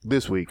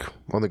This week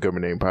on the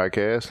Government Name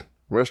Podcast,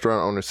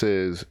 restaurant owner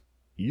says,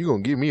 "You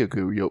gonna give me a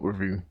good Yelp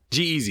review."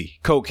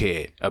 G-Eazy,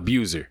 cokehead,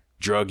 abuser,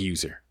 drug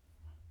user.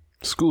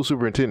 School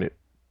superintendent,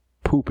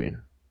 pooping,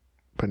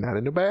 but not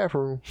in the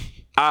bathroom.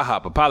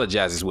 IHOP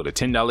apologizes with a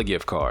 $10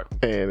 gift card.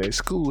 And a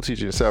school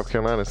teacher in South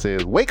Carolina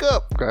says, "Wake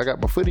up, I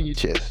got my foot in your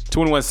chest."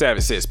 21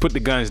 Savage says, put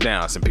the guns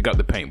down and pick up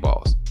the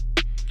paintballs.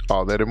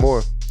 All that and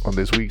more on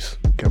this week's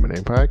Government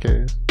Name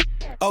Podcast.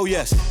 Oh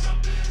yes,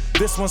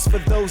 this one's for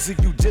those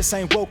of you just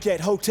ain't woke yet,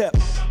 Hotep.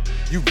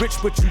 You rich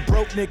but you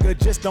broke, nigga,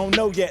 just don't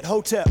know yet,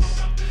 Hotep.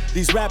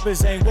 These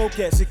rappers ain't woke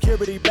yet,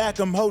 security back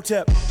 'em,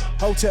 Hotep.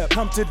 Hotep,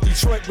 come to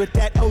Detroit with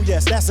that, oh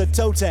yes, that's a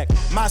toe tag.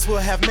 Might as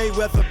well have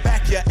Mayweather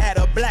back you at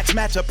a Blacks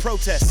Match of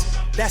protest.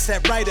 That's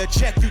that writer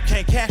check you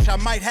can't cash, I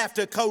might have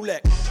to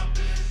collect.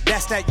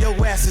 That's that your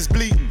ass is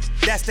bleeding,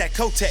 that's that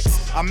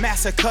Kotex. I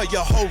massacre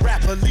your whole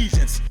rap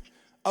allegiance.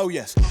 Oh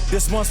yes,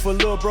 this one's for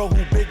lil' bro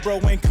who big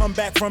bro ain't come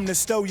back from the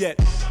store yet.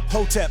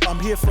 Hotep, I'm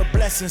here for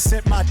blessings,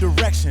 sent my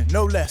direction,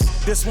 no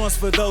less. This one's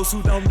for those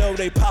who don't know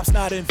they pop's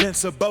not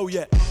invincible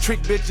yet.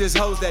 Trick bitches,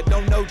 hoes that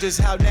don't know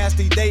just how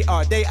nasty they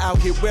are. They out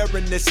here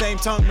wearing the same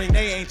tongue ring,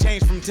 they ain't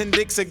changed from 10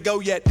 dicks ago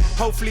yet.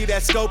 Hopefully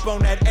that scope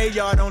on that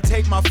AR don't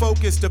take my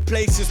focus to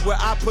places where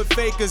I put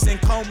fakers in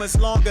comas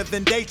longer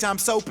than daytime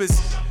soapers.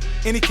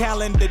 Any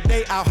calendar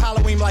day, I'll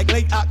Halloween like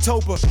late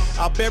October.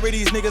 I'll bury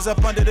these niggas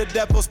up under the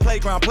devil's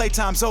playground,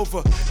 playtime's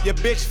over. Your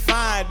bitch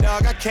fine,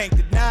 dog, I can't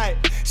deny it.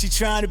 She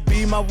trying to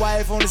be my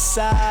wife on the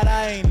side,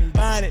 I ain't even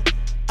buying it.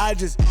 I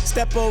just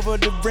step over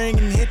the ring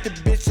and hit the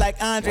bitch like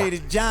Andre the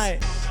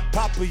Giant.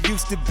 Papa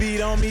used to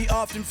beat on me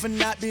often for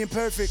not being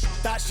perfect.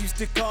 Thought she used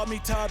to call me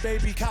tar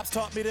baby, cops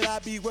taught me that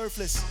I'd be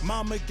worthless.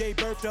 Mama gave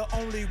birth to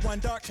only one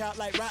dark child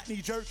like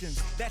Rodney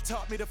Jerkins. That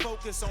taught me to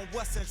focus on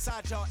what's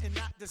inside y'all and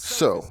not the surface.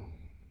 So,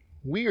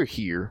 we are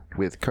here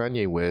with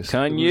Kanye West.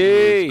 Kanye!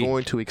 Who is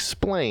going to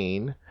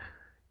explain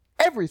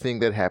everything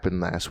that happened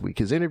last week.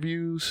 His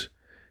interviews,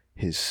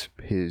 his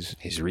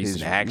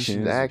recent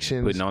actions,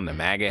 putting on the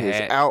MAGA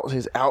hat.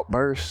 His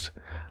outbursts.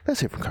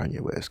 Let's hear from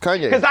Kanye West.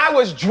 Kanye. Because I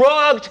was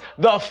drugged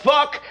the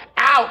fuck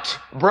out,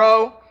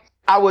 bro.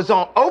 I was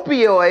on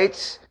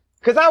opioids.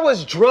 Because I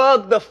was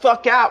drugged the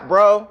fuck out,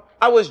 bro.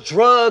 I was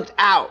drugged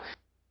out.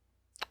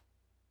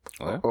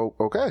 Well,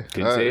 okay.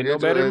 Couldn't say it no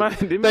better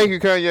than me. Thank you,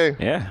 Kanye.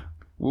 Yeah.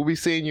 We'll be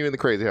seeing you in the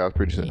crazy house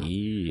pretty soon.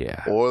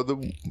 Yeah. Or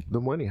the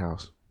money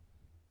house.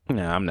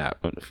 No, I'm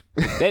not.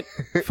 That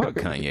fuck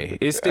Kanye.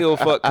 It's still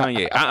fuck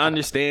Kanye. I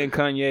understand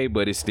Kanye,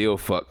 but it's still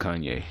fuck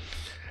Kanye.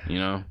 You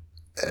know?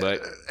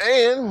 But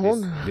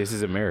this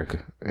is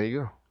America. There you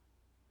go.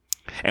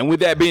 And with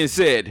that being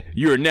said,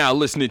 you're now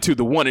listening to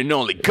the one and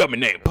only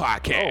Government Name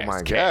Podcast. Oh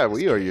my God,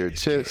 we are your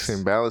checks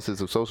and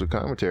balances of social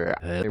commentary.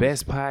 The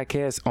best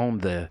podcast on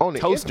the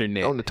Toaster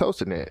Net. On the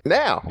Toaster Net.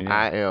 Now, yeah.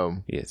 I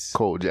am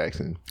Cole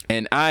Jackson.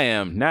 And I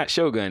am not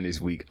Shogun this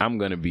week. I'm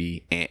going to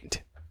be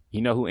Ant. You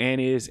know who Ant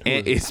is?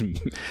 Ant is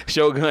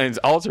Shogun's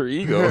alter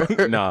ego.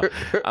 Nah.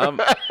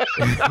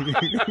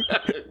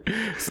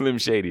 Slim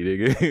Shady,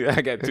 nigga.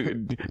 I got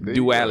two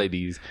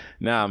dualities.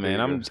 Nah,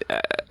 man.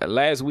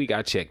 Last week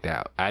I checked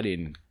out. I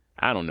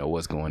don't know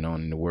what's going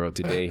on in the world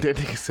today. That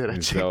nigga said I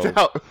checked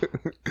out.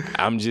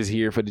 I'm just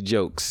here for the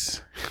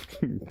jokes.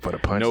 For the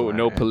punchline.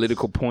 No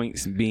political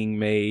points being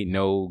made.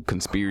 No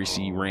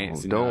conspiracy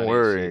rants. Don't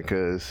worry,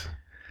 because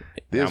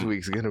this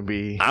week's gonna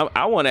be.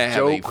 I want to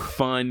have a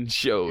fun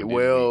show.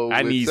 Well,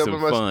 I need some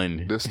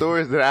fun. The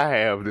stories that I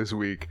have this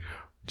week,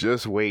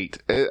 just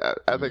wait.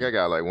 I think I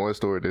got like one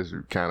story that's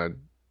kind of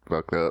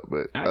fucked up,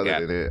 but other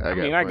than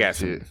that, I got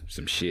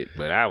some shit.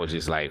 But I was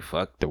just like,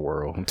 fuck the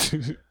world.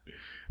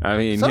 I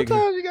mean,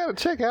 sometimes you gotta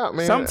check out,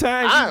 man.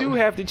 Sometimes you do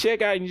have to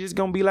check out, and you're just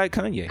gonna be like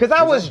Kanye. Because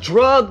I was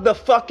drugged the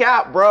fuck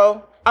out,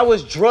 bro. I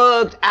was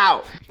drugged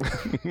out.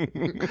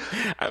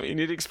 I mean,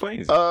 it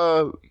explains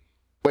it.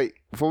 Wait,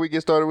 before we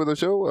get started with the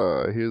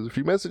show, here's a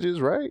few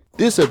messages, right?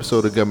 This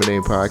episode of Government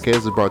Name Podcast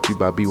is brought to you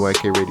by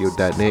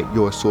BYKRadio.net,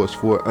 your source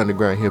for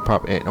underground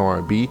hip-hop and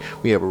R&B.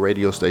 We have a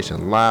radio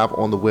station live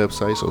on the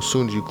website, so as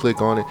soon as you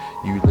click on it,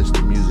 you listen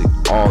to music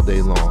all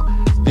day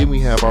long. Then we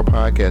have our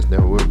podcast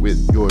network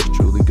with yours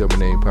truly,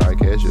 Government Name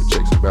Podcast, your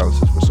checks and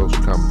balances for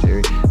social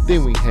commentary.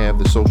 Then we have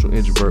The Social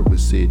Introvert with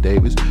Sid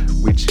Davis,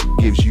 which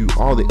gives you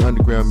all the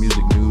underground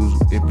music news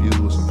infused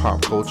with some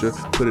pop culture,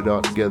 put it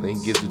all together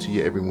and gives it to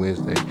you every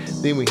Wednesday.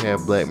 Then we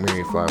have Black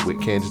Mary Fly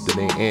with Candace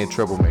Danae and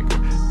Troublemaker.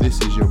 This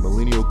is your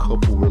millennial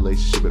couple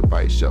relationship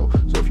advice show.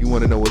 So if you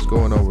want to know what's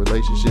going on in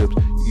relationships,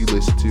 you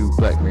listen to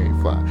Black Mary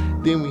Fly.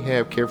 Then we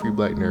have Carefree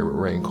Black Nerd with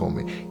Rain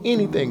Coleman.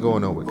 Anything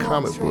going on with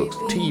comic books,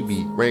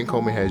 TV, Rain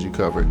Coleman has you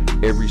covered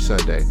every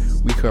Sunday.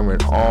 We covering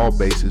all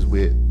bases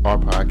with our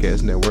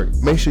podcast network.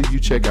 Make sure you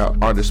check out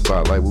Artist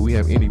Spotlight, where we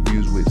have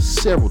interviews with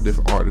several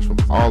different artists from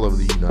all over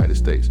the United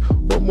States.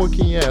 What more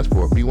can you ask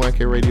for?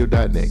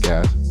 B1KRadio.net,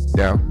 guys.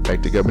 Now,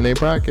 back to Government Name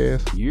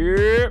Podcast.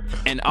 Yeah.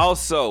 And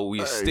also,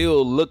 we're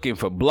still looking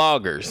for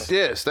bloggers.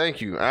 Yes, thank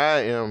you.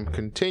 I am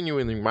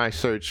continuing my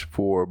search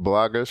for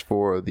bloggers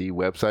for the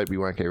website,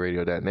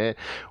 B1KRadio.net,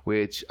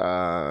 which,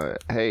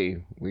 hey,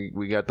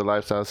 we got the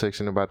lifestyle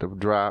section about to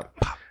drop.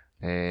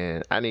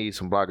 And I need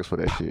some bloggers for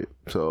that shit.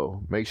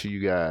 So make sure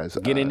you guys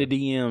get in the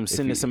DM,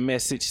 send us a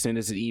message, send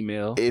us an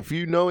email. If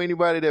you know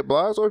anybody that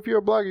blogs, or if you're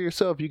a blogger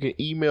yourself, you can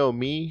email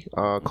me,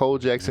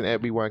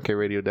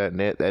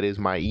 colejackson@b1kradio.net. That is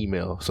my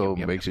email. So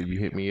make sure you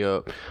hit me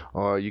up,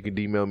 or you can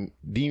DM me.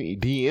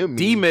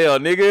 D-mail,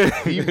 nigga.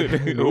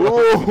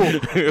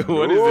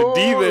 What is a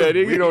D-mail,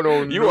 nigga? We don't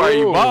know. You are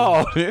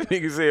evolved. That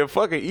nigga said,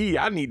 "Fucking E,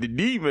 I need the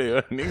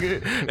D-mail,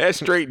 nigga." That's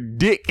straight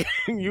dick.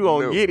 You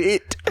gonna get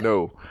it?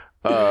 No.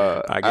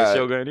 I guess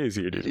Shogun is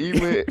here.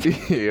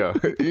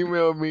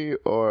 Email me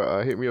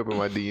or hit me up in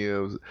my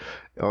DMs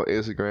on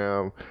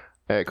Instagram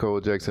at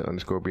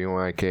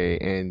colejackson_BYK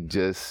and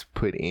just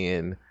put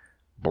in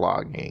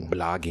blogging.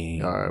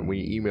 When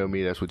you email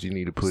me, that's what you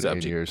need to put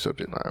in your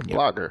subject line. Yep.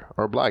 Blogger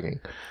or blogging.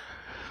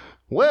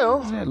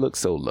 Well, that looks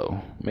so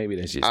low. Maybe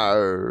that's just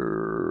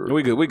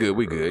we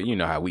good. You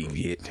know how we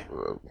get.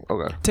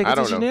 Okay. Take it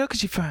to Chanel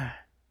because you fine.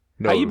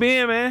 No. How you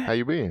been, man? How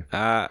you been?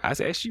 I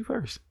asked you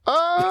first.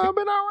 I've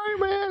been all right,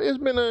 man. It's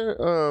been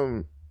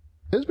an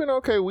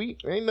okay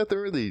week. Ain't nothing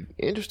really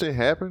interesting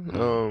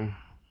happen.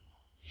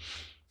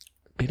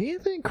 Did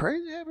anything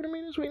crazy happen to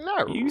me this week?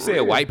 Not You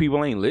said white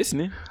people ain't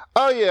listening.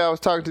 Oh yeah, I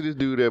was talking to this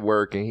dude at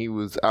work, and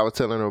I was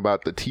telling him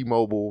about the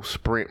T-Mobile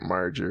Sprint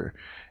merger,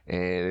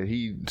 and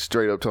he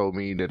straight up told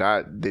me that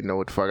I didn't know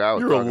what the fuck I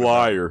was. You're a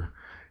liar. About.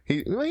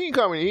 He didn't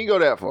come in. He didn't go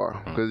that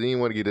far because he didn't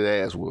want to get his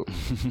ass whooped.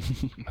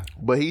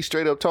 But he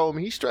straight up told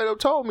me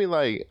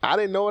like I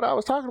didn't know what I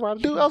was talking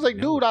about. Dude, I was like,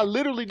 dude, I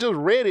literally just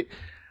read it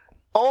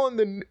I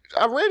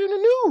read it in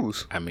the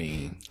news. I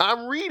mean,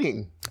 I'm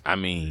reading.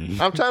 I'm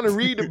trying to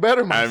read to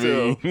better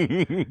myself. You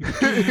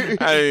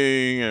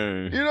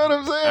know what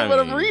I'm saying? But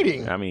I'm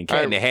reading.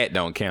 Cat in the Hat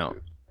don't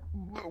count.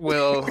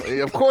 Well,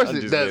 of course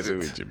it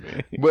doesn't.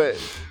 But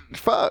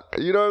fuck,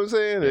 you know what I'm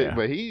saying? Yeah.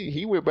 But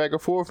he went back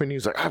and forth, and he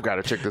was like, "I've got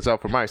to check this out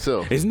for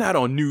myself." It's not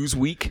on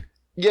Newsweek.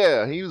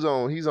 Yeah, he's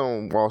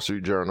on Wall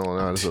Street Journal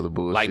and all this other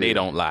bullshit. Like they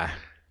don't lie.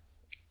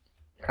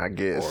 I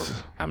guess. Or,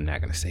 I'm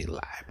not gonna say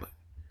lie, but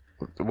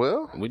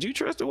would you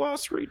trust the Wall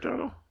Street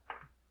Journal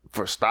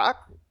for stock?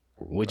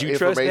 Would you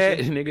trust that,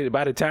 nigga?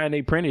 By the time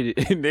they printed it,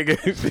 nigga,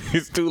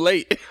 it's too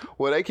late.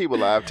 Well, they keep a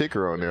live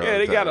ticker on there. Yeah,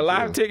 they got a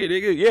live ticker,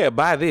 nigga. Yeah,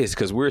 buy this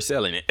because we're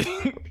selling it.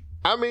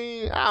 I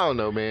mean, I don't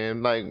know,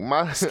 man. Like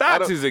my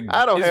stocks is rigged.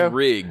 I don't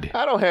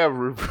have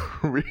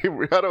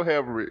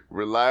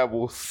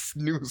reliable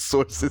news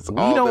sources. We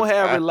don't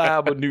have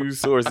reliable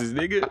news sources,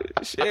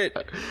 nigga. Shit,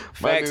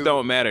 facts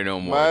don't matter no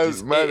more.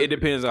 It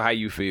depends on how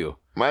you feel.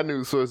 My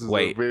news sources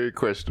are very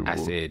questionable. I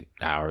said,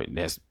 all right,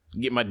 let's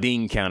get my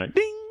ding counter.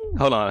 Ding.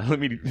 Hold on, let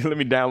me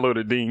download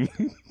a ding.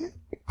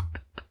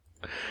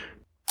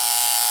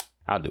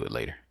 I'll do it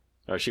later.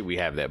 Or should we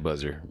have that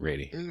buzzer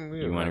ready?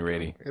 You want it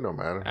ready? It don't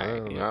matter. I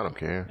don't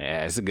care.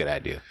 Yeah, it's a good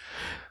idea.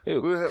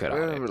 We'll have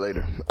it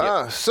later.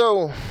 Yep.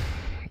 So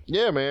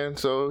yeah, man.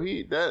 So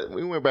we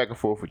went back and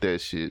forth with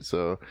that shit.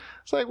 So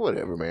it's like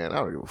whatever, man. I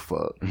don't give a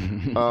fuck.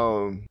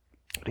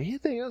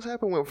 Anything else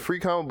happened with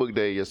Free Comic Book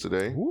Day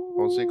yesterday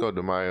on Cinco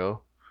de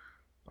Mayo?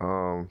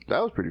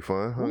 That was pretty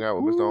fun. Hung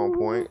out with Mr. On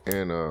Point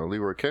and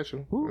Leroy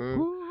Ketchum.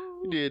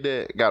 We did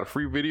that. Got a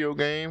free video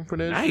game for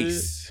that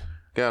nice. Shit.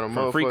 Got a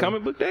from Free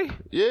Comic Book Day?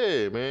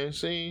 Yeah, man.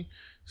 Seen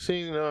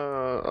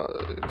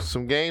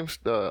some games.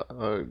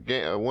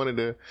 One of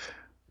the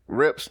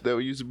reps that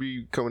used to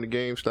be coming to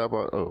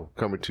GameStop.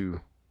 Coming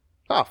to.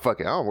 Oh, fuck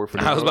it. I don't work for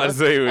them. I was about to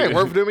say. I ain't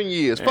worked for them in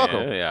years. Fuck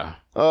them. Yeah.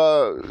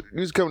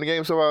 Used to come to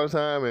GameStop all the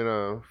time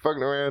and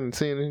fucking around and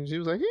seeing it. And she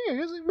was like, yeah,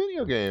 here's a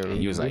video game. And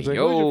he was like,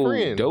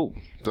 yo, dope.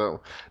 So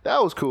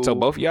that was cool. So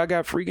both of y'all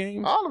got free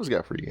games? All of us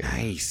got free games.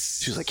 Nice.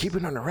 She was like, keep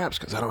it under wraps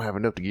because I don't have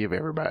enough to give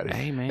everybody.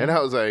 Hey, man. And I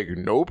was like,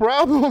 no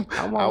problem.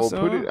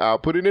 I'll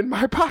put it in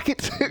my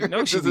pocket.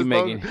 No, she be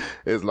making.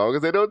 As long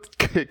as they don't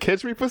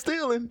catch me for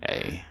stealing.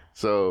 Hey.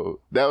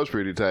 So that was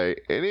pretty tight.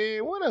 And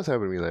then what else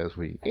happened to me last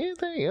week?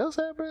 Anything else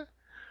happened?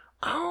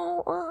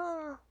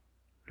 Oh,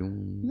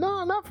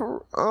 no, not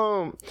for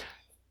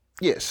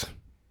yes.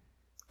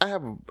 I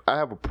have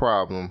a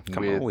problem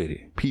with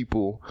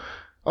people.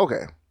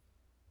 Okay.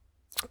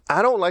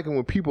 I don't like it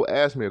when people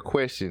ask me a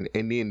question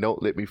and then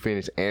don't let me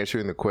finish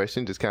answering the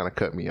question, just kind of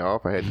cut me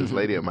off. I had this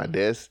lady at my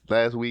desk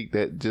last week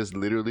that just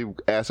literally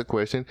asked a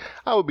question.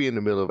 I would be in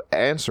the middle of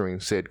answering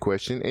said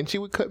question and she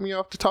would cut me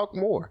off to talk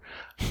more.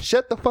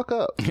 Shut the fuck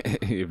up.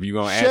 If you're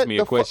going to ask me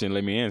a question,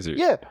 let me answer it.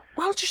 Yeah.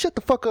 Why don't you shut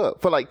the fuck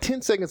up for like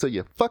 10 seconds of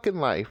your fucking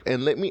life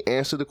and let me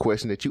answer the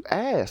question that you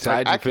asked? So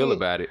how'd you feel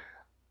about it?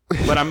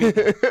 But I mean,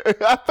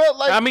 I felt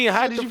like.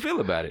 How did you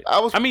feel about it?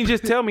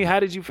 Just tell me, how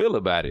did you feel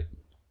about it?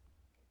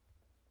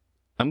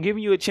 I'm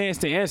giving you a chance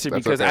to answer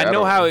because I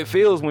know how it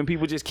feels when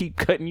people just keep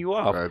cutting you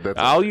off. Right,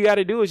 all you got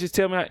to do is just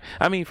tell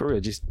me. For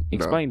real, just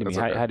explain to me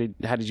how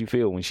did you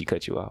feel when she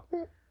cut you off?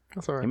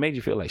 That's all right. It made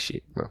you feel like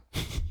shit. No.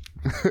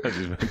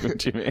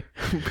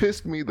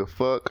 Pissed me the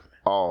fuck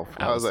off.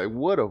 I was like,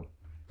 what a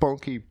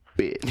funky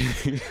bitch.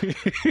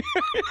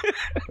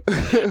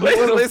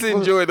 let's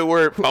enjoy the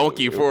word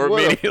funky for a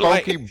minute.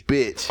 Funky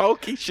bitch.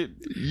 Funky shit.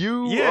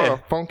 You are a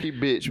funky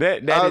bitch.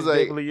 That I is was like,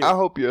 definitely it. I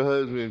hope your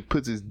husband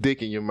puts his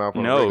dick in your mouth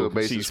on a regular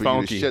basis she's for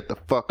funky. you to shut the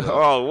fuck up.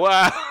 Oh,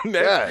 wow.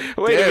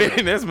 Wait a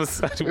minute. That's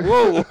misogyny.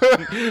 Whoa.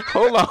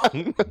 Hold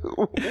on.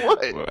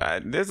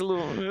 What? That's a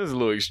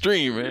little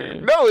extreme,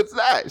 man. No, it's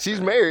not.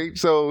 She's married,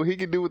 so he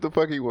can do what the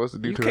fuck he wants to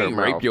do to her mouth. You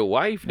can't rape your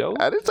wife, though.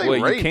 I didn't say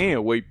rape. rape. You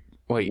can rape.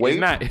 Wait,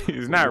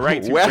 it's not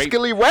right to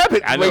Rascally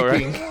rabbit I know,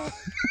 raping. right?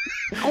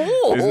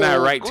 It's not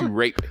right to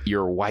rape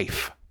your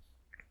wife.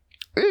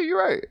 Yeah, you're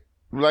right.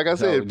 Like I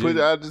said,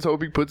 I just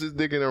hope he puts his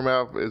dick in her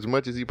mouth as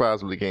much as he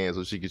possibly can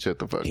so she can shut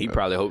the fuck up. He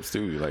probably hopes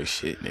too. Like,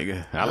 shit,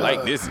 nigga. I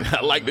like this.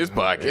 I like this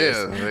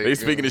podcast. Yeah, like, they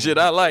speaking the shit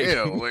I like.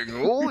 Yeah, like,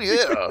 oh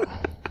yeah.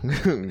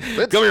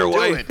 Let's come here,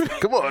 wife.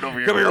 Come on over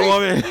here. Come here,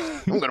 woman.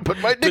 I'm gonna put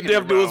my dick in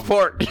death do his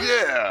part.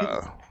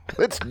 Yeah.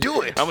 Let's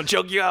do it. I'm gonna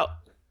choke you out.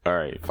 All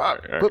right.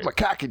 Fuck. Put my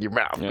cock in your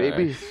mouth,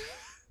 baby.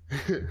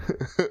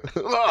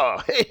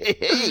 Oh,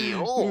 hey.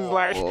 Oh.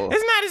 Like,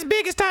 it's not as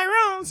big as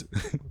Tyrone's.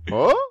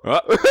 Huh?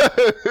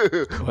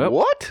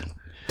 What?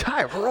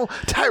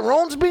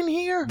 Tyrone's been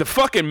here? The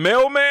fucking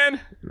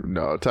mailman?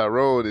 No,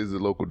 Tyrone is a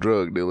local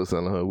drug dealer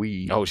selling her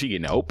weed. Oh, she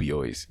getting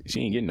opioids.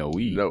 She ain't getting no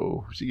weed.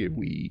 No, she get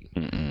weed.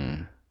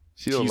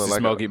 She used to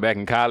smoke it back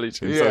in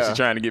college, and so she's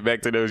trying to get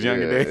back to those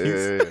younger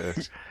days.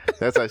 Yeah.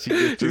 That's how she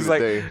gets through she's the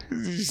like, day.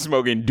 She's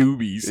smoking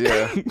doobies.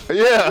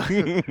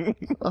 Yeah.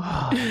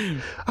 Oh,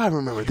 I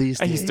remember these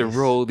days. I used to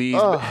roll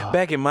these.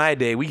 Back in my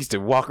day, we used to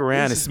walk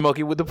around and smoke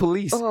it with the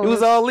police. It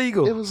was all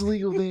legal. It was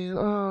legal then.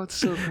 Oh, it's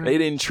so great. They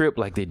didn't trip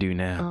like they do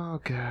now.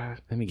 Oh,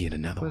 God. Let me get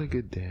another one. What a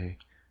good day.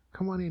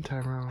 Come on in,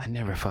 Tyrone. I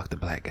never fucked a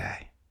black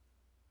guy.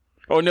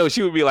 Oh, no,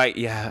 she would be like,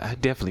 yeah, I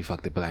definitely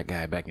fucked a black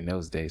guy back in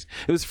those days.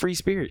 It was free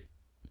spirit.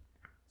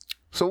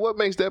 So what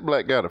makes that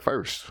black guy the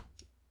first?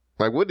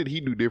 Like, what did he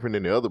do different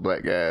than the other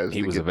blac guys?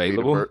 He was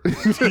available.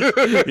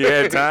 He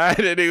had time,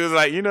 and he was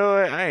like, you know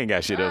what? I ain't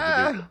got shit else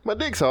to do. My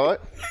dick's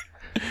hard.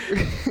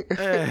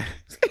 I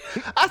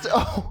said,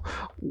 oh,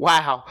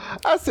 wow.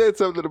 I said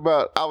something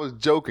about, I was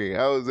joking.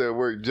 I was at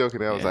work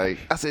joking. I was like,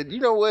 I said, you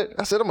know what?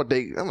 I said, I'm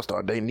gonna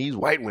start dating these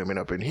white women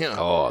up in here.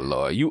 Oh,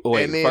 Lord.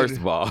 First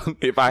of all,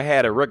 if I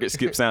had a record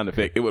skip sound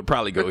effect, it would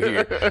probably go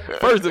here.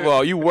 First of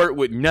all, you work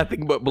with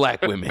nothing but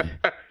black women.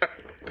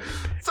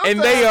 Sometimes,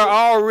 and they are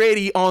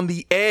already on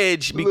the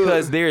edge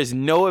because there is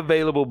no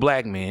available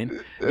black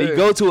men. They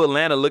go to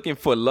Atlanta looking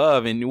for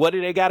love, and what do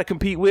they got to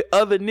compete with?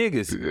 Other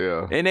niggas.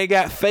 Yeah. And they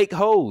got fake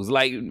hoes,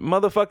 like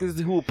motherfuckers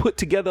who were put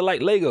together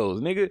like Legos,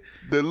 nigga.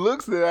 The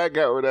looks that I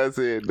got when I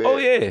said that. Oh,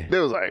 yeah. They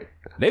was like,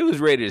 they was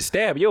ready to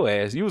stab your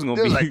ass. You was going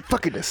to be like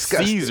fucking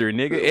disgusting. Caesar,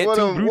 nigga.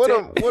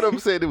 What I'm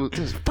saying, it was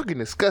just fucking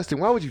disgusting.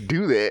 Why would you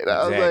do that?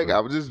 I was like, I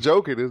was just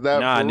joking. It's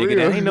not nah, for nigga,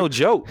 real. That ain't no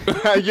joke.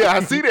 Yeah,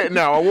 I see that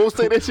now. I won't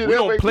say that shit. We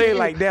don't play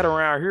like that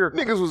around here.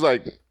 Niggas was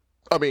like,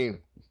 I mean,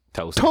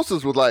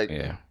 Toasters was like,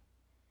 yeah.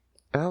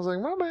 And I was like,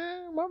 my man,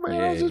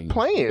 I was just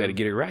playing. You gotta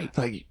get it right.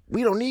 Like,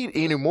 we don't need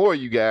any more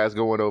of you guys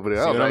going over there.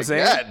 See I was what like, I'm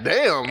saying? God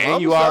damn. And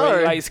I'm you sorry.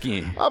 already light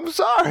skinned. I'm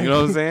sorry. You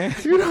know what I'm saying?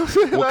 You know what I'm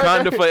saying?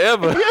 Wakanda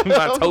forever,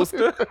 my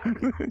toaster.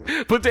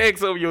 Put the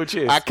X over your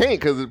chest. I can't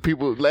because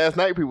last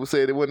night people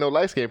said there wasn't no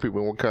light skinned people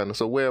in Wakanda.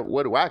 So where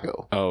do I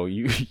go? Oh,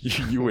 you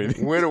went.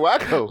 Where do I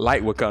go?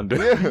 Light Wakanda.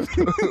 Yeah.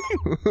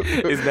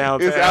 It's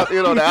downtown. It's out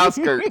on the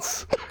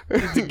outskirts.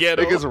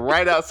 Together. It's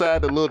right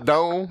outside the little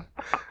dome.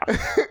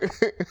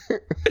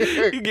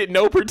 You get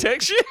no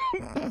protection.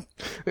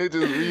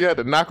 You had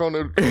to knock on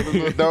the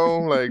little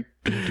dome like.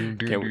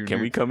 Can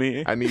we come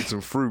in? I need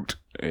some fruit.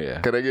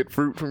 Yeah. Can I get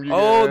fruit from you?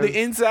 Oh, guys?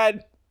 the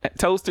inside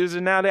toasters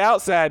are now the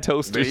outside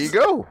toasters. There you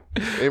go.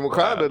 In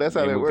Wakanda, that's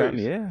how that works.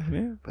 Yeah.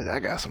 But I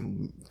got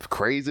some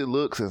crazy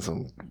looks and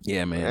some.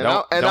 Yeah, man.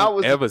 I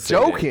was ever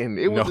joking.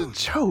 It was a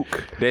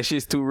joke. That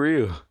shit's too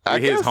real. I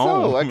guess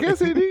so. I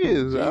guess it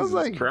is. I was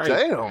like, Christ.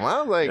 damn.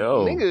 I was like,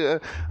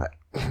 nigga.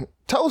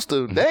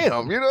 Toaster,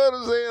 damn, you know what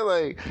I'm saying?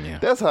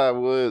 Like, that's how it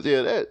was.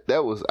 Yeah,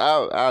 that was.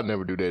 I'll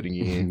never do that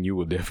again. You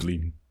will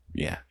definitely,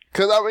 yeah.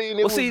 Because I mean,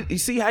 you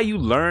see how you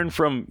learn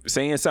from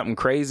saying something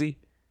crazy.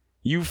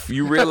 You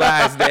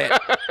realize that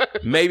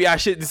maybe I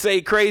shouldn't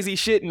say crazy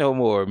shit no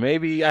more.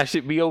 Maybe I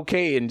should be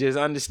okay and just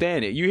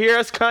understand it. You hear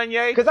us,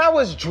 Kanye? Because I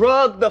was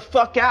drugged the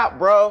fuck out,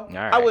 bro.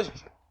 Right. I was.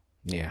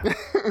 Yeah.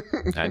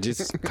 I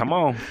just come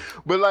on.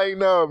 But like,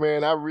 no,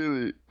 man, I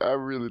really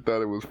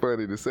thought it was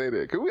funny to say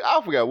that. Cause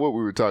I forgot what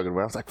we were talking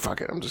about. I was like,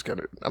 fuck it, I'm just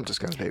gonna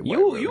date white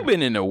women. You've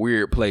been in a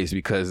weird place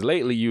because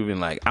lately you've been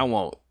like, I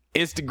want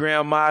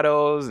Instagram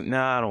models.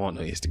 Nah, I don't want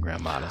no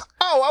Instagram models.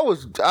 Oh,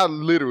 I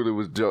literally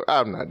was joking.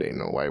 I'm not dating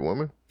no white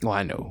woman. Well,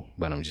 I know,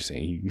 but I'm just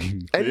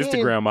saying,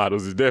 Instagram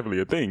models is definitely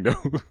a thing,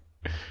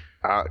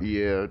 though.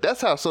 Yeah,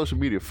 that's how social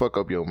media fuck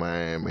up your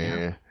mind, man.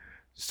 Yeah.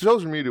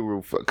 Social media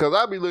will fuck. Cause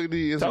I be looking at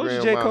these Instagram. Told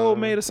you J. Cole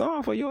made a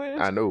song for your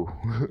ass. I know,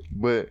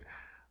 but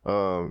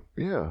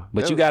yeah.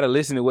 But you got to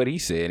listen to what he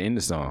said in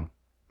the song.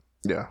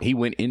 Yeah, he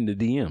went in the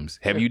DMs.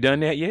 Have you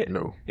done that yet?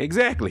 No.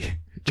 Exactly.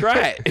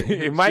 Try it.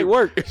 It might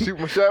work. Shoot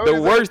my shot.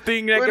 The worst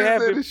thing that could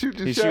happen is shoot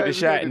you shoot a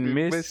shot and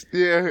miss.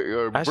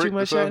 Yeah. I shoot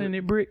my shot in the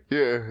brick.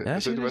 Yeah. I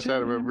shoot my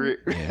shot in a brick.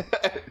 Yeah.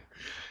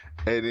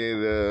 And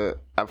then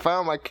I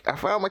found my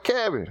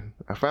cabin.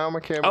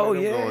 Oh,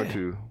 I'm going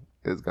to.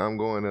 I'm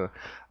going to,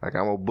 like,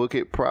 I'm gonna book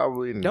it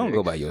probably. Don't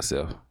go by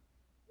yourself.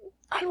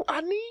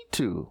 I need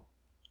to.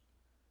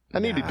 I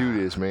need to do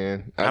this,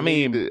 man. I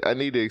need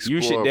to explore.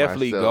 You should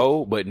definitely myself.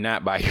 go, but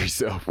not by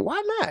yourself.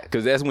 Why not?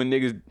 Because that's when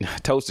niggas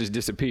toasters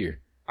disappear.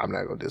 I'm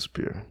not gonna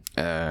disappear.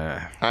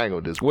 I ain't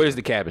gonna disappear. Where's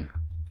the cabin?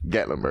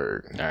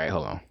 Gatlinburg. All right,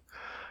 hold on.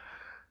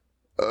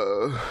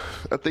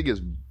 I think it's.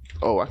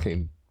 Oh, I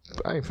ain't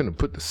finna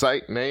put the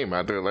site name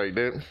out there like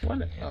that. Why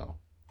not? Oh.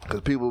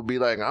 Because people will be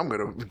like,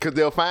 because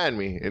they'll find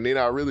me, and then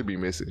I'll really be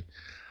missing.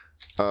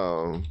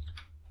 Woke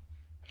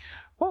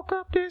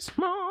up this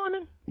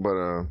morning.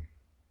 But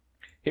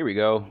here we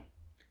go.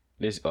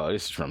 This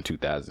is from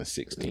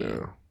 2016.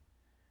 Yeah.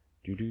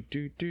 Do.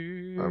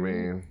 I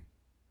mean,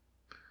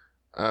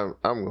 I'm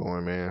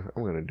going, man.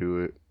 I'm gonna do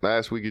it.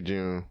 Last week of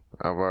June,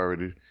 I've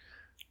already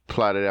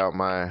plotted out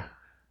my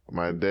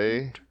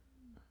day,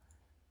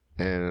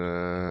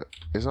 and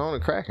it's on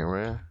the cracking,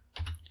 man.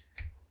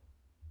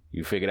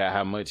 You figured out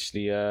how much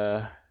the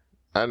I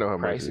know how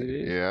price much it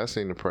is? Yeah, I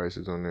seen the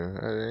prices on there.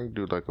 I can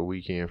do like a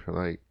weekend for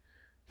like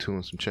 $2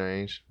 and some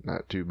change.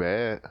 Not too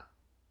bad.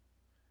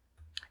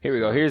 Here we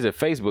go. Here's a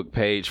Facebook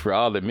page for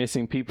all the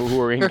missing people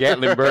who are in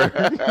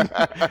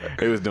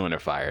Gatlinburg. It was doing a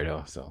fire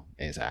though, so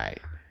it's all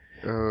right.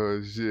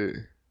 Oh shit!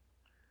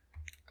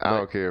 I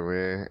don't care,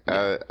 man.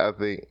 Yeah. I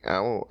think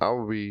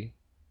I'll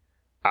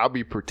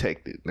be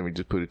protected. Let me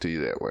just put it to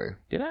you that way.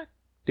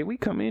 Did we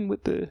come in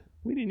with the?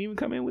 We didn't even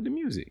come in with the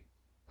music.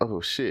 Oh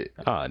shit!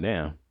 Oh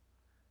damn.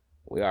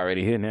 We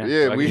already here now.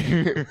 Yeah, we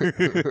here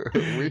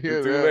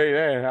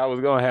now. I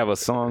was gonna have a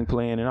song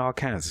playing and all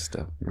kinds of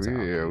stuff. I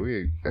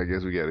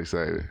guess we got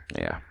excited.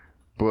 Yeah.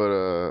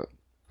 But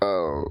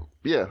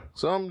yeah.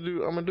 So I'm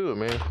gonna do it,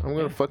 man. I'm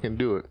gonna fucking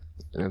do it.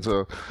 And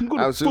so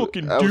I was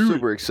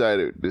super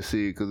excited to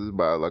see because it's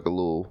by like a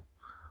little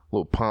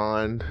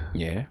pond.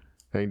 Yeah.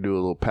 I can do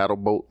a little paddle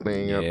boat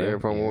thing out there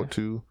if I want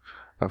to.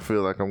 I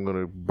feel like I'm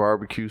gonna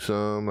barbecue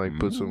some, like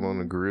put some on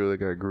the grill. They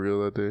got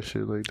grill out there,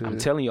 shit like that. I'm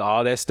telling you,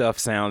 all that stuff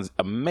sounds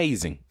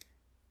amazing.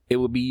 It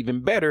would be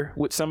even better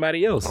with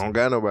somebody else. I don't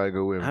got nobody to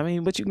go with me. I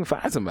mean, but you can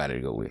find somebody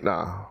to go with.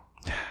 Nah.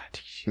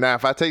 Now,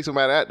 if I take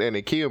somebody out there and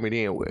they kill me,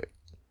 then what?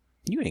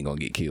 You ain't gonna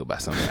get killed by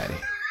somebody.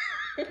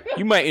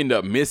 You might end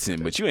up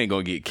missing, but you ain't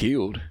gonna get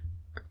killed.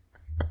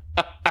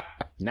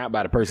 Not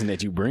by the person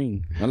that you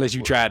bring, unless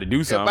you try to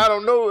do something. If I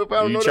don't know,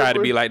 you try to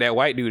be like that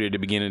white dude at the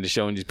beginning of the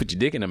show and just put your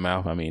dick in the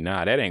mouth. I mean,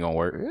 nah, that ain't gonna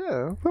work.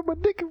 Yeah, put my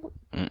dick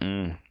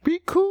in. Be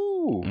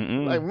cool,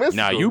 like mystical.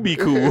 Nah, you be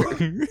cool.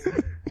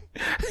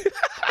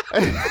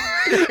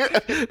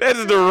 That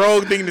is the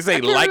wrong thing to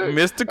say. Like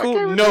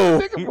mystical?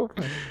 No,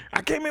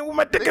 I came in with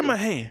my dick in my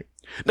hand.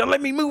 Don't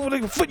let me move with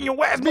a foot in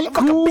your ass,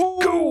 motherfucker. Be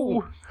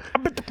cool. I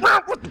bet the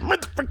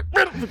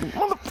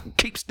motherfucker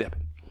keep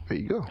stepping. There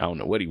you go. I don't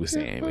know what he was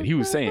saying, but he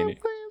was saying it.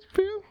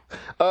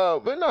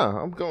 But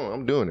nah,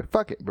 I'm doing it.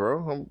 Fuck it,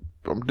 bro.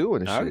 I'm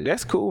doing this shit.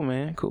 That's cool,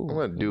 man. Cool. I'm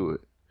gonna do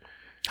it.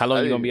 How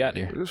long you gonna be out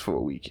there? Just for a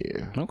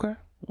weekend. Okay.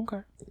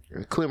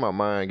 Clear my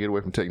mind, get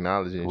away from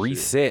technology and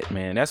reset, shit.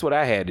 Man. That's what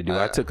I had to do.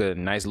 I took a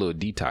nice little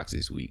detox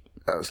this week.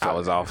 I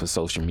was off of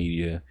social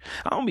media.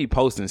 I don't be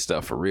posting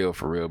stuff for real,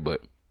 but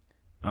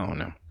I don't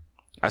know.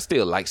 I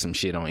still like some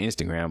shit on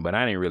Instagram, but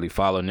I didn't really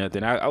follow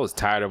nothing. I was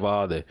tired of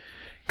all the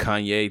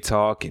Kanye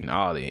talk and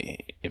all the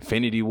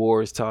Infinity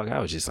Wars talk. I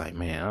was just like,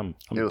 man, I'm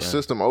it was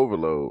system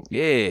overload.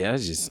 Yeah,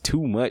 that's just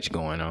too much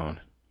going on.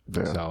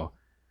 Yeah. So,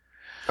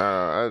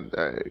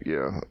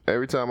 yeah.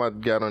 Every time I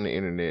got on the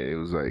internet, it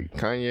was like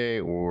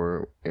Kanye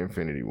or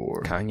Infinity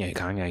War.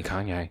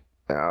 Kanye.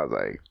 And I was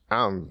like,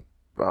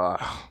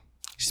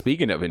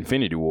 Speaking of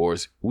Infinity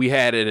Wars, we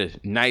had a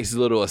nice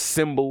little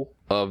assemble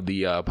of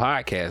the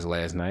podcast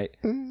last night.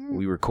 Mm-hmm.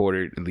 We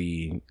recorded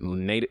the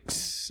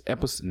next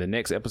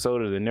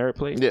episode of the Nerd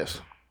Plate.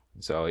 Yes.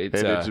 So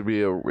it's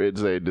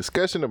a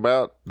discussion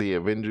about the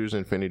Avengers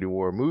Infinity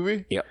War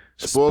movie. Yep.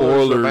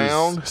 Spoilers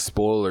abound.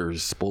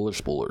 Spoilers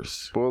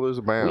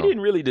abound. We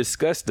didn't really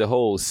discuss the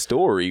whole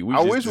story.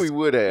 I wish we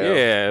would have.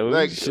 Yeah.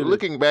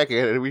 Looking back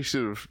at it, we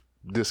should have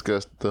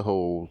discussed the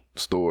whole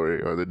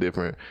story or the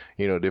different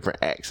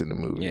acts in the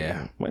movie.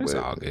 Yeah. But it's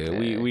all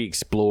good. We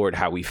explored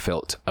how we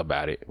felt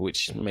about it,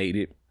 which made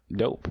it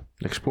dope.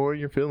 Exploring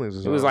your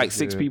feelings. It was like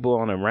 6 people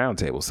on a round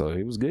table, so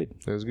it was good.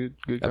 It was good.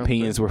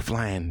 Opinions were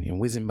flying and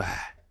whizzing by.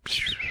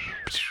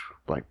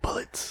 Like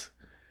bullets.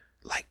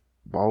 Like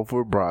Ball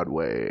for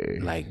Broadway.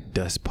 Like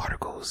dust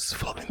particles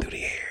floating through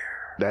the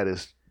air. That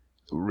is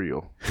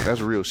real. That's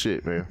real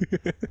shit, man.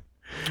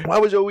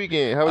 How was your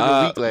weekend? How was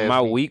your week last week?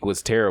 My week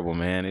was terrible,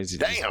 man.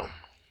 Damn.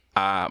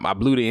 I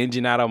blew the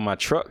engine out of my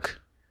truck.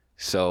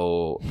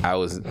 So I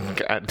was...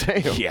 God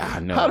damn. Yeah, I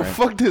know. How the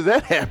fuck does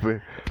that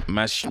happen?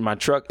 My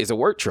truck is a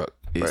work truck.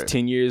 is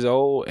 10 years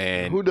old.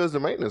 And who does the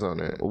maintenance on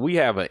that? We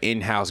have an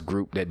in-house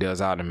group that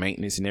does all the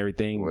maintenance and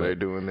everything. Well, they're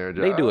doing their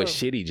job. They do a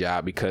shitty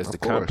job because the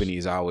company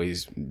is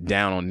always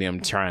down on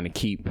them, trying to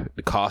keep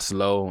the costs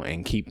low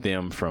and keep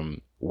them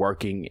from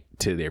working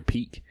to their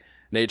peak.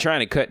 They're trying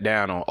to cut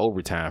down on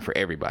overtime for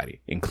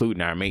everybody,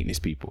 including our maintenance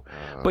people.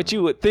 But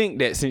you would think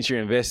that since you're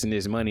investing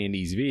this money in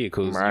these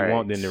vehicles, you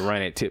want them to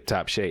run at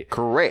tip-top shape.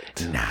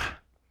 Correct. Nah.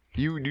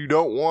 You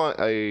don't want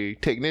a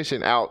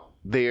technician out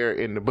there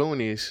in the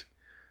boonies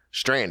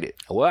stranded.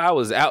 Well, I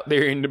was out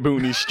there in the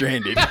boonies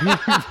stranded.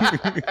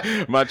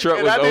 My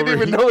truck was I didn't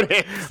even know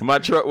that. My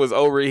truck was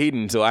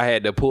overheating, so I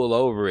had to pull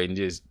over and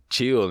just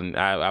chill. And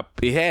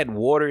it had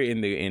water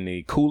in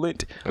the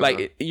coolant.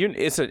 Like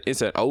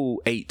it's an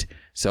 08.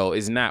 So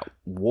it's not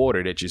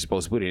water that you're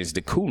supposed to put in. It's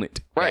the coolant,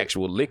 the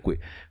actual liquid.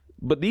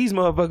 But these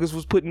motherfuckers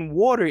was putting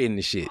water in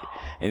the shit.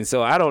 And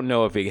so I don't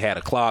know if it had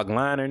a clogged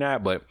line or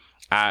not, but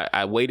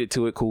I waited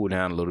till it cooled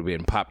down a little bit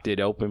and popped it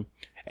open,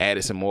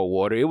 added some more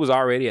water. It was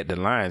already at the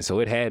line, so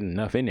it had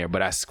enough in there.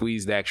 But I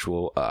squeezed the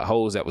actual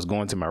hose that was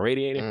going to my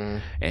radiator.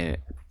 And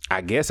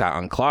I guess I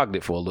unclogged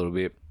it for a little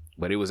bit,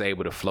 but it was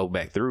able to flow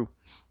back through.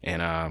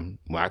 And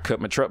when I cut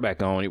my truck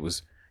back on, it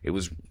was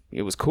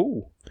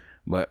cool.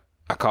 But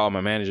I called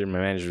my manager. My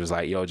manager was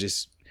like, yo,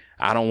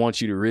 I don't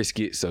want you to risk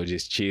it. So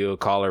just chill,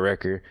 call a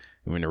wrecker.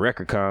 And when the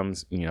wrecker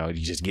comes, you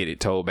just get it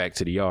towed back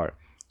to the yard.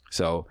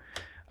 So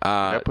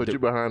that put you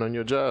behind on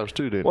your jobs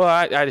too, then. Well,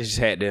 I just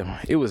had them.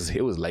 It was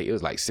late. It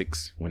was like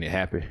 6 when it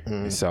happened.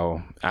 And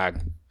so I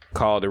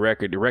called the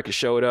wrecker. The wrecker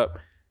showed up.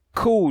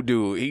 Cool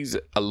dude. He's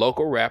a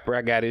local rapper.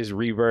 I got his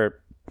Reverb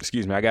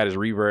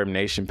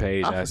Nation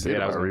page. I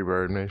said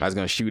Reverb Nation. I was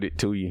gonna shoot it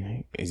to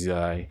you.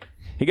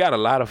 He got a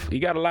lot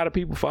of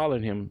people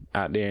following him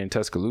out there in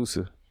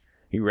Tuscaloosa.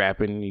 He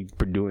rapping, he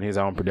doing his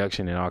own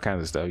production and all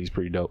kinds of stuff. He's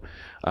pretty dope.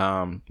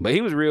 But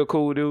he was real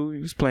cool, dude.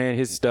 He was playing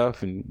his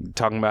stuff and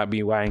talking about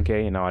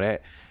BYNK and all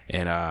that.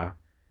 And I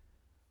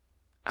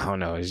don't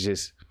know, it's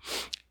just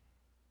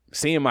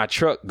seeing my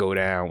truck go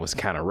down was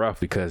kind of rough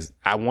because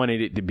I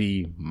wanted it to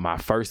be my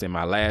first and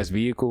my last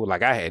vehicle.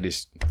 Like I had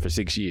this for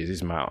 6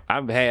 years.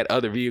 I've had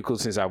other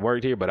vehicles since I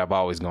worked here, but I've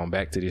always gone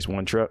back to this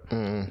one truck.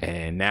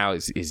 And now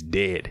it's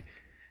dead.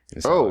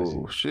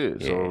 So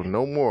shit. Yeah. So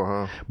no more,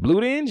 huh? Blew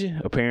the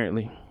engine,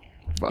 apparently.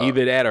 Wow.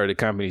 Either that or the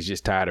company's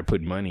just tired of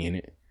putting money in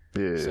it.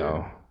 Yeah.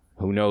 So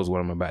who knows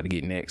what I'm about to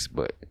get next,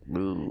 but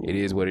it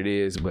is what it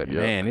is. But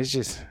man,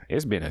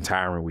 it's been a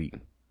tiring week.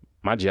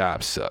 My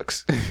job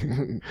sucks.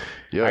 I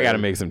got to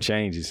make some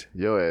changes.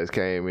 Your ass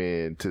came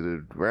in to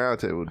the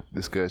roundtable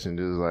discussion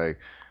just like,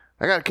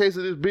 I got a case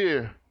of this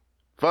beer.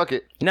 Fuck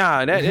it.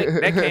 Nah, that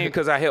came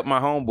because I helped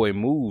my homeboy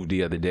move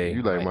the other day.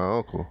 You like my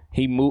uncle.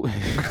 He moved.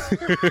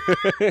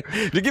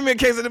 Just give me a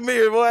case of the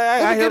beer, boy.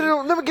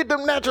 Let me get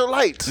them natural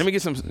lights.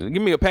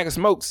 Give me a pack of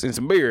smokes and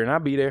some beer, and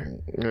I'll be there.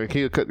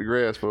 He'll cut the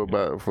grass for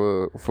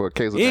a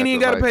case of You ain't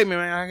even got to pay me,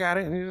 man. I got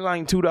it. It's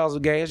like $2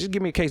 of gas. Just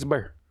give me a case of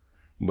beer.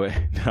 But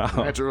no.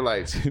 Natural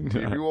lights. If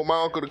you want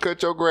my uncle to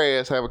cut your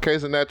grass, have a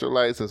case of natural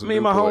lights and some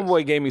my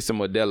homeboy gave me some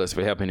Modelo's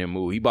for helping him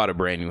move. He bought a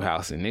brand new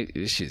house and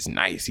this shit's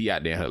nice. He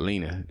out there in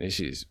Helena. This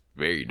shit's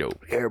very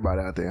dope.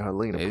 Everybody out there in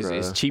Helena.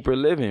 It's cheaper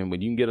living, but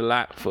you can get a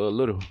lot for a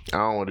little. I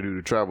don't want to do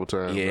the travel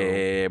time.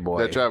 Yeah,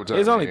 boy. That travel time.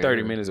 It's only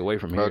 30 minutes away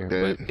from here,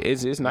 but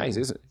it's nice.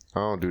 I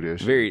don't do this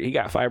shit. He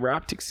got fiber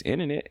optics,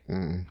 internet.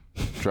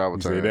 Travel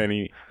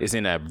time. It's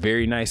in a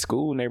very nice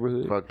school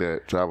neighborhood. Fuck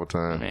that. Travel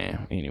time.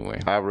 Man, anyway.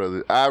 I'd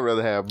rather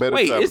have better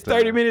travel time. Wait, it's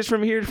 30 minutes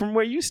from here from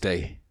where you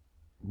stay.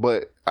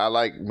 But I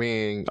like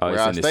being where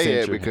I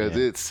stay at because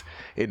it's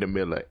in the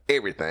middle of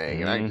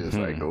everything. And I can just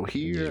like go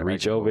here. Just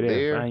reach over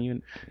there. Find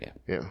you.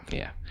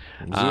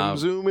 Yeah.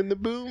 Zoom in the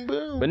boom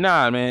boom. But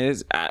nah, man,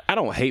 I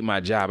don't hate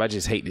my job. I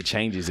just hate the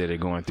changes that are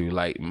going through.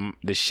 Like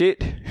the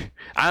shit.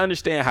 I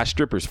understand how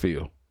strippers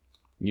feel.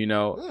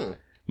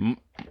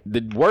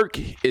 The work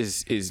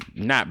is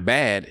not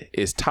bad.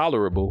 It's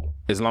tolerable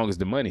as long as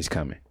the money's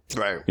coming.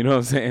 Right. You know what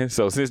I'm saying?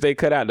 So since they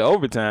cut out the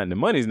overtime, the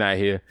money's not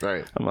here.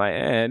 Right. I'm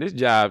like, this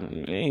job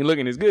ain't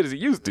looking as good as it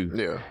used to.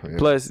 Yeah.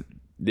 Plus,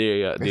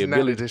 the it's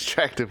not as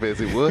attractive as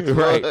it was.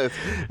 Right.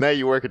 Now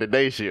you work at the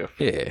day shift.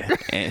 Yeah.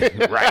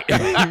 Right.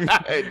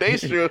 Hey, day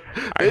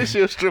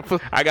shift stripper.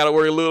 I gotta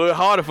work a little bit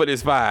harder for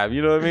this 5.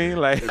 You know what I mean?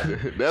 Like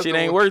shit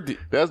ain't worth it.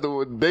 That's the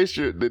one.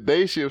 The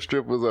day shift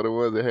strippers are the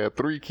ones that have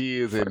 3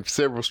 kids and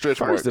several stretch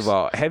marks. First of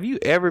all, have you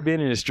ever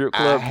been in a strip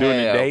club during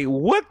the day?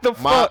 What the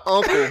fuck?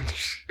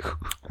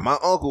 My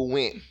uncle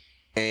went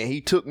and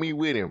he took me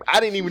with him. I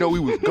didn't even know we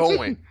was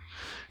going.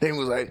 Then he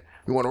was like,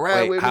 "You want to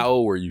ride with me?" How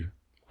old were you?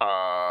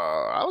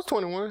 I was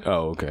 21.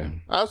 Oh, okay.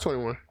 I was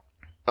 21.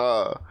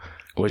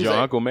 Was your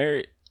uncle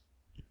married?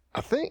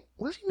 I think.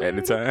 Was he married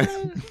at the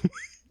time?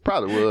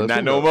 Probably was.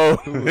 Not no more.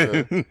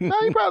 No,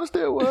 he probably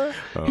still was.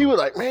 He was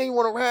like, "Man, you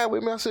want to ride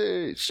with me?" I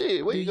said,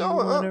 "Shit, where you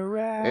going?"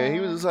 And he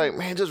was just like,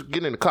 "Man, just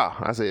get in the car."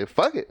 I said,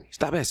 "Fuck it."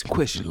 Stop asking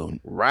questions,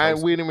 Lone.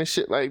 Riding with him and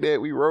shit like that.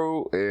 We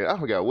rode, and I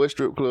forgot what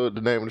strip club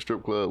the name of the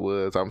strip club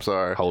was. I'm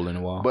sorry. Hole in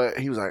the wall. But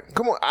he was like,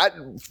 "Come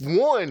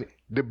on."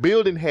 The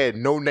building had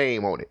no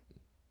name on it.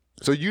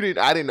 So you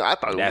didn't? I didn't know. I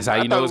thought that's how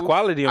you know it's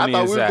quality on the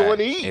inside. I thought we was going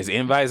to eat. It's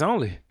invites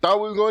only.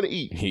 Thought we was going to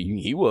eat.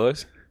 He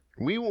was.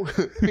 He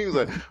was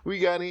like, we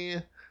got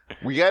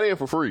in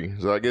for free.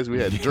 So I guess we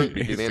had to drink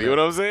to get in. See what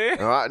I'm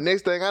saying?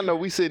 Next thing I know,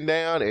 we sitting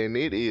down and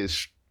it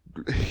is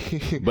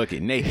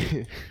bucket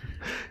naked.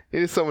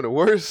 It is some of the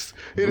worst.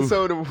 It is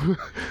some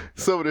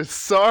of the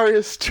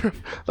sorriest.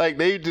 Like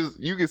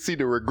you can see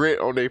the regret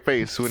on their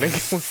face when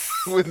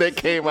they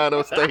came out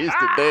on stage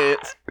to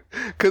dance.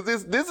 Cause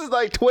this is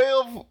like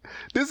 12.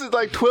 This is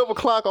like 12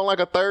 o'clock on like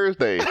a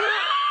Thursday.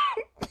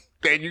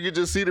 And you can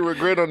just see the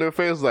regret on their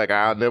face, like,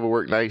 I'll never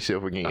work night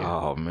shift again.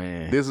 Oh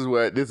man, this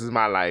is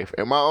my life.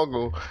 And my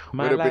uncle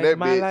went up in that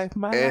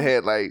bitch and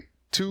had like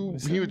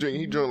he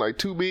drank like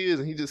 2 beers,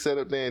 and he just sat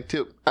up there and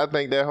tipped. I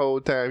think that whole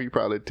time he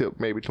probably tipped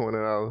maybe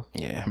 $20.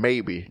 Yeah,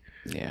 maybe.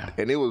 Yeah,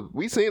 and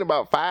we seen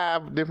about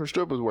 5 different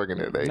strippers working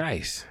that day.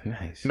 Nice.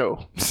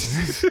 No,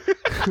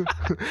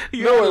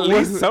 you know, at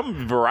least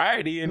some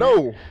variety in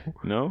it.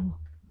 No.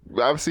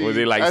 I've seen. Was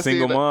it like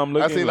single mom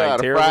looking? I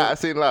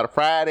seen a lot of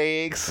fried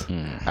eggs.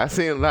 I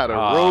seen a lot of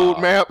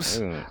road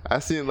maps. I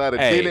seen a lot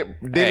of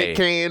Dennet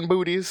can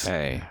booties.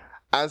 Hey,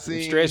 I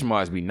seen stretch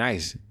marks be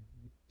nice.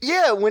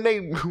 Yeah, when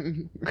they.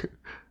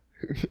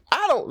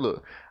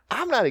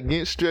 I'm not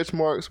against stretch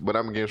marks, but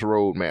I'm against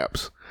road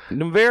maps.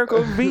 Them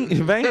varicose veins.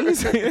 I'm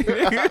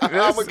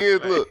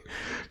against. Look,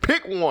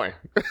 pick one.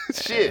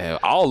 Shit. Yeah,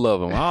 all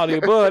of them, all the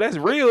above. That's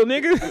real,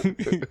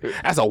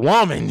 nigga. That's a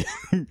woman.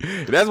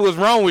 That's what's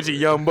wrong with you,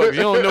 young bucks.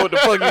 You don't know what the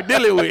fuck you're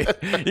dealing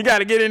with. You got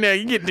to get in there.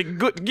 You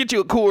get you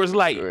a Coors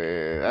Light.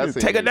 Man,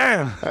 take her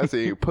down. I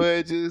see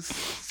pudges,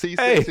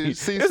 C-section,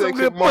 there's some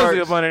good marks.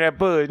 Pussy up under that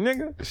pudge,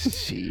 nigga.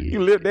 Shit.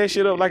 You lift that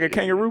shit up like a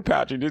kangaroo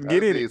pouch and just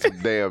get in it. Some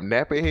damn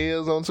nappy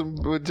hairs on some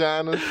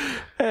vaginas.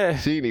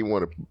 She didn't even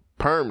want to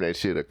perm that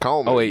shit or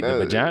comb it. Oh wait, the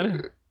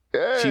vagina?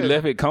 Yeah. She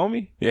left it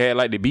comey? Yeah, had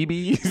like the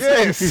BBs?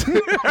 Yes.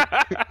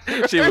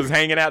 She was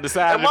hanging out the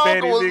side of the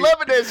panties. My uncle was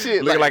loving that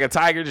shit. Looking like a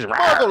tiger. Just my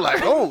uncle like,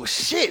 oh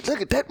shit,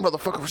 look at that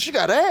motherfucker. She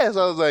got ass.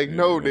 I was like,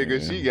 no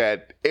nigga, she got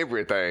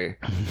everything.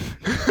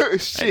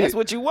 Shit. And that's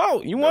what you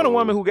want. You want a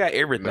woman who got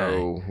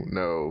everything.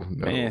 No.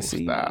 Man,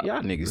 see, stop.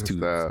 Y'all niggas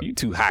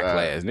too high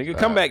class, nigga.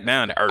 Come back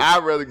down to earth.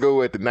 I'd rather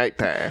go at the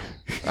nighttime.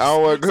 I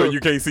don't want to go. So you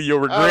can't see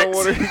your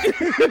regrets?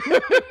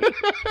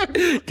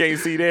 Can't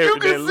see that. You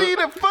can see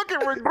the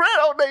fucking regret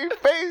on their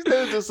face.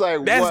 They're just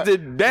like, that's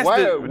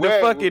the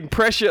fucking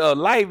pressure of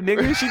life,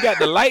 nigga. She got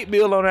the light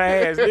bill on her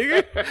ass,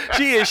 nigga.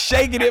 She is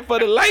shaking it for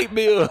the light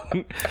bill.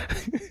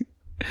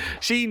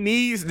 She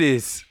needs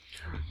this.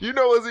 You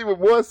know what's even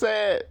more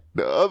sad?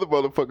 The other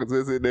motherfuckers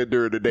that's in there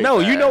during the day. No,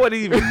 you know what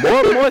is even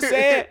more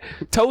sad?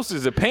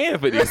 Toasters are paying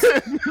for this.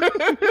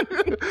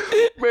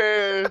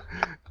 Man,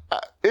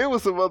 it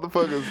was some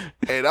motherfuckers,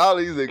 and all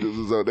these niggas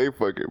was on they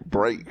fucking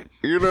break.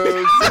 You know what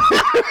I'm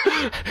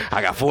saying?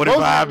 I got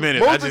 45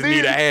 minutes. I just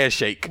need an ass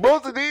shake.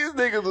 Most of these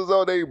niggas was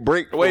on they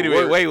break.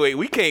 Wait.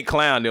 We can't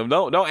clown them.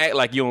 Don't act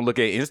like you don't look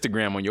at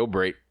Instagram on your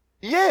break.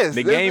 Yes.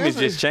 The game has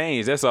just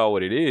changed. That's all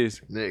what it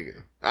is.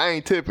 Nigga, I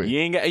ain't tipping. You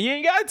ain't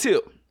got to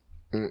tip.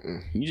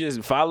 You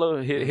just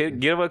follow,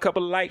 give her a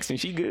couple of likes, and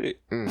she good.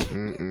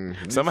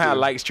 Somehow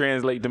likes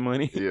translate to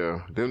money.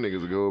 Yeah, them niggas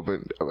will go up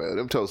and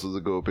them toasters will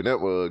go up in that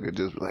mug and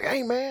just be like,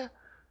 "Hey man,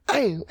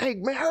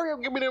 hurry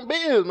up, give me them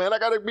bills, man. I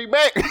gotta be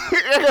back.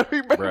 I gotta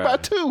be back by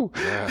 2."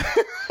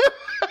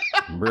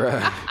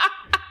 Bruh.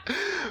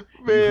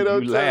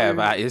 Man, you laugh.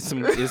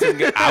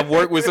 I've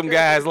worked with some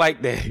guys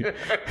like that.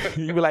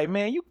 You be like,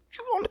 man, you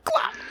on the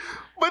clock.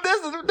 But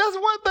that's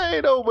one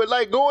thing though. But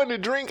like going to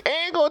drink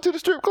and going to the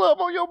strip club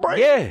on your break.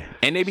 Yeah,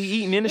 and they be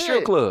eating in the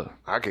strip club.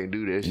 I can't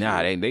do that shit.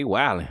 Nah, they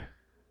wildin'.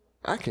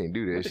 I can't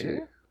do that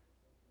shit.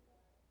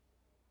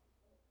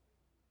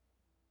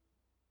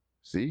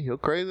 See, your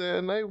crazy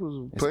ass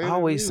neighbors playing. There's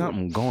always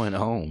something going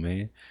on,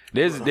 man.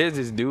 There's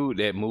this dude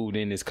that moved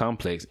in this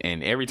complex,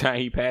 and every time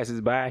he passes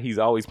by, he's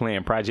always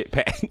playing Project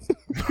Pat.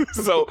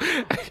 So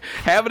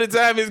half of the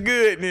time it's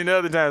good, and then the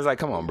other time it's like,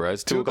 come on, bro,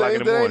 it's 2 o'clock in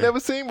the morning. I ain't never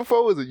seen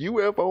before was a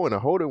UFO and a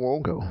hold it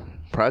won't go.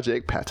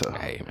 Project Pata.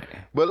 Hey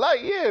man. But like,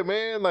 yeah,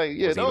 man, like,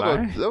 yeah,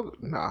 don't go.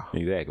 Nah.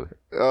 Exactly.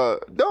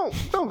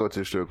 Don't go to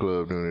the strip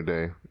club during the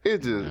day.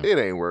 It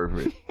ain't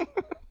worth it.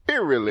 It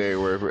really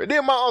ain't worth it.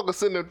 Then my uncle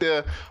sitting up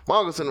there. My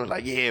uncle sitting there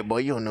like, yeah, boy,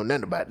 you don't know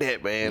nothing about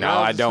that, man. No,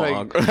 I don't, like,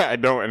 Uncle. I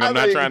don't, and I'm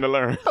not trying to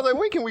learn. I was like,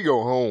 when can we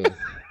go home?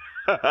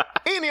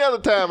 Any other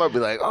time, I'd be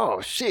like,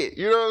 oh, shit.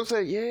 You know what I'm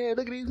saying? Yeah,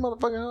 look at these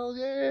motherfucking hoes.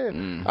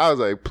 Yeah. I was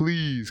like,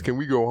 please, can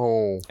we go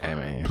home? Hey,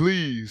 man.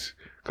 Please.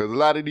 Because a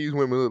lot of these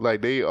women look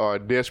like they are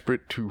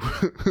desperate to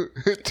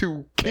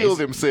kill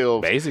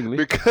themselves. Basically.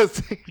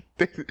 Because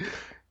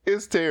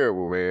it's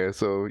terrible, man.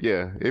 So,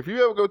 yeah. If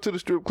you ever go to the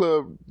strip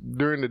club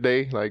during the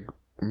day, like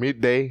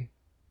midday,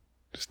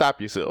 stop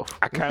yourself.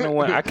 I kind of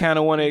want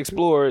to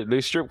explore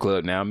the strip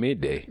club now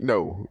midday.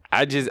 No.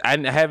 I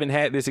haven't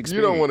had this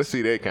experience. You don't want to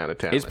see that kind of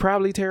talent. It's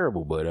probably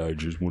terrible, but I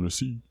just want to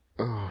see.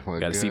 Oh, my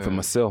God. Got to see for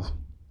myself.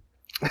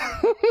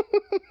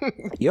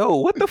 Yo,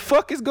 what the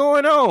fuck is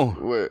going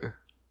on? What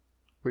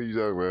are you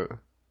talking about?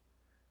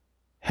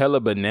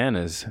 Hella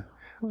bananas.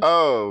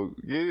 Oh,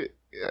 get it?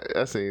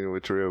 I seen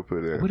what Terrell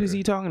put in. What is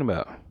he talking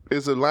about?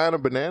 It's a line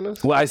of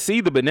bananas. Well, I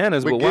see the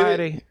bananas, but why are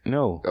they?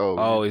 No.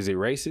 Oh, is it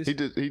racist?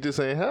 He just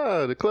saying,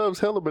 the club's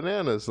hella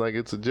bananas. Like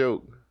it's a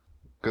joke.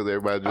 Because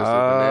everybody just said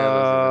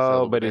bananas.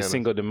 Oh, but it's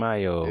Cinco de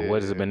Mayo. Yeah.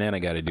 What does a banana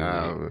got to do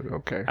with it?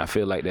 Okay. I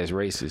feel like that's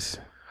racist.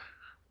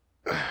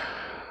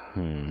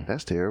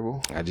 That's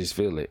terrible. I just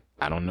feel it.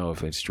 I don't know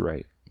if it's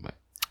right. But.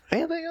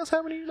 Anything else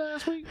happened to you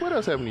last week? What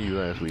else happened to you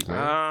last week,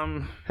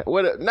 man?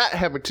 What not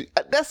happened to?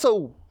 That's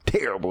so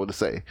terrible to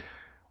say.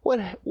 What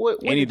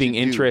anything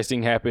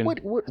interesting happened?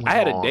 What I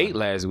had a date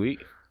last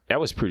week. That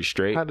was pretty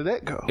straight. How did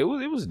that go? It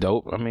was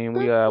dope. I mean,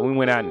 we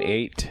went out and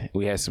ate.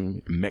 We had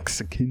some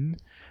Mexican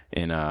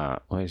and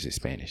what is it,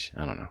 Spanish?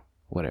 I don't know.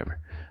 Whatever.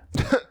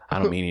 I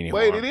don't mean any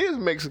Wait, it is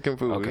Mexican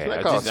food. Okay,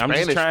 I'm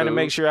just trying to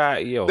make sure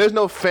There's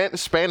no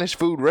Spanish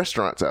food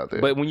restaurants out there.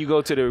 But when you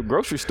go to the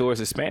grocery store,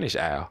 it's a Spanish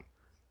aisle.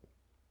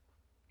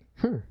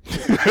 See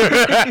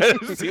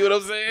what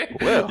I'm saying?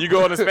 Well, you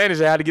go on the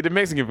Spanish aisle to get the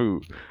Mexican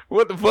food.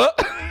 What the fuck?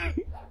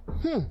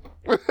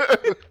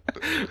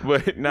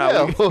 But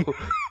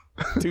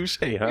touche,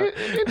 huh?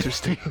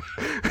 Interesting.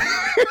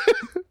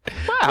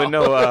 Wow. But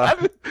no,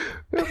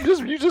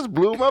 you just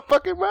blew my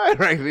fucking mind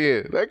right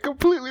there. That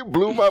completely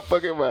blew my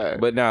fucking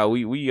mind. But no,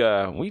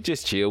 we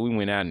just chilled. We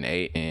went out and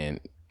ate, and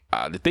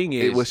the thing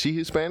is, was she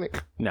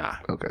Hispanic? Nah.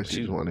 Okay,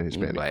 she's one of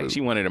Hispanic. Like,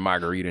 she wanted a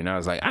margarita, and I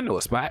was like, I know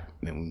a spot.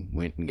 And we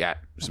went and got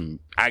some.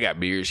 I got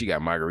beer. She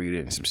got margarita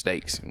and some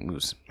steaks, and we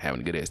was having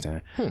a good ass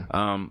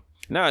time.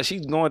 No,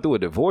 she's going through a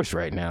divorce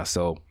right now,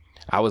 so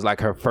I was like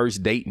her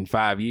first date in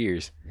 5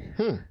 years.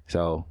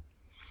 So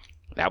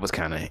that was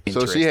kind of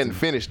interesting. So she hadn't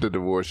finished the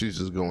divorce; she's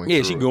just going.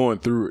 Yeah, she's going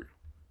through it.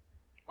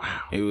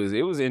 Wow, it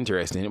was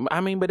interesting. I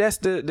mean, but that's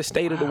the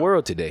state of the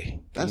world today.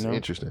 That's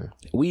interesting.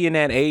 We in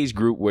that age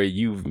group where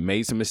you've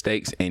made some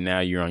mistakes and now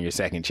you're on your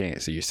second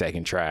chance or your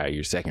second try,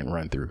 your second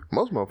run through.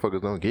 Most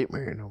motherfuckers don't get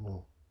married no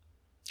more.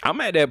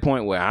 I'm at that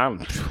point where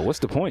what's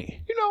the point?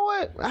 You know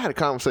what? I had a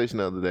conversation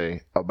the other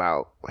day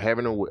about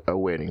having a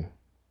wedding,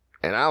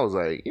 and I was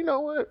like, you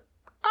know what?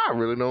 I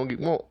really don't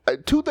want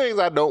two things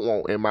I don't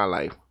want in my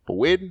life: a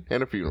wedding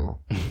and a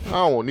funeral. I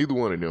don't want neither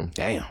one of them.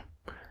 Damn.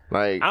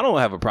 Like, I don't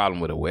have a problem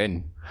with a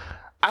wedding.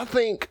 I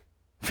think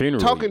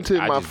funeral. Talking to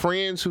my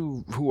friends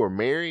who are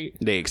married,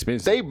 they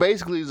expensive. They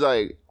basically is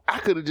like, I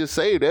could have just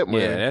saved that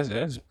money. Yeah,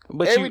 that's.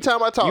 But every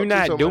time I talk, you're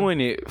not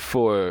doing it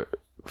for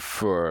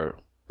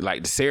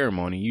like the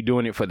ceremony. You're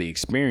doing it for the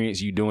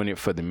experience. You're doing it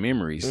for the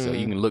memories. So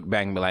you can look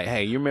back and be like,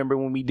 hey, you remember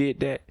when we did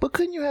that? But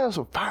couldn't you have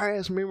some fire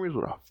ass memories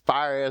with a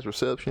fire ass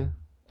reception?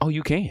 Oh,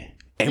 you can.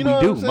 And we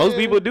do. Most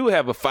people do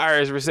have a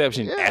fire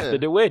reception after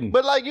the wedding.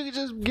 But like, you can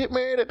just get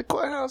married at the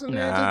courthouse and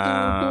then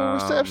just do a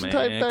reception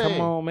type thing. Come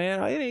on,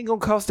 man. It ain't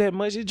gonna cost that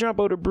much. Just jump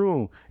over the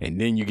broom.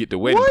 And then you get the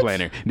wedding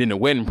planner. Then the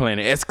wedding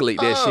planner escalate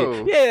that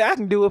shit. Yeah, I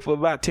can do it for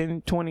about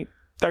 10, 20,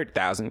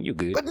 30,000. You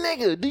good. But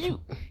nigga, do you...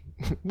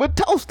 But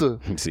toaster.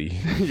 See.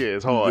 Yeah,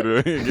 it's hard.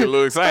 Get a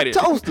little excited.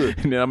 Toaster.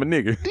 And then I'm a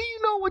nigga. Do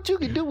you know what you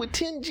can do with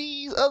 10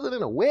 G's other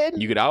than a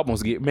wedding? You could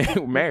almost get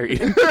married.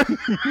 You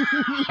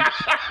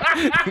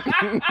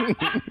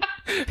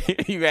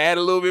can add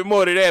a little bit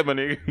more to that, my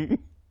nigga.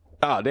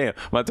 Oh, damn.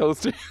 My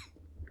toaster.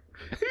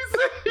 He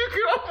said you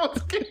could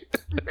almost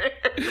get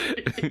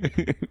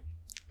married.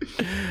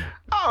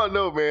 I don't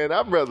know, man.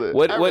 I'd rather...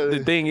 What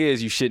the thing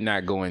is, you should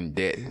not go in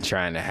debt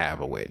trying to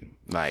have a wedding.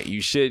 Like,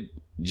 you should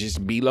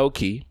just be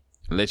low-key.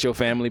 Let your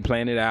family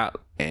plan it out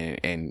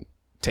and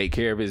take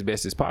care of it as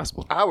best as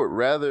possible. I would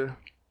rather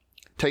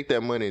take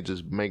that money and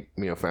just make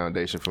me a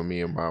foundation for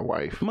me and my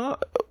wife.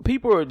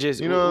 People are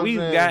just, we've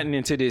gotten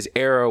into this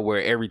era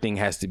where everything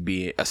has to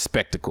be a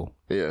spectacle.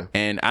 Yeah.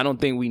 And I don't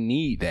think we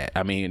need that.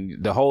 I mean,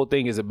 the whole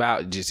thing is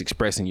about just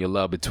expressing your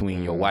love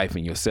between your wife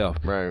and yourself.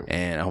 Right.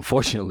 And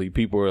unfortunately,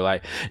 people are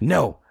like,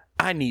 no,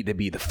 I need to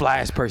be the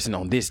flyest person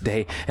on this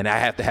day, and I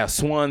have to have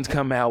swans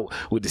come out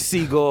with the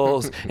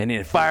seagulls, and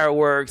then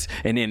fireworks,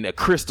 and then a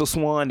crystal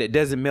swan that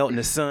doesn't melt in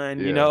the sun.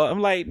 Yeah. You know,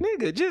 I'm like,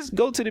 nigga, just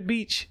go to the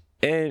beach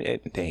and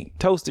dang,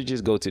 toaster,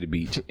 just go to the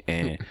beach,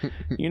 and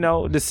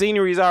the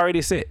scenery is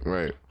already set.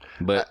 Right.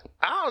 But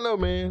I don't know,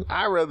 man.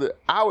 I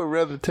would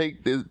rather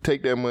take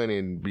that money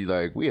and be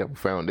like, we have a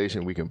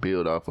foundation we can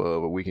build off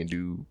of, or we can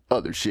do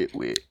other shit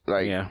with.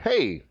 Like,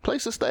 hey,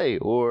 place to stay,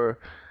 or.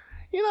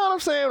 You know what I'm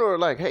saying? Or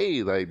like,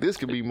 hey, like this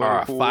could be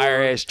money for a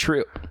fire ass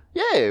trip.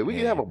 Yeah, we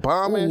could have a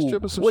bomb ass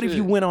trip or some What shit. if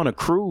you went on a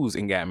cruise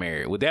and got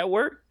married? Would that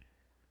work?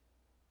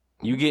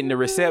 You getting the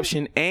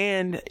reception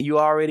and you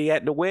already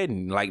at the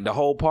wedding. Like the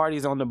whole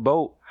party's on the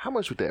boat. How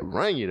much would that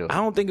run you though? I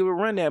don't think it would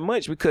run that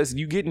much because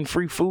you getting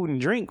free food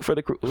and drink for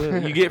the cruise.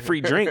 You get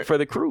free drink for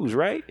the cruise,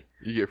 right?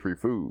 You get free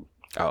food.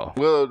 Oh.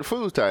 Well, the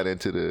food's tied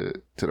into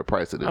the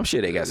price of the... I'm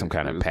sure they got some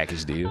kind of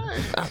package deal.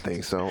 I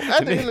think so.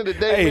 At the end of the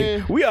day,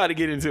 man... we ought to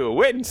get into a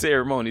wedding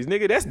ceremonies,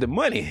 nigga. That's the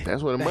money.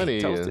 That's where the money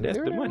is. That's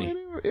the money.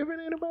 If it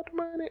ain't about the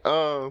money.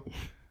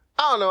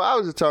 I don't know. I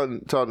was just talking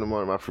to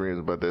one of my friends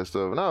about that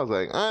stuff, and I was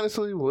like,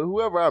 honestly, well,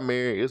 whoever I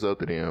marry, it's up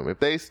to them.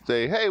 If they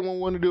say, hey, we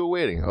want to do a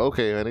wedding,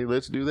 okay, honey,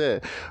 let's do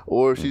that.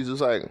 Or if she's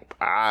just like,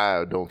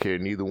 I don't care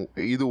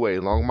either way,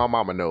 as long as my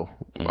mama know.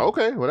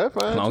 Okay, well, that's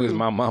fine. As long as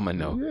my mama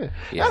know.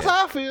 Yeah. That's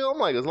how I feel. I'm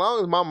like, as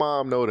long as my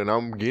mom know that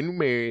I'm getting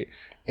married,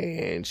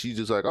 and she's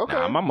just like, okay.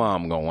 Nah, my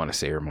mom gonna want a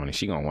ceremony.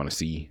 She gonna want to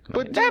see.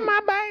 But that's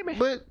my baby.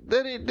 But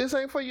this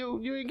ain't for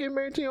you. You ain't get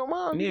married to your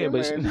mom. Yeah,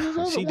 but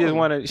she just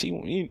want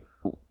to.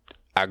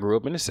 I grew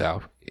up in the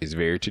South. It's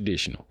very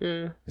traditional.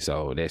 Yeah.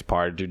 So that's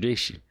part of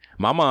tradition.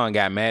 My mom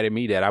got mad at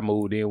me that I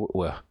moved in.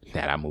 Well,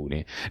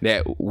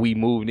 that we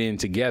moved in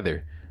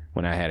together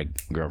when I had a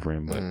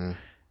girlfriend.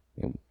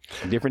 But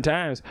different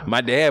times.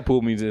 My dad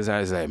pulled me to the side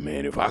and said,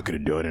 man, if I could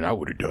have done it, I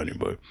would have done it.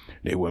 But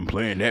they wasn't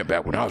playing that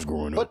back when I was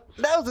growing up. But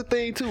that was the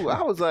thing, too.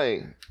 I was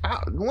like,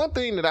 one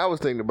thing that I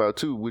was thinking about,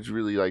 too, which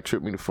really, like,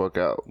 tripped me the fuck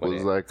out,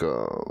 was, like,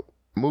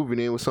 moving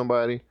in with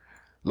somebody.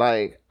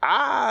 Like,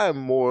 I'm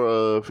more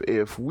of,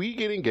 if we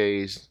get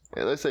engaged,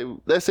 and let's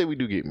say we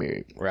do get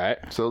married. Right.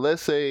 So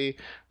let's say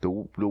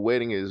the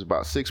wedding is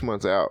about 6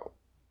 months out.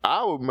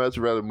 I would much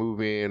rather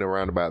move in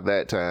around about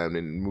that time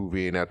than move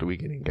in after we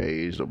get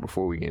engaged or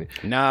before we get.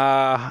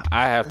 Nah,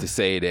 I have to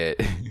say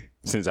that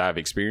since I've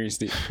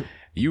experienced it,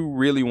 you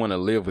really want to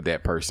live with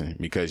that person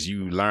because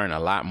you learn a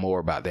lot more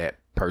about that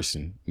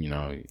person, you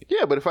know.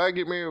 Yeah, but if I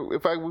get married,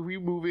 if we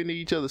move into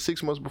each other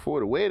 6 months before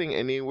the wedding,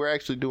 and then we're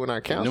actually doing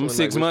our counseling, them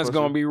 6 months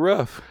gonna be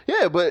rough.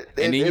 Yeah, but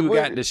and then you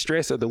got the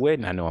stress of the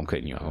wedding. I know I'm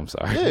cutting you off. I'm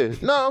sorry. Yeah,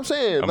 no, I'm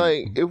saying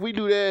like if we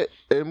do that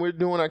and we're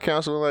doing our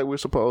counseling like we're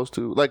supposed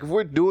to, like if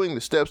we're doing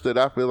the steps that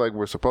I feel like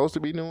we're supposed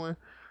to be doing,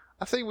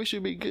 I think we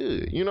should be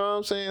good. You know what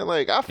I'm saying?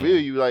 Like I feel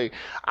you. Like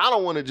I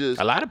don't want to just.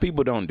 A lot of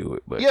people don't do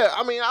it, but yeah,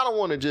 I mean I don't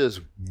want to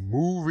just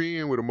move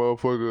in with a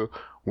motherfucker.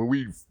 When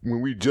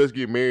we just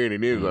get married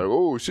and then it's like,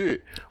 oh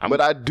shit. But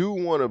I do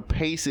want to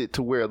pace it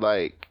to where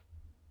like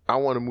I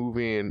want to move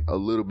in a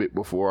little bit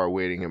before our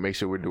wedding and make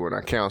sure we're doing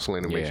our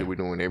counseling and make sure we're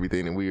doing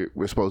everything that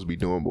we're supposed to be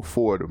doing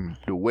before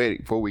the wedding,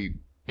 before we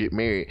get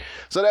married.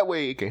 So that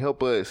way it can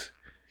help us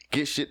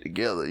get shit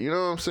together. You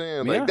know what I'm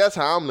saying? Like that's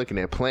how I'm looking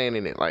at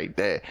planning it like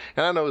that.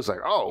 And I know it's like,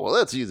 oh well,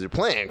 that's easy to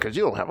plan because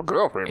you don't have a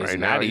girlfriend right now.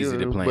 It's not easy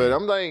to plan. But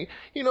I'm like,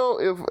 you know,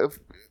 if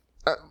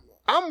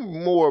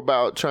I'm more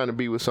about trying to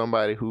be with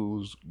somebody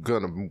who's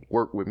gonna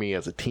work with me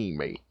as a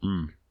teammate.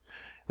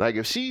 Like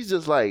if she's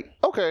just like,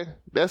 okay,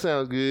 that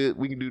sounds good,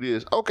 we can do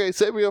this. Okay,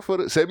 set me up for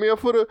the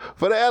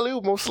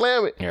alley-oop, I'm gonna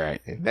slam it. All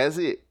right. And that's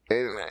it.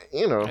 And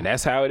you know. And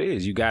that's how it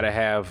is. You gotta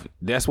have.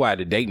 That's why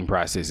the dating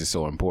process is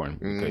so important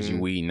because you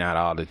weed not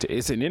all the.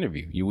 It's an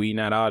interview. You weed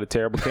not all the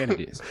terrible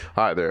candidates.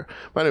 Hi there.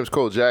 My name is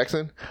Cole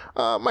Jackson.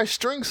 My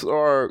strengths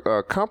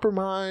are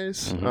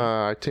compromise.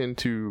 I tend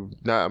to.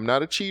 I'm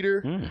not a cheater.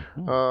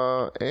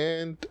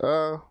 And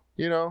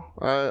you know,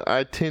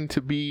 I tend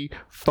to be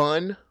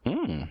fun.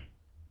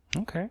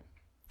 Okay.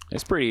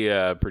 It's pretty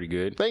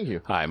good. Thank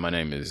you. Hi, my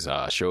name is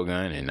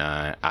Shogun, and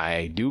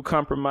I do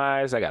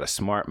compromise. I got a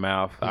smart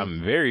mouth.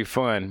 I'm very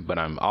fun, but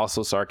I'm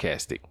also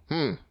sarcastic.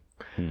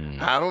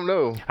 I don't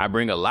know. I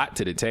bring a lot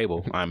to the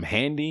table. I'm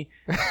handy.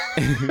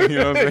 You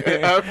know what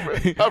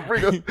I'm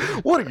saying?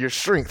 What are your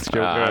strengths,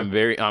 Shogun?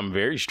 I'm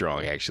very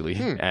strong, actually,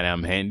 and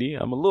I'm handy.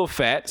 I'm a little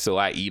fat, so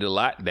I eat a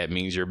lot. That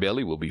means your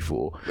belly will be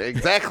full.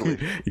 Exactly.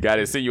 You got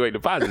to insinuate the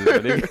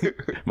positive.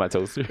 My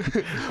toaster.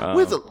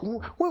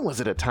 When was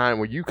it a time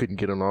where you couldn't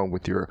get along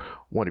with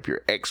one of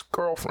your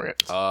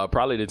ex-girlfriends?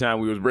 Probably the time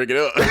we was breaking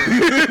up.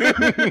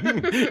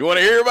 You want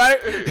to hear about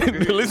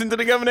it? Listen to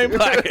the Government Name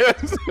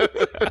Podcast.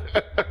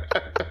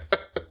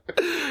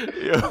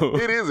 Yo.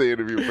 It is an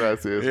interview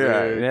process,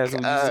 man. You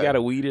just got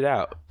to weed it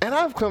out. And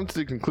I've come to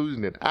the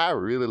conclusion that I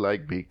really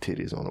like big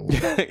titties on a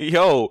woman.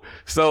 Yo,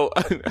 so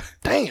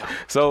damn.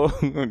 So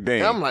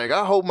damn. I'm like,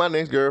 I hope my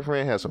next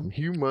girlfriend has some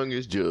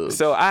humongous jugs.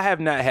 So I have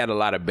not had a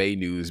lot of bae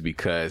news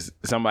because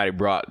somebody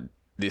brought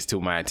this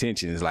to my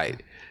attention. It's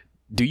like,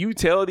 do you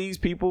tell these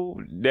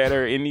people that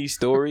are in these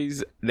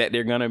stories that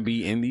they're gonna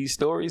be in these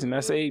stories? And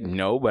I say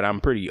no, but I'm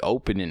pretty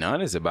open and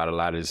honest about a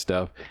lot of this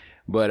stuff.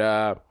 But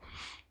I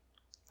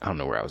don't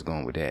know where I was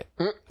going with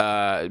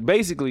that.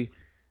 Basically,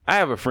 I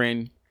have a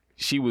friend.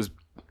 She was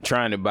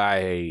trying to buy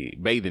a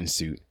bathing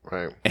suit.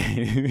 Right.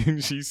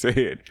 And she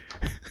said,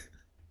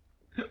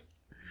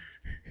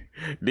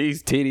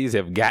 these titties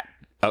have got...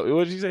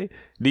 what did she say?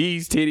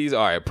 These titties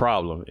are a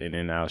problem. And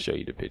then I'll show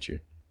you the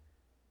picture.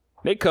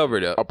 They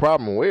covered up. A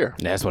problem where?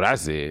 That's what I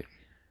said.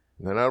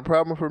 They're not a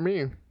problem for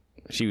me.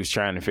 She was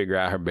trying to figure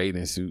out her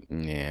bathing suit.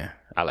 Yeah,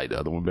 I like the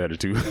other one better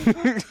too.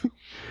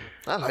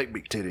 I like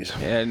big titties.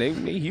 Yeah, they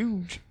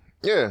huge.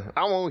 Yeah,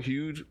 I want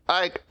huge.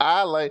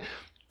 I like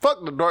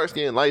fuck the dark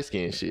skin, light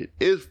skin shit.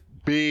 It's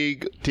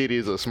big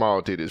titties or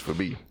small titties for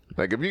me.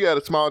 Like if you got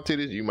a small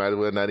titties, you might as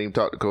well not even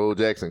talk to Cole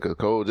Jackson because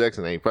Cole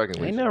Jackson ain't fucking with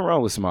you. Ain't nothing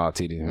wrong with small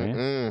titties,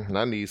 man.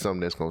 I need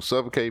something that's gonna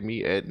suffocate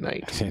me at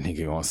night. That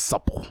nigga gonna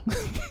supple.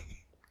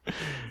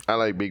 I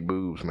like big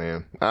boobs,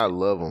 man. I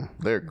love them.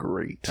 They're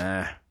great.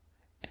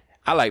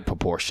 I like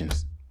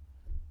proportions.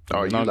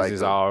 Oh, as long as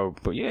it's all,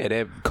 but yeah,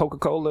 that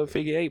Coca-Cola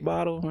figure 8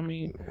 bottle. I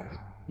mean,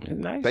 it's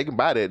nice. They can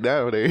buy that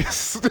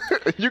nowadays.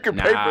 You can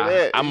pay for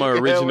that. I'm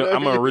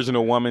an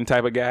original woman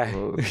type of guy.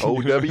 OW,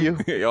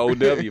 OW,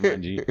 my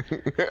G.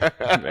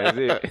 That's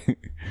it.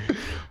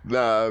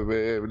 Nah,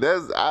 man.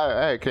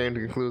 I came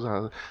to the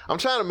conclusion. I'm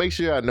trying to make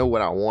sure I know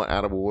what I want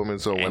out of a woman.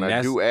 So when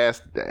I do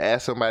ask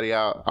somebody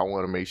out, I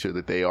want to make sure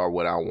that they are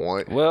what I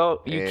want.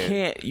 Well,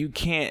 you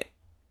can't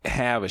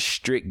have a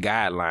strict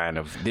guideline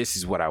of this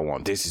is what I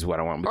want,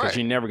 because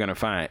you're never gonna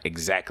find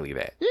exactly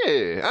that.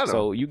 Yeah, I know.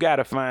 So you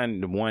gotta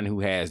find the one who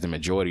has the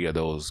majority of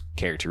those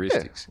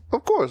characteristics. Yeah,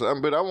 of course,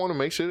 but I want to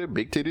make sure that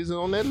big titties are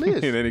on that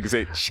list. And then you can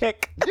say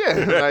check.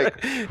 Yeah,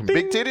 like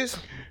big titties.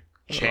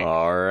 Check.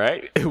 All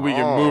right, we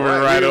can move it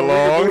right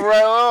along. Move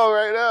right along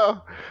right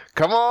now.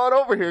 Come on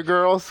over here,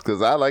 girls,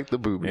 because I like the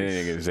boobies. And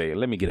then you can say,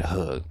 let me get a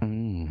hug.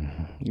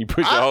 You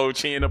put your whole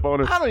chin up on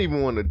her. I don't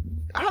even want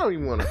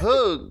to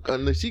hug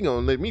unless she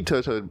gonna let me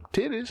touch her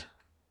titties.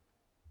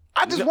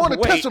 I just want to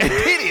touch her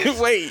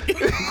titties. Wait.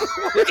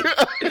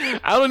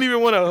 I don't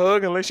even want to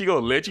hug unless she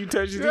gonna let you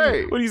touch your titties.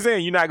 Right. What are you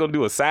saying? You're not gonna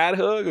do a side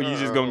hug, or you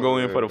just gonna go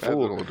in for the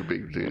full? I want the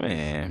big titties.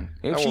 Man,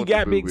 if she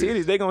got big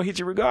titties, they gonna hit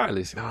you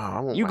regardless. No, I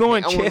want you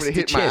going chest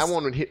to chest. I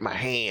want to hit my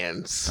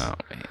hands. Oh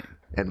man.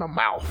 And my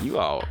mouth. You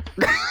all.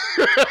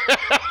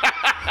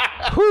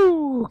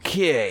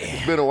 Okay.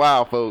 It's been a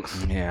while,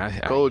 folks. Yeah.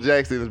 Cole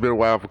Jackson, it's been a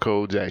while for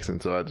Cole Jackson,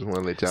 so I just want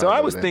to let y'all know. So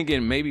I was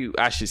thinking maybe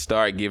I should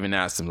start giving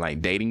out some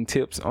like dating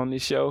tips on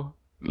this show.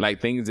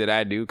 Like things that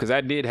I do. Because I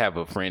did have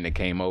a friend that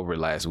came over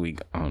last week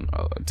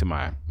to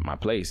my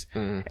place.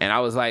 Mm-hmm. And I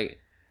was like,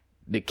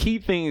 the key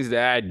things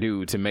that I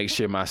do to make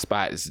sure my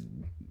spot is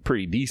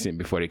pretty decent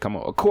before they come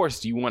over. Of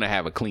course, you want to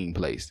have a clean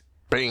place.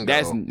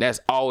 Bingo. That's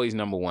always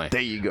number one.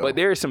 There you go. But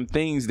there are some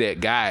things that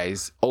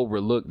guys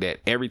overlook that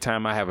every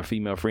time I have a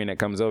female friend that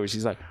comes over,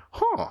 she's like,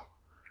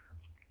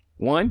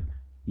 One,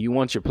 you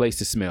want your place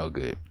to smell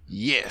good.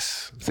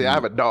 Yes. See, I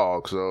have a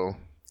dog, so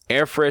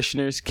air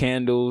fresheners,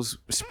 candles,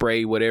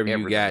 spray, whatever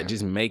you got,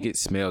 just make it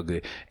smell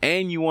good.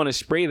 And you want to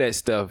spray that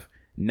stuff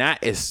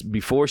not as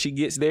before she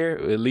gets there,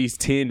 at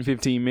least 10,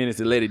 15 minutes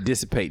to let it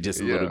dissipate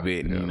just a little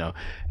bit, you know.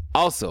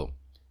 Also,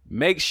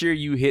 make sure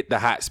you hit the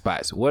hot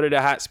spots. What are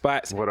the hot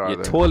spots? What are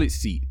your they? Toilet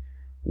seat.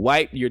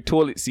 Wipe your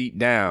toilet seat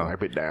down.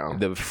 Wipe it down.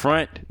 The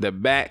front, the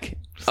back,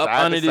 side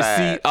up under the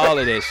side. seat, all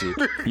of that shit.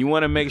 You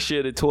want to make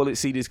sure the toilet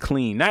seat is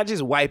clean. Not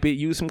just wipe it.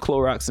 Use some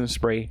Clorox and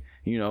spray.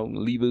 You know,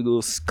 leave a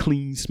little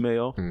clean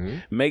smell. Mm-hmm.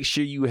 Make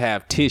sure you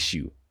have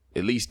tissue.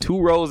 At least 2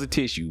 rolls of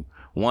tissue.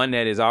 One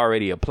that is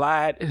already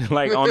applied,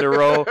 like on the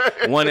roll.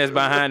 One that's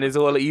behind the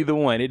toilet. Either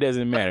one. It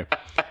doesn't matter.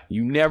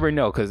 You never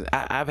know. Because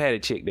I've had a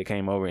chick that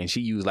came over and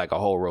she used like a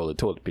whole roll of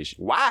toilet tissue.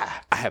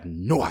 Why? I have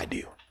no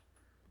idea.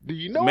 Do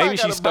you know? Maybe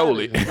she stole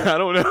it. I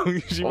don't know.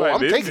 She I'm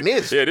taking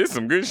this. Yeah, this is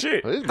some good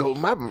shit. This goes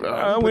my.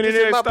 I went in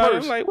there and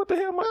started. I'm like, what the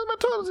hell? My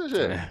toilet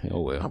shit.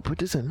 Oh well. I'll put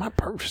this in my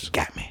purse.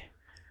 Got me.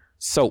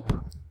 Soap.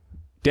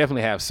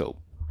 Definitely have soap.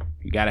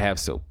 You gotta have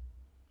soap.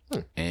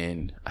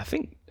 And I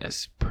think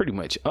that's pretty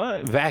much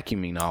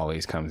vacuuming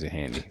always comes in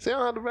handy. See, I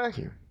don't have to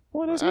vacuum.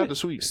 What is I it? have to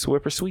sweep.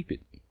 Swiffer sweep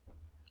it.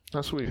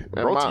 I sweep.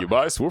 Brought to you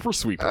by Swiffer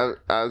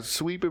Sweeper. I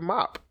sweep and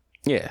mop.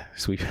 Yeah,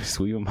 sweep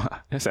and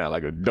mop. That sounds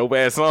like a dope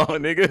ass song,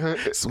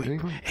 nigga.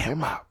 Sweep and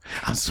mop.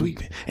 I'm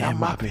sweeping and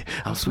mopping.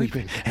 I'm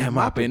sweeping and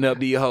mopping up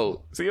the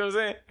hole. See what I'm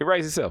saying? It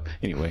writes itself.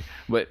 Anyway,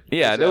 but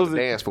yeah, those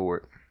dance for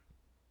it.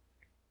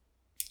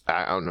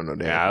 I don't know no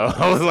dance.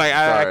 Yeah, I was like,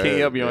 I can't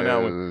help you on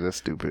that one. That's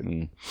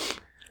stupid.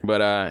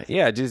 But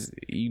yeah, just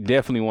you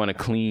definitely want to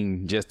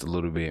clean just a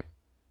little bit.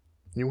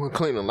 You want to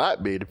clean a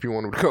lot, babe, if you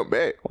want them to come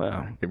back.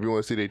 Wow. If you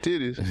want to see their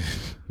titties.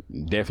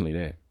 Definitely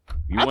that.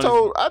 I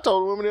told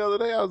a woman the other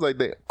day, I was like,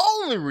 the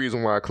only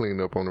reason why I clean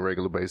up on a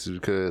regular basis is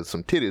because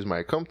some titties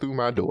might come through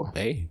my door.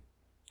 Hey.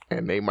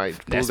 And they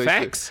might That's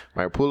facts.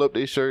 Might pull up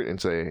their shirt and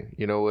say,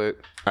 you know what?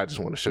 I just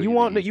want to show you.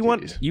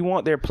 You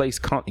want their place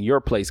your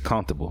place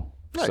comfortable.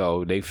 Right.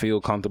 So they feel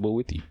comfortable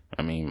with you.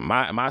 I mean,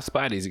 my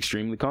spot is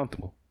extremely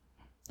comfortable.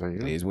 There you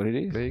go. It is what it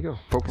is. There you go.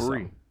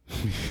 Potpourri.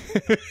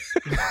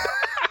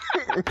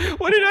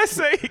 What did I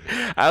say?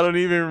 I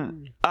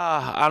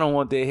don't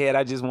want their head.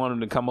 I just want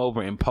them to come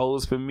over and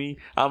pose for me.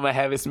 I'm going to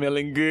have it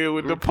smelling good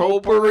with the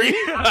potpourri.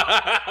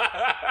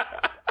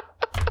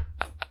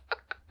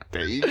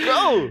 There you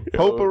go.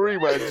 Potpourri,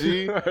 my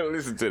G.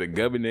 Listen to the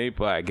Gubby Name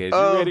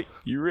podcast.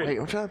 You ready? Wait,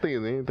 I'm trying to think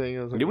of anything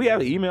else. Did we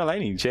have an email? I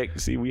didn't even check to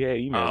see if we had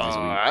emails this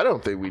week. I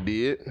don't think we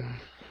did.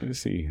 Let's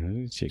see. Let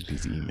me check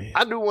these emails.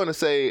 I do want to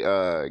say,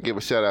 give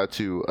a shout out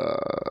to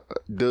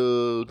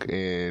Doug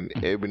and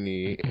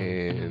Ebony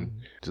and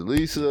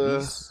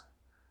Jaleesa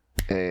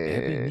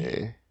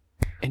and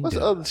what's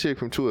the other chick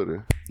from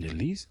Twitter?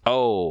 Jaleesa?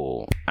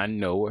 Oh, I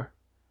know her.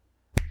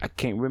 I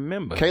can't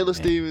remember. Kayla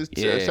Stevens.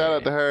 Shout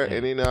out to her,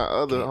 and then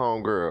our other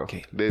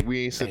homegirl that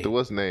we ain't sent the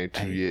what's name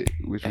to yet,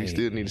 which we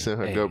still need to send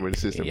her government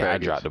assistant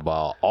package. I dropped the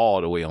ball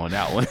all the way on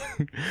that one.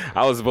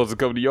 I was supposed to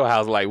come to your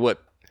house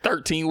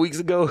 13 weeks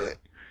ago.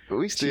 But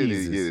we still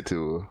need to get it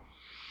to her.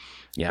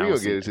 Yeah, I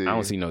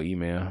don't see no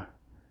email.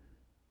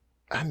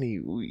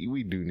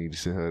 We do need to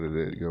send her to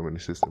that government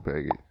assistant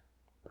package.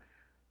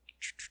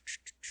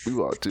 We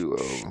ought to.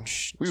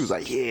 We was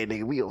like, yeah,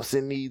 nigga, we gonna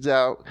send these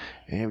out,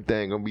 and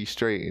everything gonna be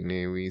straight, and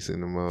then we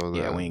send them all.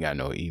 Yeah, we ain't got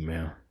no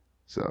email.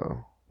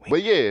 So,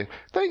 but yeah,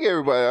 thank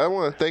everybody. I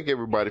want to thank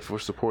everybody for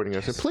supporting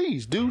us, and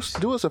please do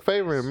us a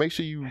favor and make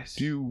sure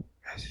you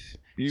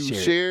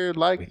share,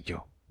 like, with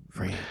your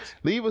friends.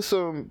 Leave us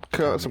some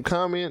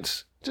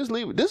comments. Just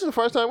leave it. This is the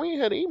first time we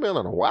ain't had an email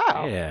in a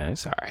while. Yeah,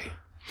 it's all right.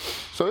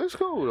 So it's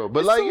cool though.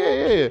 But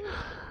yeah.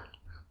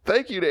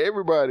 Thank you to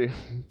everybody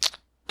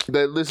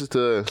that listens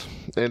to us,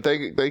 and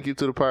thank you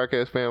to the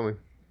podcast family.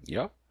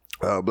 Yep.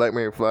 Black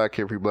Man Fly,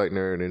 Carefree Black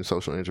Nerd, and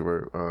Social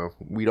Introvert.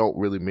 We don't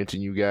really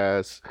mention you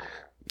guys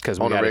because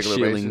we got a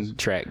shilling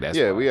track. That's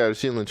why. We got a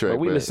shilling track. But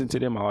we listen to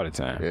them all the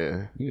time.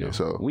 Yeah, you know,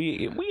 so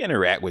we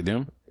interact with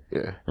them.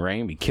 Yeah,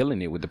 Rain be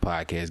killing it with the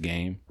podcast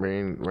game.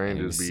 Rain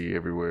just be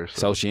everywhere.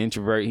 So. Social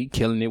Introvert, he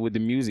killing it with the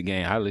music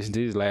game. I listened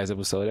to his last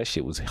episode. That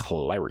shit was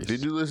hilarious.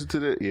 Did you listen to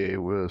that? Yeah,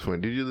 it was fun.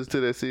 Did you listen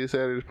to that See It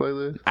Saturdays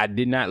playlist? I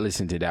did not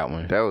listen to that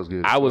one. That was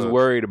good. I was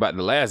worried about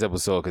the last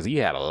episode because he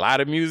had a lot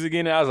of music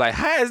in it. I was like,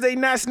 how is they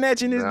not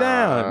snatching this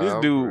down? This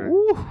dude,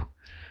 woo.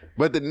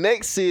 But the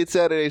next See It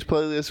Saturdays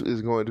playlist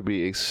is going to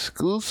be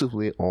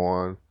exclusively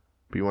on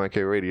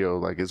B1K Radio.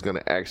 Like, it's going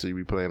to actually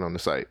be playing on the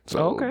site.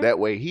 So that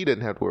way he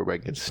doesn't have to worry about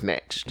getting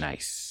snatched.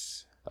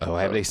 Nice. Oh,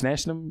 have they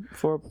snatched them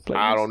for playlist?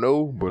 I don't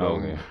know, but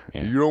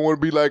you don't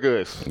want to be like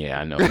us. Yeah,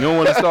 I know. You don't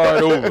want to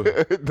start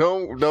over.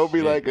 Don't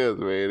be like us,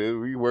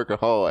 man. We working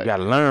hard. You got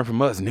to learn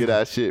from us, nigga. Get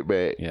our shit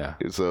back. Yeah.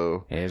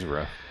 So it's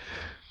rough.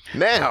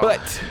 Now,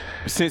 but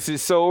since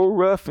it's so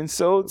rough and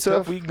so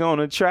tough, we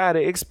gonna try to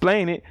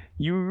explain it.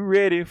 You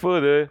ready for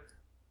the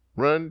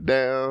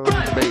rundown,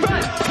 baby?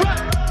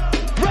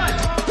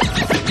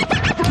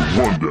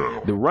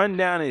 Rundown. The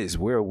rundown is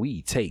where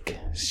we take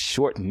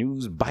short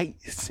news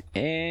bites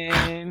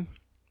and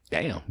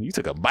damn, you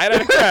took a bite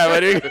out of the crab,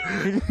 I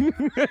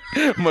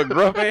think. My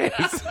gruff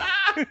ass.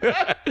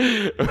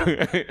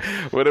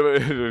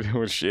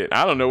 Whatever. Shit.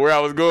 I don't know where I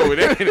was going with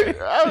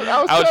it.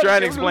 I was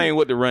trying to explain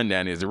what the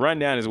rundown is. The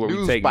rundown is where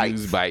we take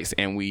news bites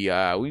and we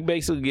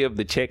basically give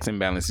the checks and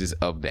balances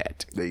of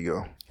that. There you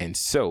go. And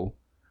so,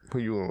 who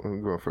you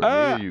going first?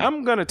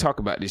 I'm gonna talk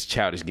about this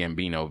Childish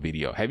Gambino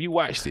video. Have you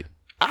watched it?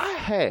 I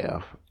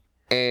have,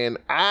 and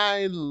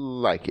I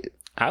like it.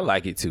 I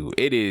like it too.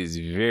 It is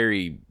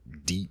very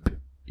deep.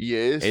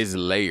 Yes, it's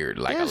layered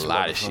like a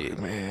lot of shit.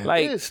 Man,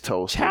 like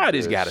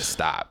Childish gotta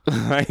stop.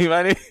 Like,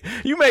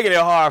 you making it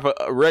hard for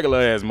regular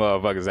ass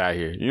motherfuckers out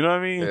here. You know what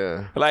I mean?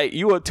 Yeah. Like,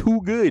 you are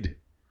too good.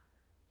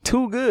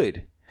 Too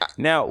good.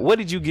 Now, what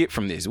did you get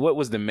from this? What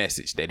was the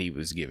message that he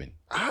was giving?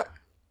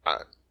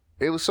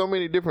 It was so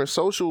many different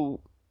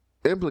social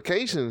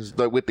implications,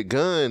 like with the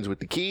guns, with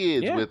the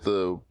kids, with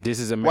the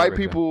this is America. White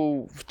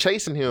people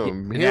chasing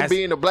him, him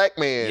being a black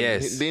man,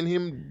 then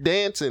him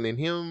dancing and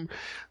him.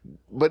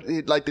 But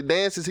like the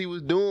dances he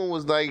was doing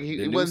was like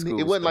it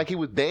wasn't like he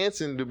was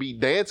dancing to be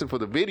dancing for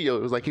the video.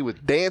 It was like he was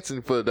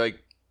dancing for like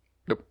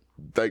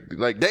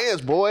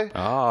dance boy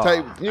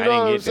type. You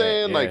know what I'm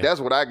saying? Yeah. Like, that's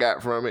what I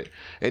got from it.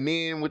 And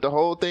then with the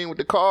whole thing with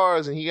the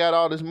cars, and he got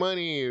all this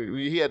money.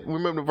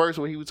 Remember the verse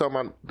where he was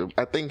talking about?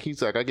 I think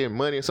he's like, I get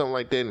money or something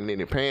like that, and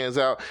then it pans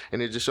out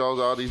and it just shows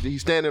all these.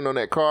 He's standing on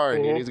that car,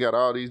 and then he's got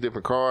all these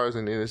different cars,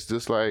 and then it's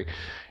just like.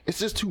 It's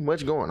just too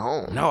much going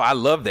on. No, I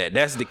love that.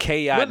 That's the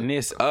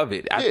chaoticness of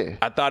it.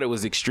 I thought it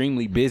was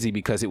extremely busy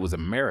because it was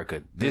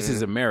America. This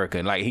is America.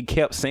 And like, he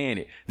kept saying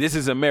it. This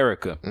is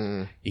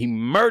America. He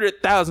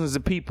murdered thousands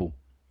of people.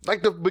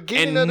 Like the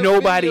beginning of the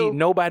video,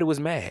 nobody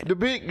was mad. The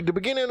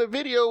beginning of the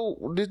video,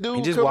 this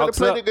dude come in to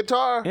play the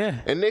guitar.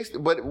 Yeah. And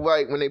but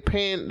like when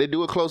they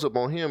do a close up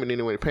on him, and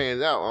then when it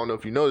pans out, I don't know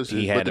if you noticed this,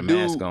 he had the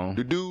mask on.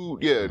 The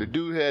dude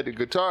had the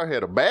guitar,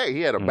 had a bag.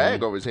 He had a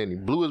bag over his head. And he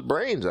blew his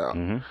brains out.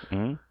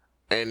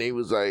 And he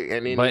was like,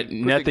 but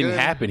nothing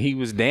happened. He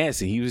was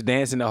dancing. He was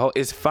dancing the whole.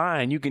 It's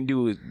fine. You can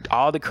do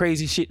all the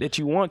crazy shit that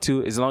you want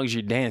to as long as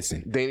you're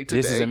dancing. Then he took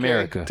this is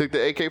America. Took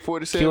the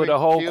AK-47. Killed the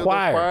whole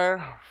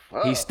choir.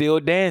 He's still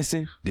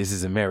dancing. This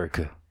is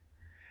America.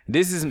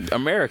 This is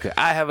America.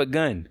 I have a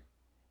gun,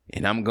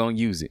 and I'm gonna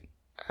use it.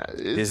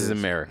 This is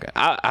America.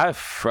 I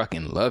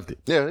fucking loved it.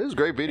 Yeah, it was a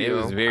great video.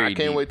 It was very I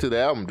can't wait till the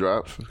album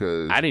drops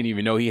because I didn't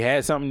even know he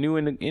had something new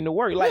in the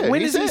work. Like,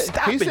 when is he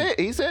stopping?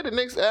 He said the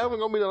next album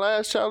gonna be the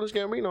last Childish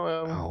Gambino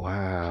album. Oh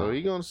wow! So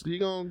he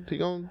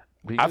gonna.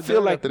 I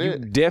feel like you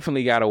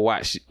definitely gotta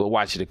watch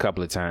it a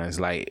couple of times.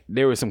 Like,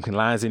 there were some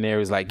lines in there. It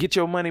was like, "Get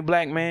your money,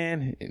 black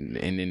man," and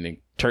then the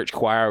church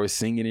choir was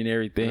singing and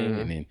everything,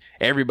 and then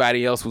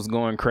everybody else was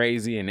going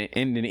crazy. And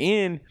in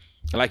the end,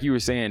 like you were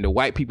saying, the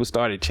white people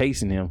started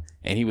chasing him,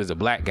 and he was a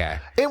black guy.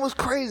 It was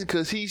crazy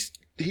because he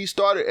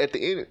started at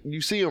the end.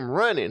 You see him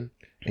running,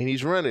 and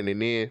he's running,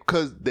 and then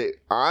because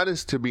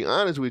to be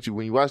honest with you,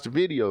 when you watch the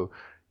video,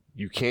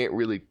 you can't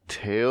really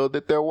tell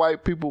that they're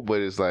white people, but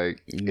it's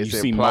like it's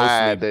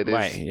implied that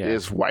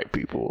it's white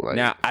people. Like,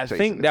 now, I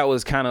think that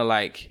was kind of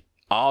like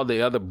all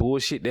the other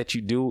bullshit that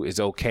you do is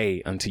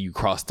okay until you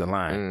cross the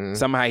line. Mm-hmm.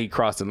 Somehow he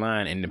crossed the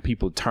line and the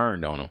people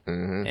turned on him.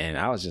 Mm-hmm. And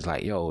I was just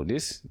like, yo,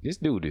 this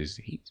dude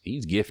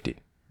he's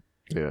gifted.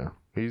 Yeah.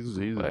 He's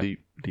a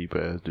deep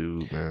ass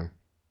dude, man.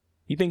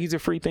 You think he's a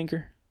free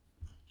thinker?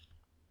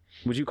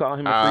 Would you call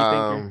him a free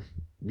thinker?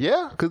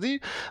 Yeah, because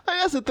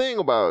that's the thing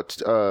about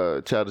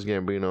Childish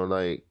Gambino.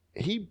 Like,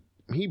 he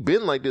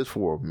been like this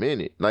for a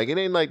minute. Like, it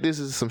ain't like this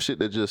is some shit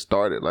that just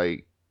started.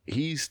 Like,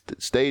 he's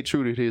stayed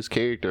true to his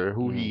character,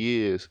 who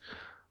he is,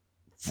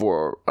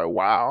 for a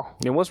while.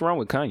 And what's wrong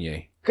with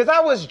Kanye? Because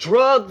I was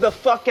drugged the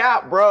fuck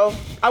out, bro.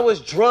 I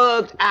was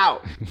drugged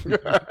out.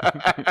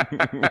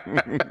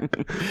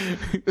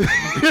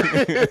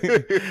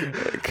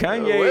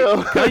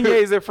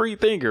 Kanye's a free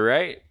thinker,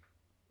 right?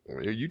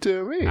 You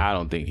tell me. I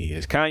don't think he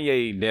is.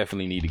 Kanye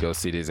definitely need to go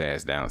sit his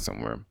ass down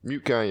somewhere.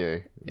 Mute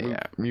Kanye.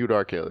 Yeah. Mute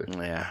R. Kelly.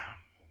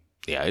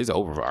 Yeah, it's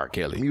over for R.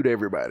 Kelly. Mute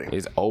everybody.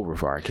 It's over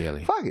for R.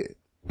 Kelly. Fuck it.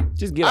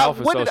 Just get off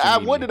of social media.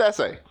 What did I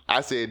say?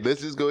 I said,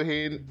 let's just go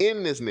ahead and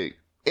end this nigga.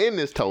 In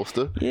this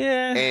toaster.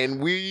 Yeah. And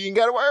we ain't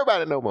got to worry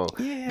about it no more.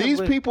 Yeah, these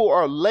people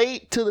are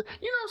late to the...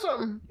 You know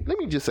something? Let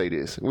me just say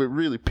this. What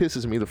really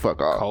pisses me the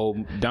fuck off.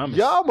 Cold dumb.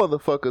 Y'all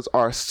motherfuckers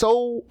are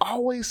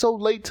always so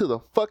late to the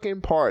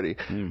fucking party.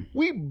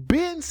 We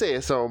been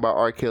said something about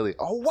R. Kelly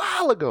a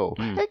while ago.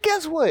 And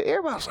guess what?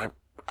 Everybody's like,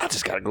 I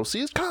just got to go see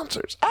his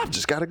concerts. I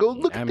just got to go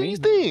look at these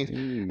things.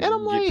 And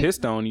I'm like... Get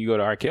pissed on, you go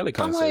to R. Kelly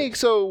concert. I'm like,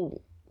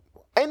 so...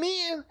 And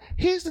then,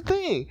 here's the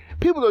thing.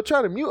 People are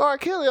trying to mute R.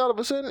 Kelly all of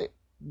a sudden...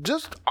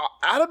 Just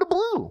out of the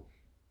blue.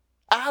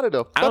 Out of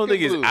the fucking blue. I don't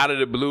think it's out of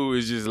the blue.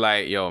 It's just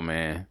like, yo,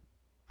 man,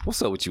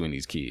 what's up with you and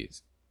these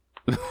kids?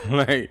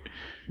 Like,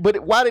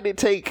 but why did it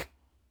take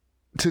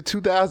to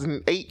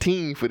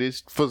 2018 for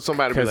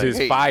somebody to be like, because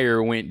his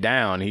fire went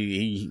down.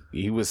 He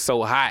was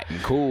so hot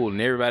and cool and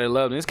everybody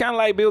loved him. It's kind of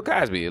like Bill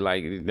Cosby.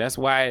 Like, that's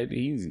why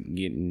he's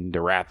getting the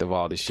wrath of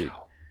all this shit.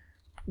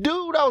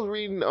 Dude, I was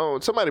reading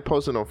somebody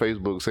posted on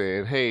Facebook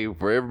saying, hey,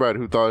 for everybody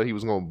who thought he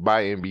was going to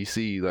buy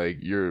NBC, like,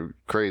 you're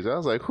crazy. I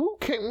was like, when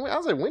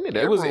did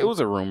that? It was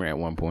a rumor at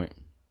one point.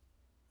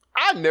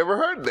 I never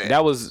heard that.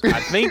 That was,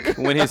 I think,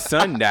 when his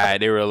son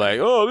died, they were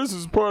like, oh, this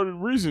is part of the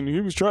reason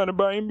he was trying to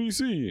buy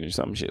NBC or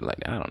some shit like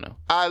that. I don't know.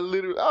 I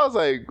was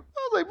like,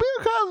 Bill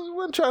Cosby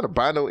wasn't trying to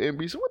buy no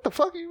NBC. What the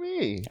fuck you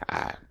mean?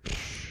 I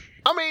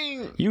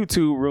mean,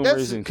 YouTube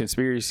rumors and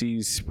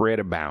conspiracies spread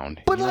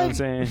abound. But you know what I'm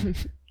saying?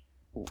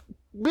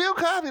 Bill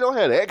Cosby don't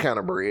have that kind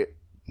of bread.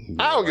 Yeah.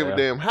 I don't give a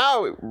damn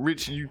how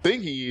rich you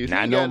think he is.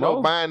 Not no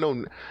more. Not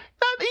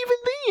even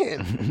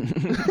then.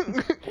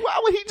 Why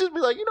would he just be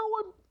like, you know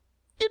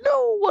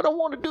what I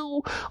want to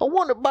do? I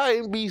want to buy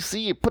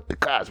NBC and put the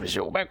Cosby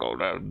Show back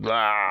on.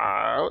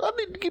 I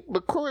need to get my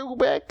crew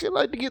back. I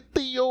like to get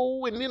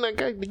Theo, and then I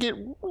got to get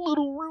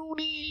little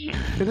Rudy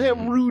and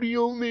have Rudy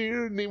on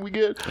there, and then we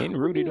get. Ain't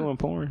Rudy doing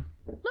porn?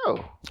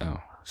 No.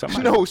 Oh.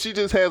 No, she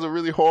just has a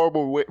really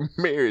horrible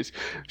marriage.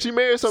 She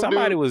married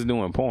somebody was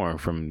doing porn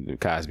from the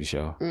Cosby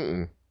Show.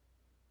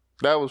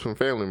 That was from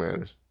Family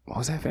Matters. What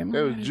was that Family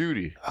Matters? That was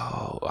Judy.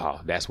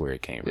 Oh, that's where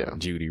it came from.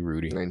 Judy,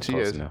 Rudy. And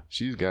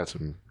she's got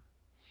some.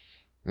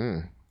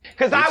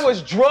 Because I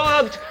was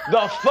drugged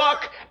the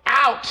fuck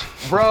out,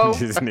 bro.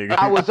 This nigga.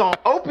 I was on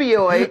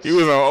opioids. He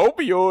was on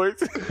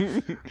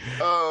opioids.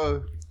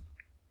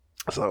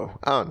 So,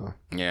 I don't know.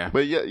 Yeah.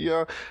 But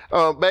yeah.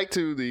 Back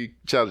to the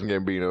Childish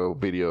Gambino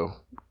video.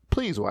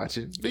 Please watch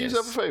it. Do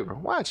yourself a favor.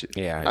 Watch it.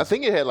 Yeah. I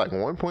think it had like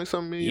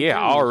 1-point-something million. Yeah,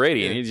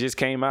 already. And it just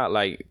came out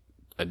like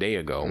a day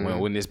ago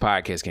when this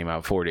podcast came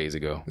out 4 days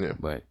ago. Yeah.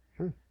 But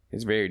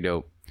it's very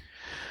dope.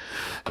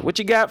 What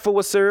you got for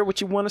us, sir?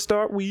 What you want to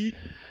start with?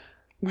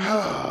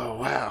 Oh,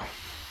 wow.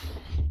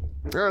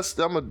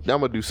 I'm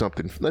gonna do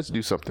something. Let's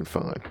do something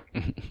fun.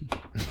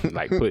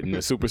 Like putting a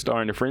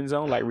superstar in the friend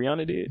zone like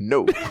Rihanna did?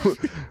 No.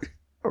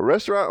 A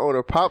restaurant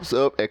owner pops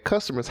up at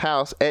customer's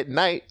house at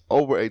night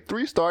over a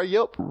 3-star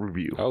Yelp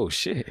review. Oh,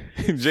 shit.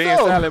 Jay and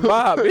Silent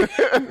Bob.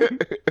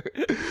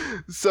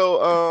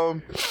 So,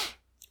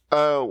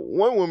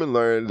 one woman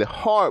learned the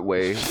hard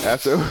way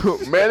after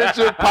a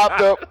manager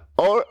popped up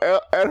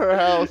at her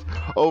house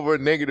over a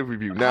negative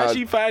review. Now, how'd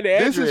she find the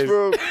address? This is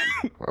from,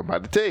 I'm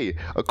about to tell you.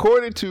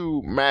 According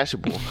to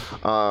Mashable,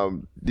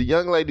 the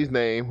young lady's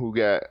name who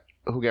got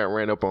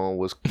ran up on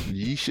was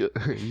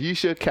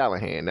Yesha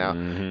Callahan.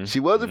 Now, she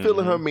wasn't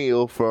feeling her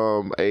meal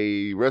from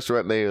a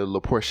restaurant named La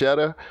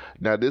Porchetta.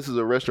 Now, this is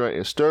a restaurant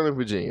in Sterling,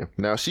 Virginia.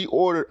 Now, she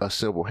ordered a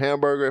simple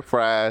hamburger,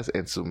 fries,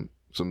 and some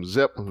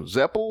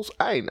Zeppels.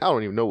 I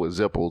don't even know what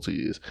Zeppels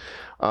is.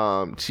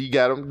 She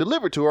got them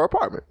delivered to her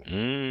apartment.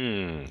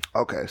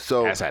 Okay,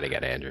 so that's how they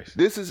got the address.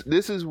 This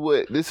is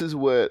what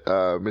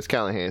Miss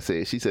Callahan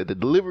said. She said the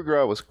delivery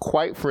girl was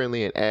quite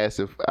friendly and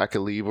asked if I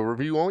could leave a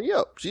review on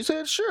Yelp. She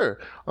said sure.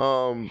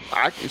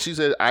 She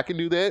said I can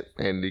do that,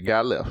 and the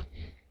guy left.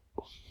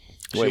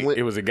 Wait,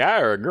 it was a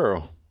guy or a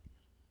girl?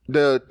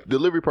 The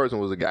delivery person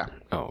was a guy.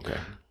 Oh, okay.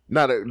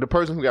 Now, the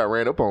person who got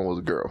ran up on was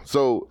a girl.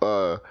 So,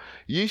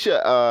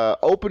 Yesha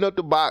opened up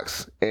the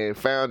box and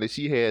found that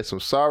she had some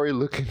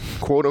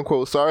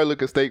quote-unquote,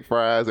 sorry-looking steak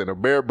fries and a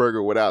bear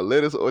burger without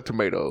lettuce or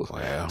tomatoes.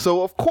 Wow.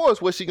 So, of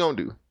course, what's she gonna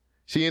do?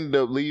 She ended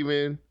up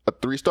leaving a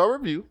 3-star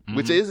review,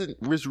 which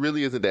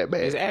really isn't that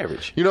bad. It's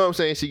average. You know what I'm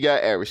saying? She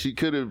got average. She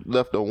could have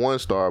left a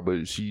 1-star,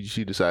 but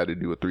she decided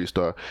to do a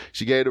 3-star.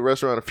 She gave the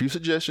restaurant a few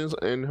suggestions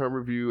in her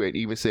review and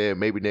even said,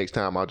 maybe next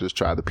time I'll just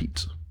try the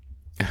pizza.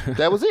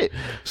 That was it.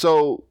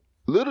 So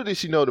little did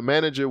she know the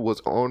manager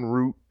was en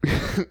route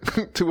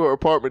to her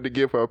apartment to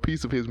give her a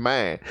piece of his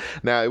mind.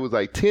 Now, it was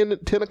like 10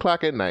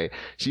 o'clock at night.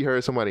 She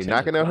heard somebody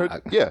knocking on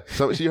her. Yeah.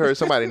 So she heard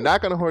somebody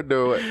knocking on her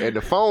door and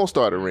the phone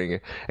started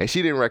ringing and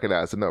she didn't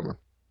recognize the number.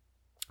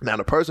 Now,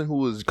 the person who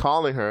was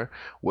calling her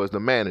was the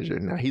manager.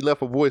 Now, he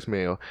left a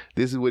voicemail.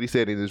 This is what he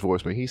said in his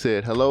voicemail. He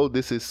said, hello,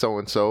 this is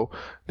so-and-so.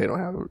 They don't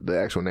have the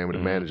actual name of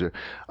the manager.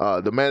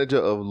 The manager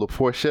of La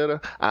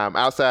Porchetta. I'm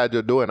outside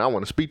your door, and I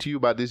want to speak to you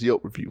about this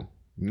Yelp review.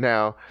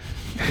 Now,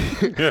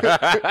 you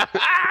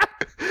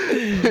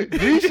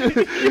should,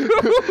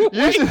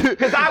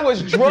 because I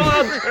was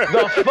drugged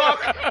the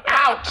fuck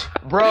out,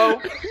 bro.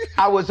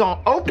 I was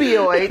on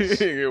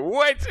opioids.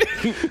 What?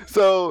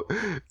 So,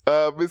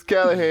 Miss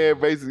Callahan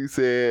basically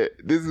said,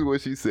 this is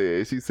what she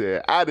said. She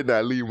said, I did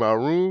not leave my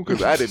room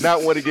because I did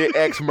not want to get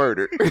X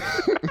murdered.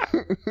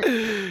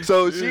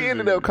 So she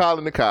ended up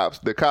calling the cops.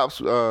 The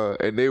cops,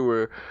 and they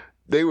were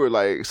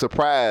like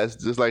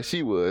surprised, just like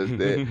she was,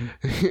 that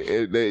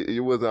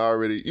it wasn't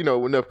already,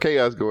 enough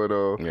chaos going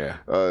on.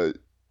 Yeah.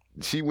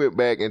 She went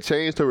back and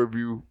changed her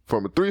review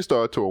from a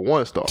 3-star to a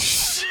 1-star.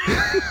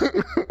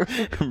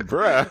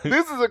 Bruh.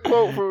 This is a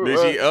quote from... Did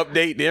she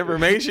update the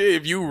information?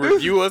 If you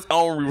review us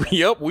on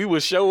Yelp, we will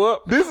show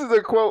up. This is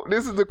a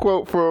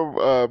quote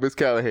from Miss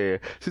Callahan.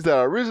 She said,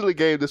 I originally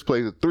gave this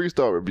place a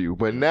 3-star review,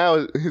 but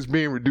now it's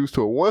being reduced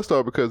to a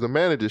 1-star because the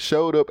manager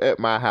showed up at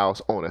my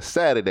house on a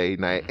Saturday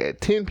night at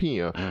 10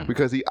 p.m.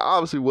 Because he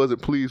obviously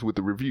wasn't pleased with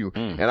the review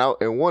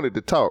and wanted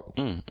to talk.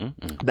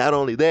 Not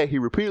only that, he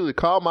repeatedly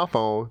called my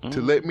phone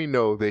to let me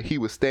know that he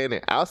was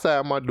standing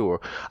outside my door.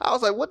 I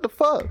was like, what the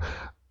fuck?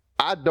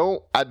 I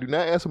do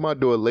not answer my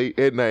door late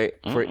at night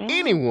for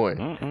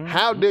anyone.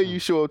 How dare you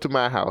show up to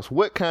my house?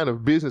 What kind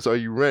of business are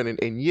you running?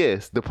 And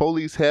yes, the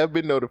police have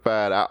been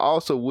notified. I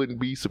also wouldn't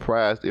be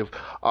surprised if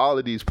all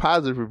of these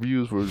positive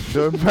reviews were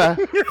done by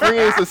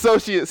friends,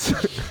 associates,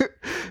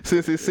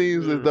 since it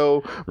seems as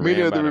though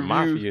many of the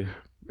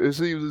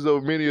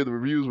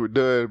reviews were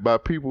done by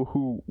people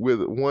who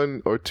with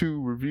 1 or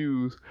 2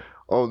 reviews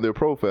on their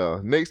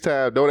profile. Next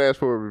time, don't ask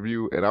for a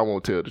review and I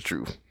won't tell the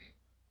truth.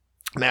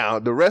 Now,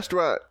 the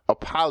restaurant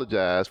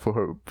apologized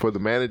for the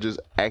manager's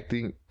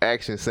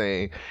action,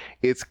 saying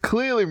it's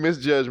clearly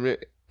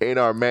misjudgment in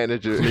our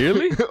manager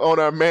on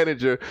our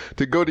manager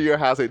to go to your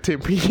house at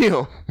 10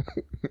 p.m.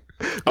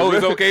 Oh,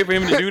 it's okay for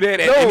him to do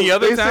that at any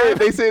other time?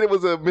 They said it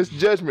was a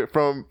misjudgment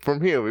from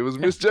him. It was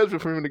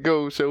misjudgment for him to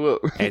go show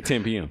up at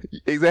 10 p.m.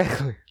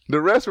 Exactly. The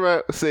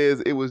restaurant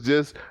says it was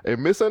just a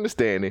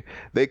misunderstanding.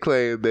 They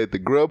claimed that the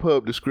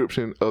Grubhub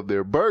description of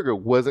their burger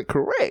wasn't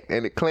correct,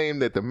 and it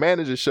claimed that the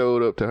manager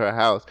showed up to her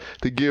house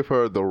to give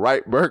her the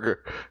right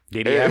burger.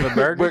 Did he have a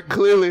burger? But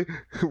clearly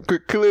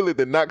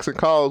the knocks and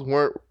calls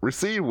weren't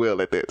received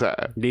well at that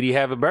time. Did he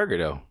have a burger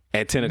though?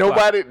 At 10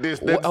 o'clock. Nobody.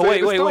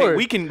 Wait.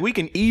 We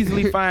can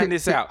easily find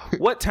this out.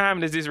 What time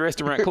does this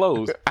restaurant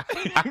close?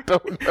 I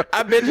don't know.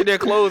 I bet you they're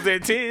closed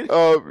at 10.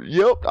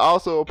 Yelp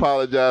also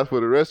apologized for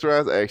the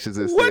restaurant's actions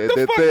and said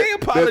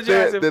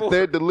that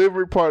their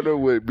delivery partner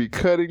would be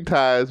cutting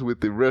ties with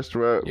the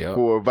restaurant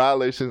for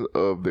violations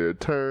of their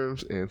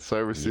terms and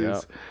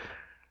services. Yep.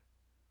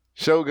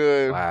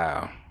 Shogun.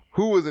 Wow.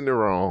 Who was in the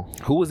wrong?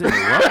 Who was in the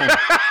wrong?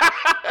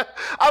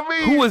 I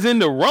mean, who was in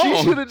the wrong?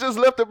 She should have just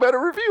left a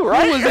better review,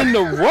 right? Who was in the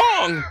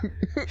wrong?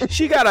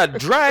 She got a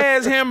dry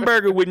ass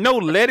hamburger with no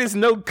lettuce,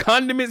 no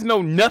condiments,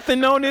 no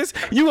nothing on this.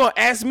 You gonna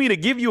ask me to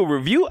give you a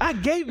review? I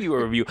gave you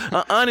a review,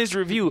 an honest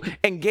review,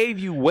 and gave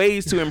you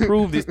ways to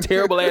improve this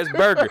terrible ass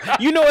burger.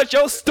 You know what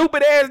your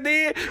stupid ass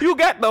did? You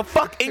got the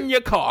fuck in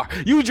your car.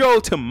 You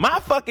drove to my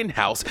fucking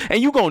house, and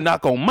you gonna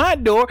knock on my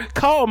door,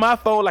 call my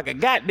phone like a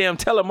goddamn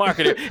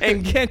telemarketer,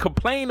 and can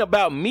complain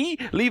about me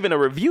leaving a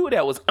review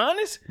that was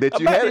honest that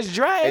you about had this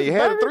dry ass and you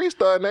burger? had a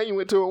 3-star, now you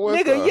went to a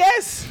 1-star. Nigga,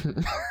 yes.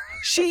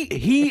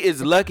 He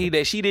is lucky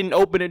that she didn't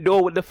open the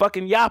door with the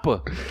fucking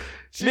yapper.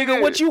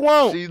 Nigga, what you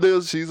want?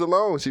 She's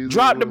alone.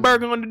 Drop the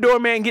burger on the door,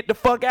 man. Get the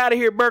fuck out of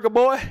here, burger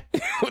boy.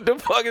 What the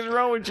fuck is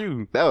wrong with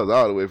you? That was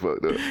all the way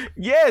fucked up.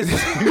 Yes.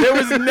 There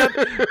was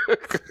nothing.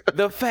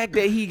 The fact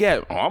that he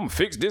got, I'm going to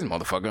fix this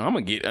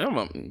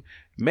motherfucker.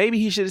 Maybe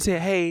he should have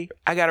said, hey,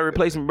 I got a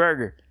replacement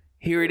burger.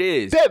 Here it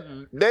is.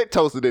 That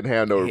toaster didn't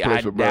have no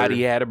replacement burger. I doubt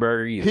he had a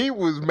burger either. He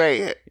was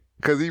mad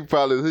because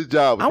his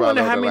job was I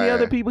wonder how many line.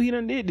 other people he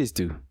done did this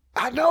to.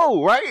 I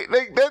know, right?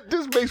 Like, that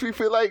just makes me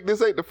feel like this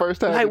ain't the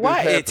first time. Like,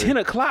 why at 10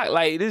 o'clock?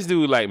 Like, this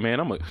dude, like, man,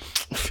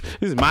 this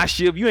is my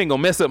shift. You ain't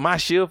gonna mess up my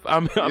shift.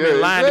 I'm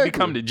in line to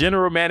become the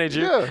general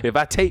manager. Yeah. If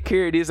I take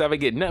care of this, if I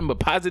get nothing but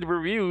positive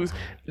reviews,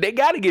 they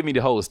gotta give me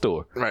the whole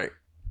store. Right.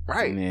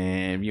 Right.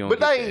 Man, you don't get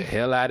the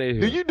hell out of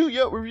here. Do you do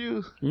Yelp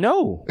reviews?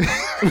 No.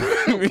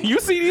 You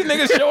see these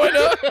niggas showing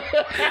up?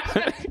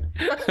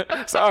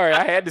 Sorry,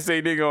 I had to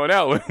say nigga on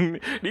that one.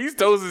 These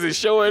toasters is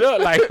showing up.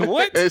 Like,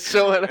 what? It's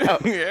showing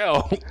up.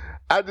 Yeah.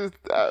 I've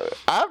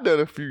done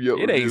a few Yelp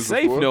reviews. It ain't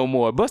safe before. No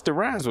more. Busta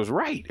Rhymes was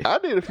right. I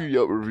did a few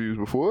Yelp reviews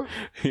before.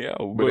 Yeah,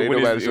 but ain't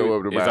nobody show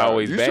up to my house.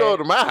 Always you bad. show up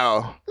to my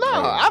house. No,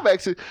 I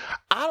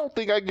don't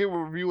think I give a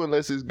review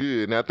unless it's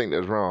good, and I think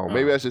that's wrong.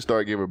 Maybe I should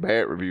start giving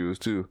bad reviews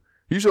too.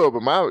 You show up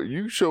at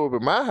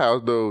my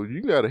house though,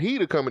 you got a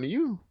heater coming to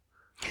you.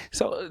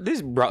 So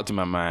this brought to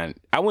my mind.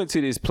 I went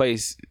to this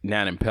place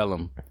down in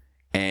Pelham,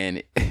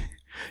 and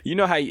you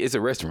know how it's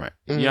a restaurant.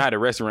 Mm-hmm. You know how the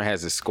restaurant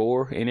has a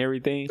score and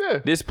everything?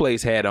 Yeah. This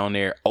place had on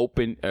there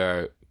open,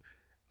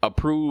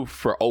 approved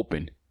for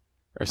open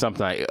or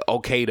something like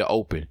okay to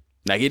open.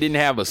 Like it didn't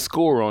have a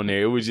score on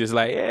there. It was just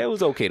like, yeah, it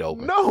was okay to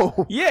open.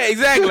 No. Yeah,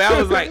 exactly.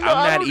 I was like,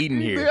 I'm not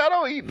eating here. I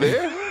don't eat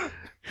there.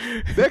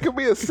 That could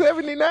be a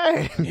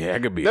 79. Yeah,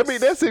 it could be. That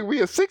could be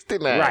a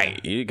 69.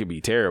 Right. It could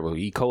be terrible.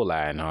 E.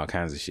 coli and all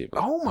kinds of shit.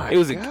 Oh my God. It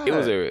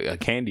was a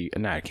candy,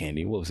 not a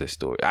candy. What was that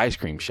store? Ice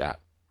cream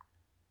shop.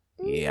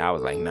 Yeah, I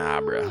was like,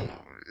 nah, bro.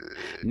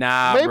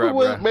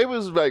 Maybe it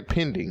was like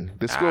pending.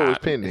 The score was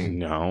pending.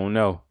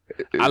 No.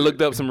 I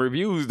looked up some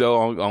reviews though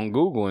on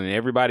Google, and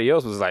everybody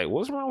else was like,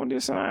 "What's wrong with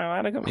this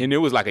sign?" And it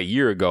was like a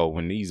year ago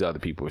when these other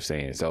people were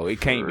saying, so it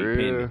can't be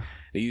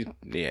pending.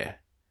 Yeah.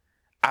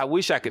 I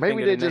wish I could.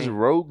 Maybe they just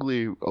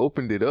roguely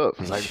opened it up.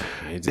 It's like,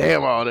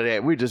 damn, all of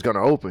that. We're just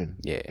gonna open.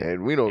 Yeah,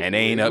 and we don't. And they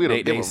ain't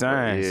update their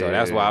sign, so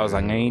that's why I was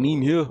like, I ain't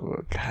eating here.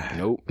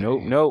 Oh,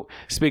 nope.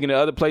 Speaking of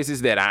other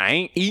places that I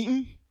ain't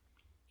eating,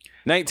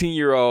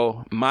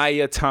 19-year-old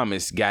Maya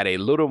Thomas got a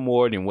little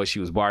more than what she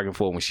was bargaining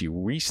for when she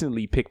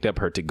recently picked up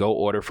her to-go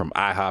order from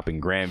IHOP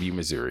in Grandview,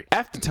 Missouri.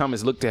 After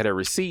Thomas looked at her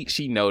receipt,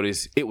 she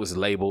noticed it was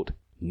labeled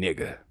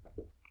nigga.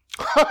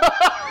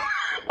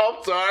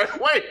 I'm sorry.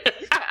 Wait.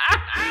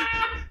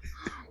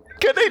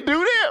 Can they do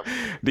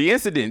that? The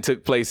incident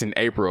took place in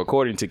April,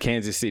 according to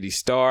Kansas City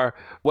Star.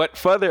 What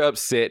further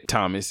upset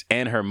Thomas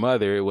and her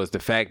mother was the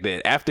fact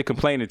that after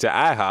complaining to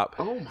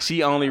IHOP,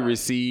 she only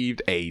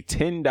received a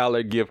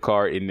 $10 gift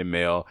card in the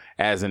mail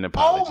as an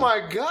apology. Oh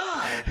my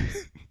God.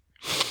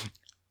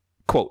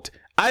 Quote,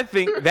 I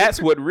think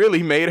that's what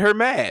really made her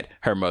mad,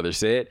 her mother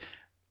said.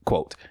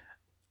 Quote,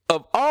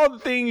 of all the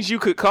things you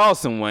could call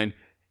someone,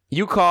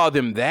 you call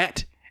them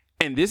that?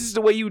 And this is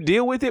the way you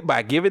deal with it,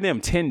 by giving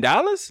them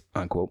 $10?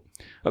 Unquote.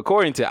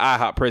 According to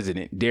IHOP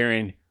president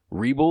Darren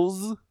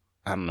Rebels,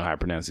 I don't know how to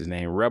pronounce his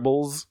name,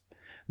 Rebels,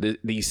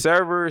 the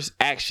server's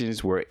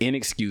actions were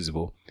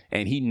inexcusable,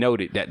 and he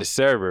noted that the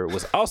server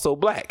was also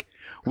black,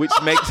 which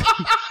makes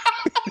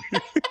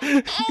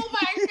oh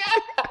my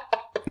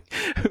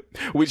God.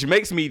 which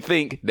makes me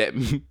think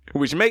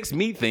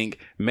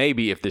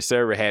maybe if the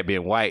server had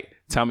been white,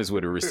 Thomas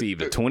would have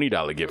received a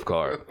 $20 gift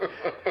card.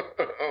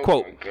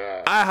 Quote,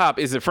 IHOP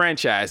is a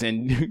franchise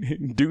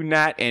and do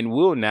not and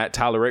will not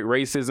tolerate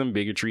racism,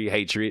 bigotry,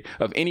 hatred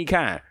of any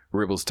kind,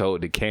 Ribbles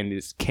told the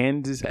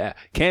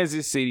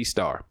Kansas City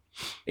Star.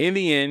 In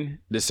the end,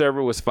 the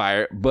server was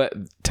fired, but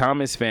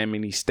Thomas'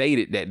 family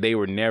stated that they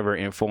were never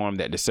informed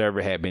that the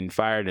server had been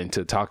fired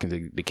until talking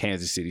to the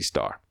Kansas City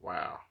Star.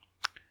 Wow.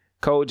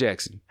 Cole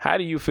Jackson, how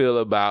do you feel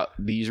about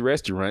these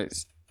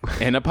restaurants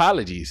and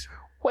apologies?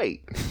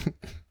 Wait.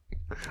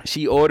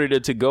 She ordered a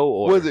to-go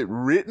order. Was it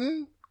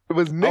written? It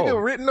was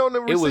nigga written on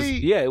the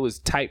receipt? It was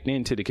typed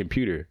into the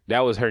computer. That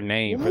was her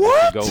name for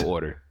the to-go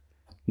order.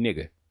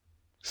 Nigga.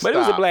 But it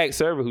was a black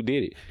server who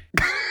did it.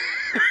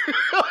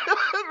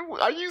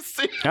 Are you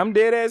serious? I'm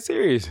dead ass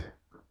serious.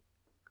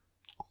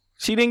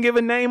 She didn't give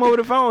a name over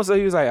the phone, so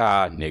he was like,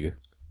 nigga.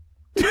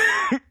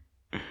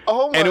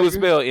 Oh my And it was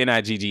spelled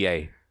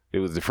Nigga. It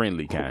was the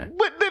friendly kind.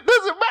 But that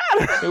doesn't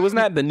matter. It was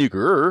not the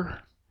nigger.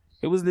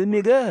 It was the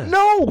nigga.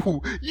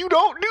 No, you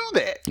don't do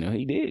that. No,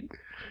 he did.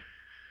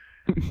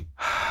 And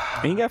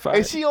he got fired.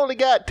 And she only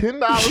got $10.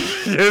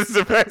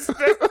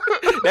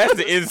 That's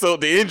the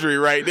insult to injury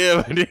right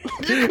there. You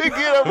could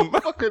get a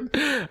fucking.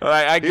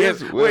 Like, I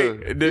guess. It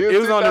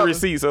was on the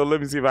receipt, so let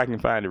me see if I can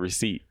find the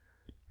receipt.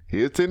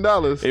 Here's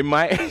 $10. It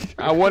might.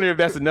 I wonder if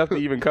that's enough to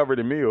even cover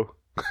the meal.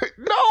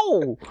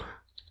 No.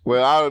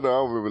 Well, I don't know. I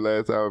don't remember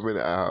last time I've been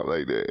at IHOP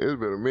like that. It's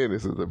been a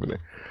minute since I've been there.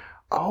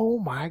 Oh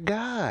my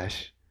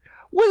gosh.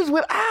 What is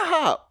with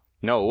IHOP?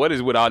 No, what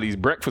is with all these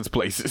breakfast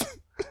places?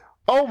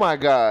 Oh my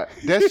God.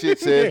 That shit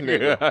says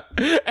nigga.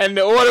 And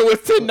the order was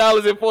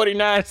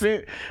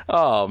 $10.49.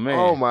 Oh man.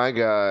 Oh my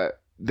God.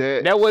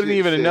 That wasn't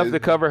even enough to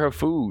cover her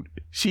food.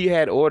 She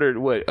had ordered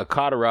a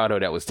Colorado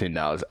that was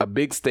 $10, a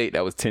big steak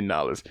that was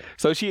 $10.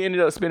 So she ended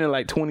up spending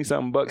like 20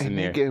 something bucks in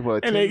there. And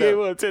they gave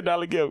her a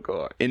 $10 gift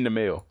card in the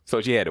mail.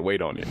 So she had to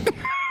wait on it.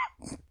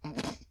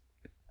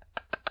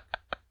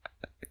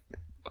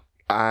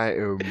 I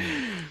am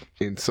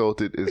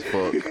insulted as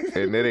fuck,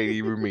 and that ain't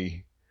even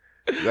me.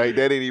 Like,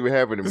 that ain't even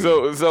happening to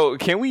me. So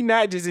can we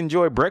not just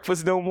enjoy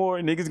breakfast no more?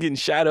 Niggas getting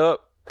shot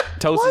up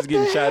Toast is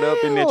getting shot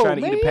up in there trying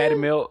to eat a patty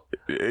melt.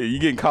 You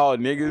getting called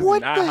niggas.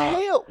 What the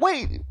hell?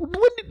 Wait,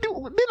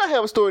 didn't I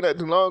have a story not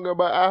too long ago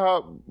about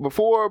IHOP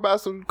before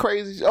about some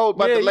crazy? Oh,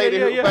 about the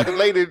lady, about the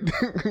lady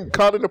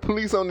calling the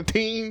police on the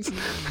teens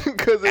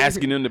because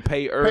asking them to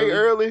pay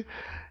early.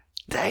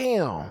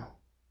 Damn.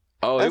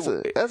 Oh, that's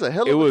a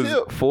hell of a tip.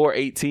 It was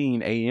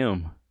 4:18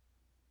 a.m.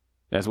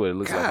 That's what it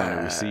looks like on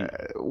the receipt.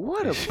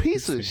 What a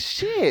piece of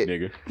shit,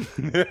 nigga.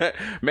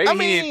 Maybe he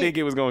didn't think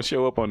it was gonna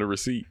show up on the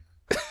receipt.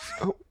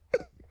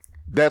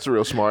 That's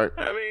real smart.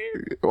 I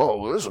mean,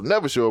 this will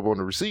never show up on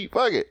the receipt.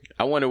 Fuck it.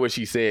 I wonder what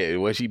she said.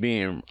 Was she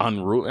being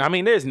unruly? I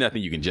mean, there's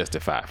nothing you can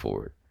justify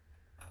for it.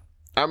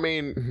 I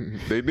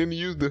mean, they didn't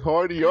use the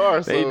hard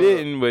ER. So. They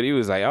didn't, but he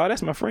was like, "Oh,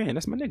 that's my friend.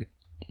 That's my nigga."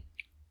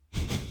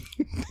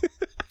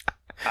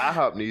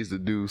 IHOP needs to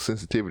do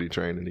sensitivity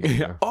training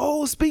again.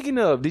 Oh, speaking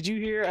of, did you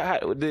hear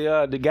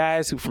the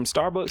guys who from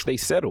Starbucks, they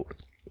settled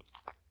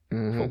for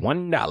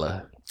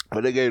 $1.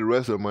 But they gave the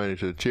rest of the money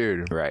to the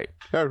charity. Right.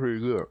 That's pretty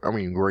good. I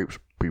mean, grapes,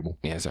 people.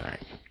 Yeah, it's all right.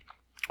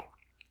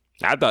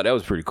 I thought that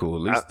was pretty cool.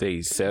 At least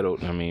they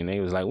settled. I mean, they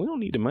was like, we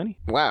don't need the money.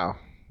 Wow.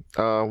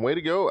 Way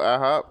to go,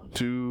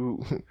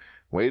 IHOP,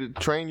 way to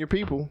train your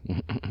people.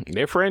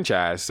 They're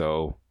franchised,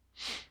 so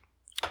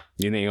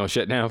you think you're going to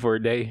shut down for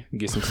a day and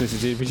get some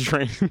sensitivity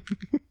training?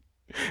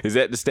 Is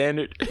that the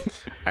standard?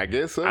 I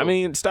guess so. I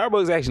mean,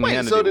 Starbucks actually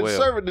handled it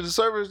well. Did the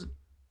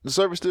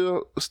server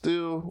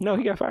still? No,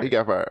 he got fired. He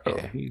got fired.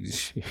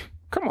 Yeah,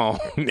 come on,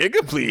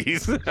 nigga,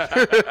 please.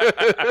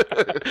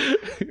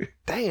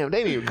 Damn, they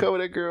didn't even cover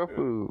that girl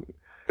food.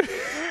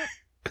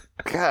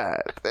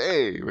 God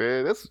dang,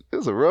 man, that's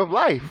a rough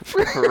life.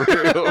 For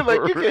real. Like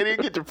you can't even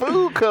get your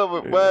food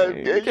covered, but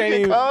you can't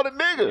even call the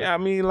nigga. Yeah, I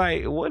mean,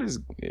 like, what is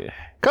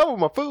cover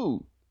my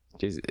food?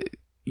 Just,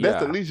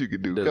 that's the least you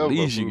could do. The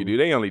least you could do.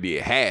 They only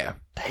did half.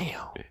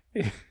 Damn.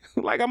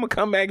 Like, I'm gonna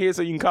come back here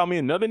so you can call me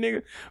another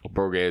nigga? A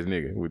broke ass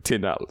nigga with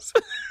 $10.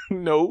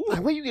 No.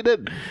 Like, where you get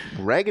that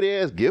ragged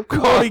ass gift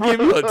card? Only give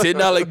you a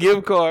 $10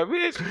 gift card,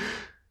 bitch.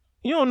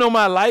 You don't know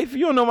my life.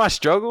 You don't know my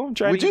struggle. I'm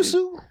trying. Would you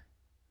sue?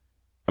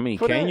 I mean,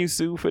 can you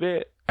sue for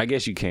that? I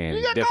guess you can.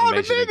 You got called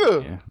a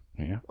nigga.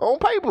 Yeah. On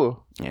paper.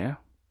 Yeah.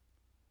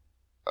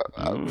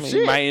 Shit.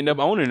 You might end up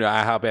owning the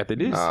IHOP after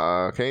this.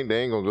 They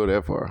ain't gonna go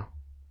that far.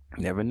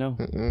 Never know.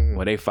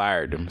 Well, they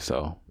fired him,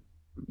 so.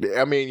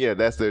 I mean, yeah,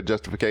 that's their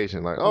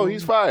justification. Like, oh,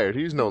 he's fired.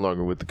 He's no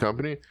longer with the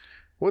company.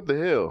 What the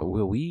hell?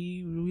 Well,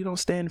 we don't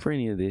stand for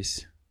any of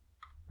this.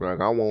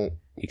 Like, I won't.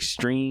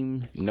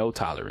 Extreme no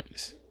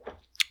tolerance.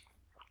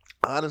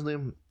 Honestly,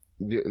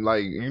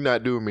 like, you're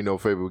not doing me no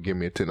favor with giving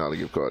me a $10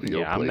 gift card to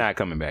your place. I'm not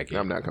coming back here.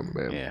 I'm not coming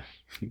back. Yeah.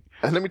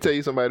 And let me tell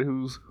you somebody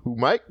who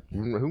might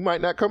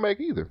not come back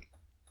either.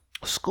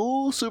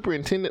 School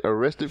superintendent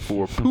arrested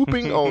for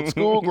pooping on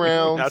school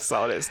grounds. I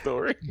saw that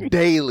story.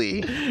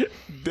 Daily.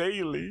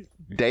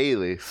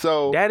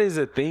 So that is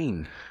a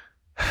thing.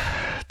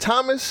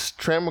 Thomas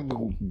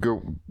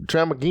Tramagini,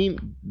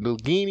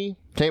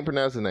 can't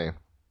pronounce his name.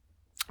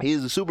 He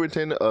is the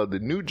superintendent of the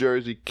New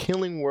Jersey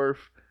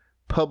Killingworth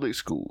Public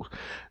Schools.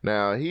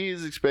 Now, he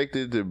is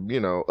expected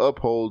to,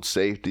 uphold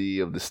safety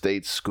of the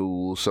state's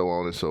schools, so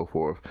on and so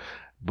forth.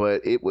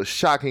 But it was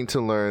shocking to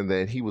learn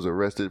that he was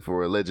arrested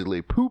for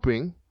allegedly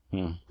pooping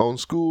on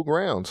school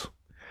grounds.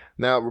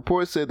 Now,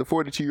 reports said the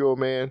 42-year-old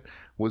man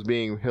was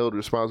being held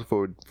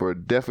responsible for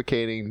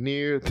defecating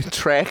near the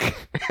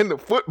track and the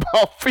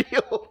football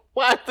field.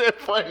 Why is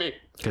that funny?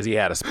 Because he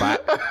had a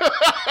spot.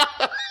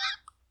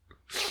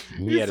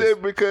 He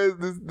said because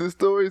the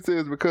story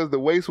says because the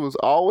waste was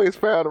always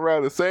found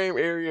around the same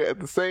area at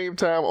the same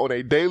time on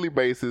a daily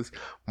basis,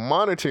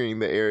 monitoring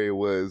the area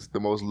was the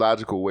most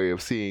logical way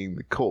of seeing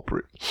the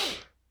culprit.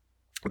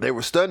 They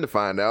were stunned to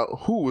find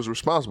out who was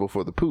responsible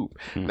for the poop.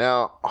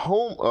 Now,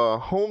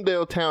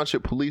 Homedale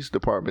Township Police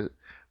Department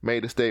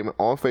made a statement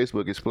on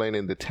Facebook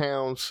explaining the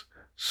town's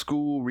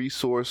school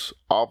resource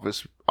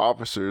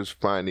officers'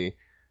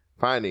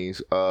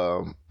 findings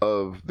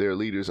of their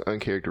leaders'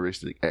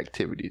 uncharacteristic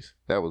activities.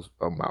 That was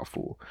a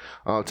mouthful.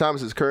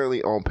 Thomas is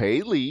currently on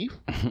paid leave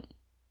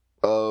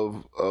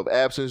of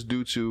absence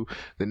due to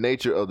the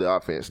nature of the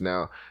offense.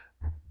 Now,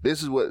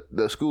 this is what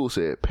the school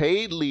said.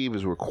 Paid leave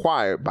is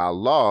required by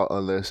law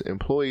unless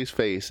employees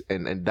face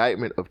an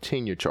indictment of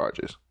tenure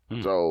charges.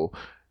 So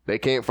they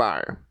can't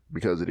fire him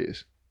because it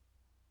is.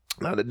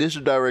 Now, the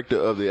district director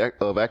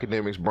of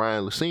academics,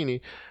 Brian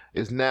Lucini,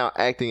 is now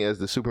acting as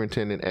the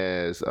superintendent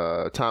as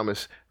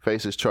Thomas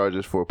faces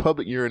charges for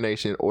public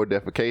urination or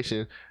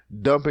defecation,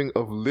 dumping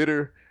of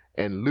litter,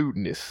 and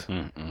lewdness.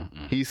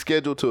 He's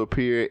scheduled to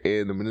appear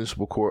in the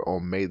municipal court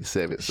on May the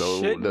 7th.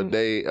 So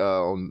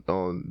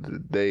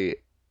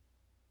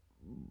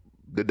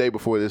the day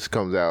before this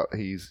comes out,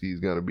 he's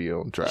gonna be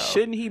on trial.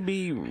 Shouldn't he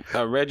be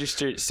a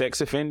registered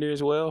sex offender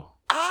as well?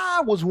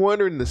 I was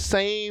wondering the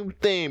same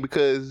thing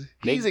because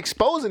he's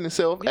exposing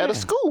himself at a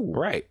school,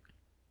 right?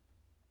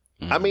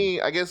 I mean,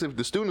 I guess if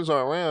the students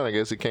aren't around, I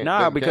guess it can't.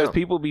 Nah, because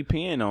people be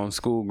peeing on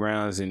school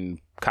grounds and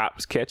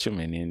cops catch them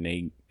and then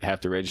they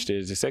have to register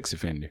as a sex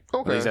offender.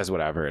 Okay. At least that's what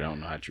I've heard. I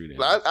don't know how true that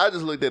is. I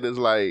just looked at it as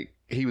like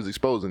he was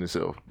exposing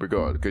himself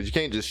regardless, because you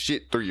can't just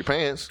shit through your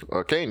pants,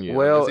 or can you?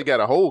 Well, unless he got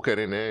a hole cut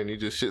in there and he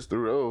just shits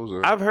through those.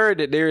 Or... I've heard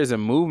that there is a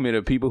movement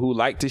of people who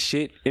like to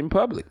shit in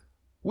public.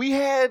 We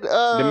had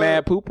the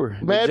Mad Pooper,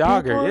 the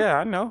jogger. Pooper? Yeah,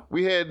 I know.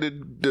 We had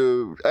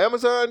the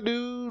Amazon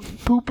dude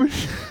pooping,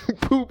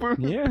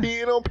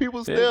 peeing on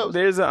people's steps.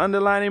 There's an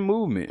underlying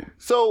movement.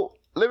 So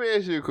let me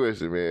ask you a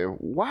question, man.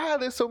 Why are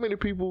there so many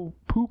people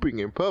pooping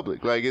in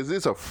public? Like, is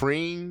this a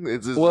freeing?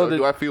 Is this?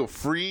 Do I feel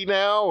free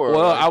now? Or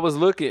well, I was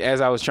looking as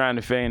I was trying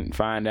to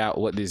find out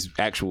what this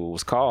actual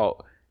was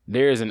called.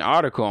 There's an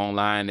article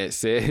online that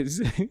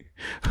says,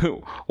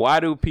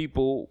 "Why do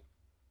people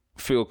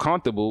feel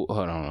comfortable?"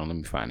 Hold on, let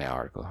me find that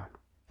article.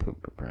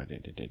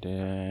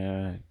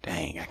 Dang,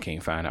 I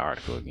can't find the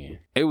article again.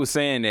 It was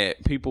saying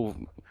that people,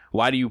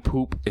 why do you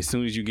poop as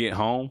soon as you get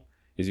home?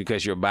 Is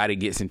because your body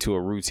gets into a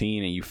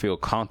routine and you feel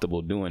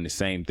comfortable doing the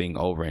same thing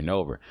over and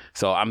over.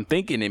 So I'm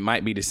thinking it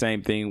might be the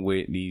same thing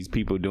with these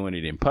people doing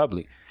it in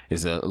public.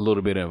 It's a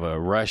little bit of a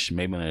rush,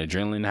 maybe an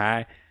adrenaline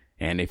high,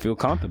 and they feel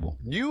comfortable.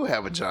 You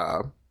have a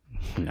job.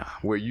 No.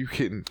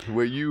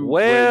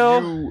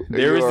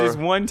 There is this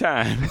one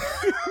time.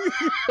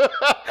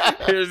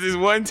 There's this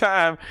one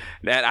time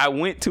that I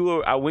went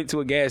to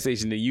a gas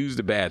station to use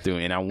the bathroom,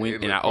 and I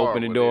went and I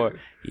opened the door.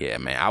 Yeah,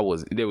 man,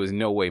 there was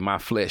no way my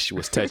flesh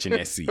was touching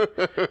that seat.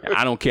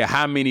 I don't care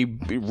how many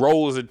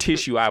rolls of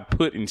tissue I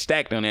put and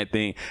stacked on that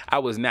thing. I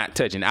was not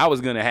touching. I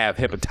was gonna have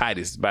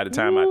hepatitis by the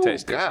time I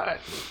touched it.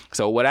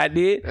 So what I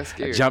did,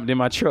 I jumped in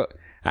my truck.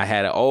 I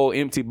had an old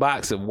empty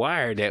box of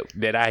wire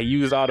that I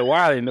used all the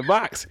wire in the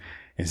box.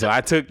 And so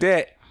I took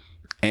that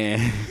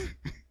and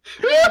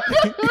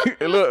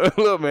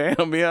look, man,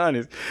 I'll be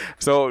honest.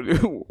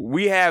 So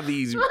we have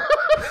these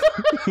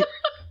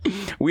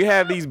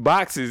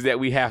boxes that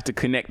we have to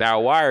connect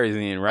our wires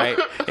in, right?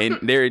 And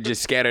they're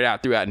just scattered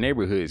out throughout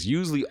neighborhoods,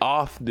 usually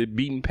off the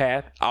beaten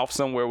path, off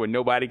somewhere where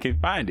nobody can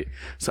find it.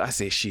 So I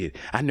said, shit,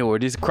 I know where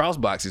this cross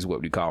box is,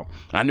 what we call them.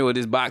 I know where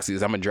this box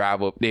is. I'm going to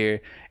drive up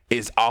there.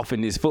 It's off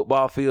in this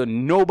football field.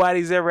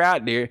 Nobody's ever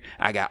out there.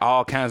 I got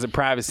all kinds of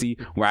privacy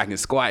where I can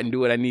squat and do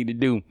what I need to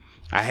do.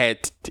 I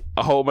had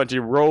a whole bunch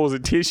of rolls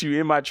of tissue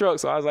in my truck.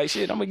 So I was like,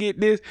 shit, I'm going to get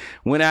this.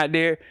 Went out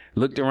there,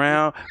 looked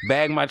around,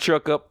 bagged my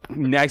truck up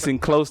nice and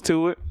close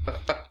to it.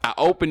 I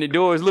opened the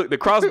doors. Look, the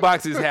cross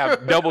boxes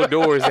have double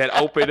doors that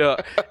open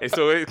up. And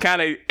so it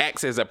kind of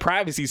acts as a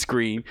privacy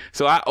screen.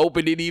 So I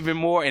opened it even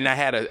more, and I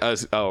had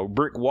a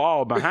brick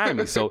wall behind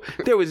me. So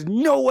there was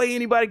no way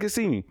anybody could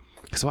see me.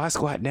 So I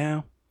squat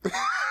down.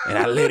 And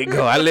I let it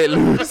go. I let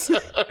loose.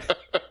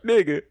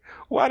 Nigga,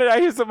 why did I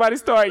hear somebody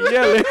start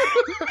yelling?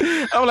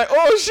 I'm like,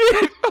 oh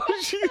shit.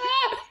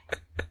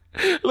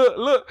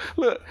 Look.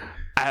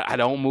 I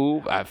don't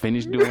move. I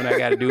finished doing what I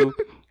got to do.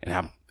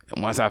 And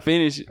once I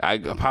finish, I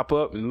pop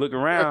up and look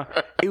around.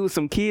 It was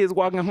some kids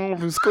walking home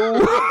from school.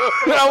 And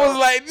I was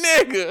like,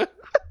 nigga.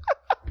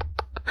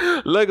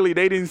 Luckily,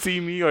 they didn't see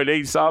me, or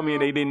they saw me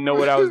and they didn't know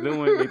what I was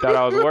doing. They thought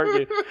I was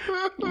working.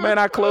 Man,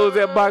 I closed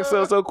that box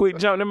up so quick,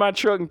 jumped in my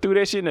truck and threw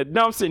that shit in the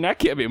dumpster, and I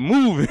kept it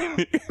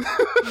moving.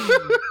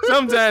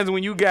 Sometimes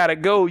when you gotta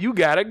go, you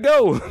gotta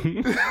go.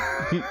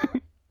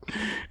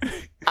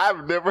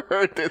 I've never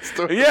heard that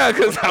story. Yeah,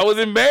 because I was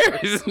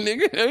embarrassed,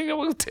 nigga. I ain't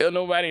gonna tell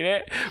nobody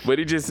that. But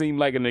it just seemed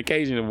like an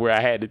occasion of where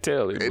I had to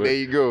tell it. And there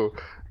you go.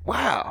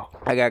 Wow.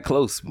 I got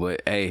close,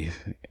 but hey,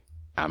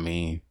 I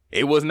mean...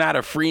 It was not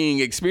a freeing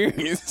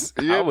experience.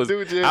 I was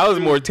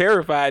more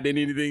terrified than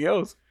anything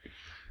else.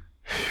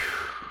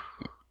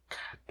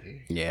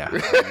 Yeah.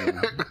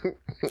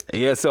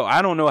 Yeah, so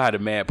I don't know how the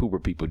Mad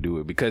Pooper people do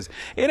it, because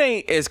it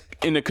ain't as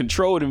in a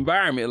controlled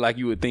environment like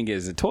you would think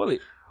as a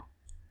toilet.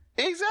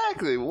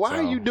 Exactly. Why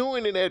are you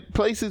doing it at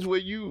places where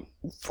you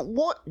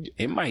what?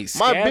 It might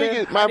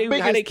scatter. How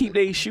they keep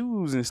their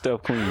shoes and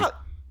stuff clean?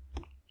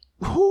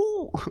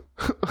 Who?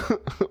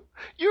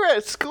 You're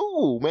at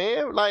school,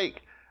 man.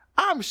 Like,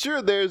 I'm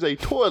sure there's a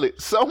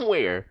toilet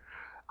somewhere.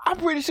 I'm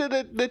pretty sure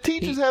that the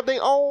teachers have their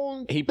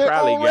own. He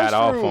probably got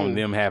off on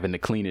them having to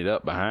clean it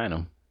up behind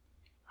them.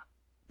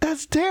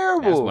 That's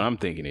terrible. That's what I'm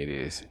thinking it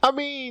is. I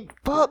mean,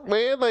 fuck,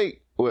 man.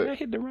 Like, what? Did I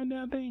hit the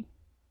rundown thing?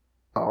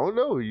 I don't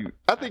know.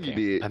 I think you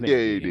did. Yeah,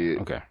 you did.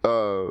 Okay.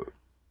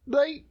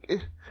 Like,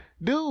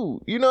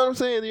 dude, you know what I'm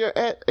saying? You're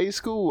at a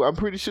school. I'm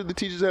pretty sure the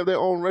teachers have their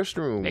own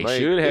restroom. They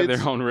should have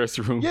their own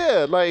restroom.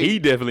 Yeah, like, he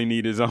definitely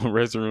need his own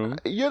restroom.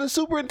 You're the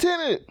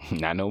superintendent.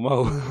 Not no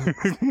more.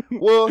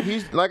 Well,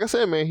 he's, like I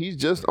said, man, he's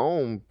just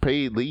on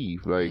paid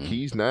leave. Like,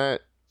 he's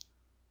not.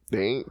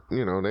 They ain't.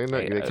 You know, they're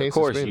not. They can't. Of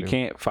course, you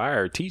can't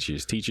fire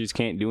teachers. Teachers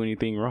can't do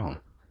anything wrong.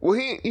 Well,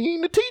 he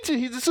ain't a teacher.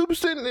 He's a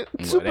superintendent.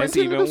 That's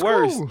even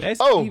worse.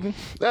 I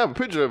have a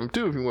picture of him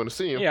too if you want to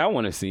see him. Yeah, I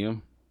want to see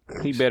him.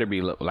 He better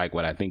be like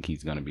what I think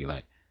he's gonna be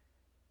like.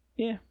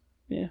 Yeah.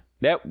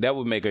 That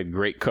would make a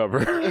great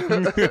cover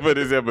for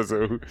this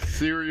episode.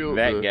 Serial.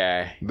 That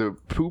guy. The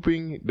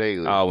Pooping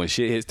Daily. Oh, when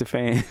shit hits the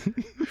fan.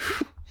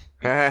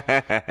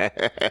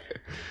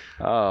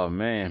 Oh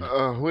man.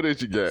 What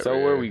did you get? So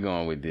where are we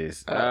going with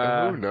this?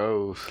 Who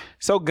knows?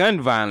 So gun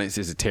violence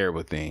is a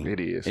terrible thing. It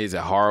is. It's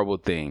a horrible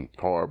thing.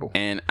 Horrible.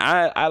 And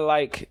I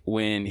like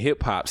when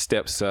hip hop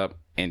steps up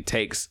and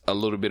takes a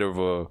little bit of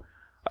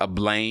a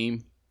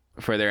blame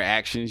for their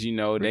actions. You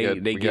know,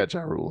 they got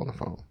Ja Rule on the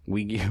phone.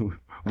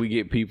 We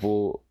get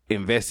people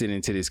invested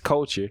into this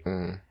culture,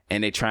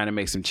 and they're trying to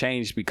make some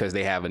change because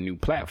they have a new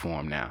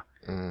platform now.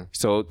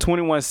 So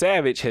 21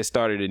 Savage has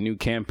started a new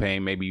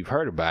campaign, maybe you've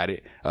heard about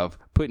it, of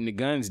putting the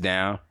guns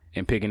down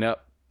and picking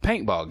up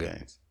paintball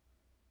guns.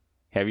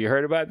 Have you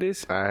heard about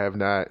this? I have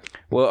not.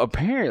 Well,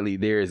 apparently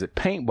there is a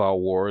paintball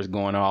wars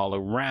going all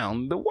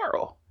around the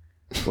world.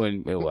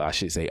 Well, I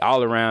should say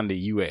all around the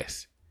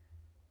U.S.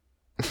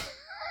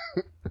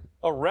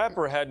 A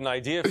rapper had an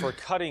idea for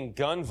cutting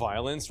gun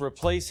violence,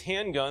 replace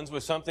handguns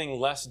with something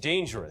less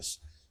dangerous.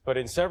 But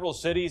in several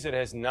cities, it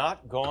has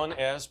not gone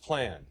as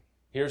planned.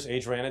 Here's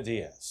Adriana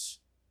Diaz.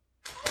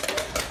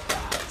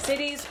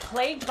 Cities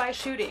plagued by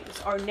shootings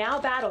are now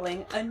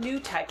battling a new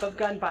type of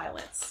gun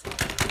violence.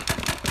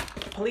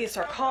 Police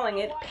are calling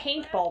it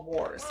paintball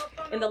wars.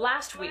 In the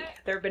last week,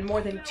 there have been more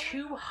than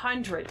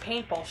 200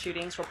 paintball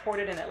shootings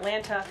reported in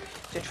Atlanta,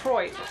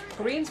 Detroit,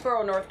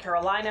 Greensboro, North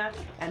Carolina,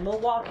 and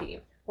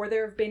Milwaukee, where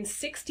there have been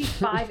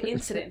 65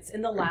 incidents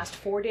in the last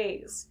 4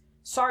 days.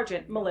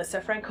 Sergeant Melissa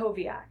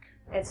Frankowiak.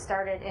 It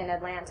started in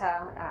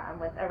Atlanta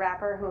with a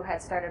rapper who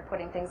had started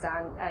putting things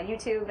on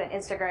YouTube and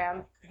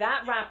Instagram.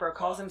 That rapper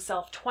calls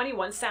himself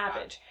 21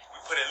 Savage. We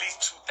put at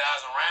least 2,000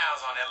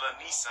 rounds on that little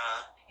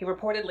Nissan. He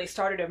reportedly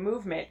started a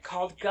movement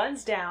called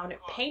Guns Down,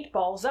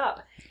 Paintballs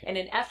Up in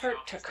an effort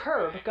to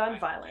curb gun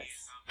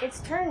violence.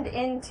 It's turned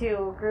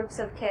into groups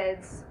of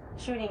kids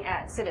shooting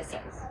at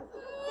citizens.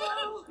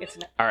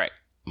 All right,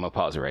 I'm gonna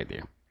pause it right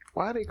there.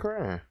 Why are they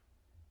crying?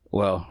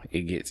 Well,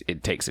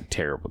 it takes a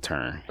terrible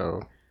turn.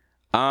 Oh.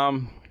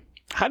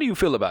 How do you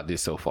feel about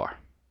this so far?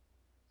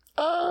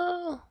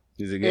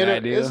 Is it a good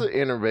idea? It's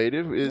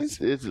innovative. It's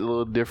a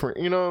little different.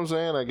 You know what I'm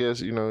saying? I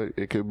guess,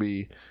 it could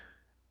be,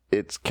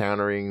 it's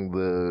countering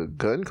the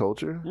gun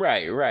culture.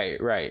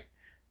 Right.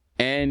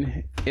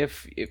 And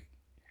if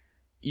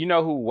you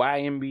know who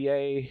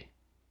YMBA,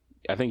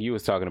 I think you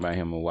was talking about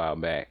him a while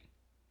back.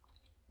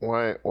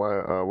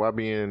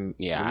 YBN?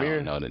 Yeah, Premier? I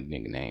don't know the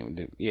nigga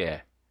name.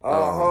 Yeah.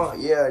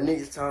 Yeah,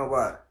 niggas talking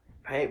about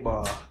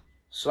paintball.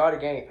 Slaughter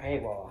Gang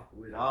paintball.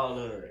 With all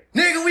of it.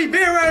 Nigga, we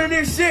been running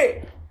this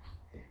shit.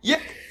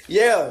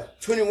 Yeah.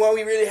 21,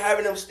 we really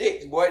having them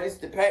sticks, boy. This is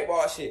the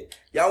paintball shit.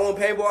 Y'all want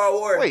paintball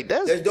war? Wait,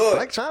 that's Let's do it.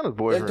 Blac Chyna's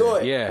boyfriend. Let's do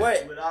it. Yeah.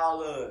 What? With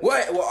all of it.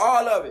 What? With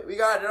all of it. We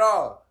got it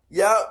all.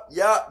 Yup.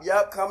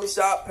 Come and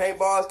shop.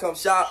 Paintballs, come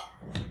shop.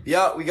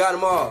 Yup, we got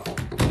them all.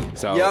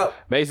 So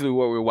basically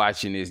what we're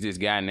watching is this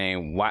guy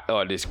named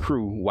this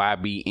crew,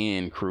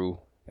 YBN crew,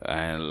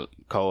 and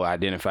Cole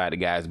identified the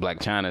guy as Blac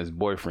Chyna's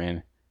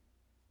boyfriend.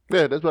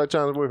 Yeah, that's Blac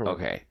Chyna's boyfriend.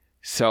 Okay.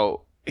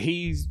 So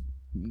he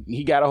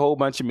got a whole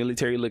bunch of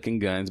military looking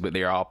guns, but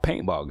they're all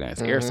paintball guns,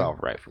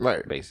 airsoft rifles,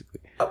 right? Basically.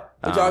 What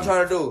y'all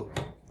trying to do?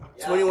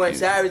 21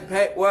 Savage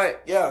paint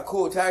what? Yeah,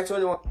 cool. Tag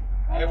 21.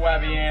 Hey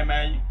YBN,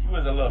 man, you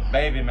was a little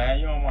baby, man.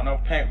 You don't want no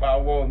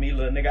paintball war with me,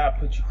 little nigga. I'll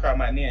put you across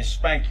my knee and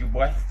spank you,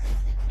 boy.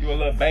 You a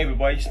little baby,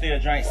 boy. You still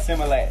drink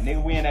Similac.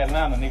 Nigga, we in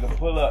Atlanta, nigga.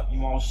 Pull up. You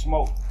want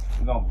smoke.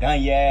 We gonna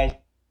gun your ass.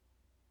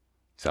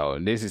 So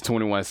this is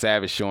 21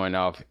 Savage showing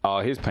off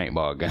all his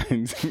paintball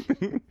guns.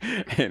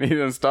 And he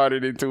done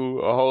started into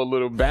a whole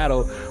little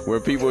battle where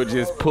people are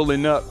just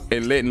pulling up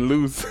and letting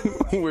loose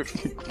with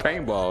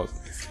paintballs.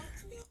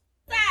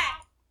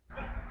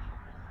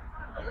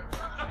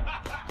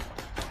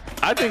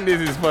 I think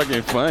this is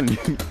fucking funny.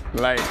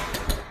 Like,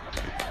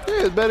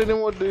 yeah, it's better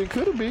than what it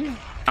could have been.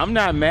 I'm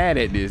not mad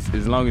at this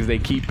as long as they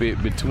keep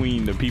it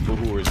between the people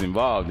who are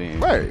involved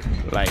in. Right.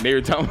 Like they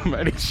were talking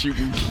about it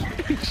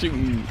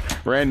shooting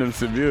random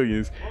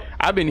civilians.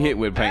 I've been hit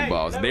with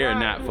paintballs. They're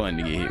not fun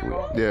to get hit with.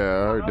 Yeah,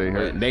 I heard they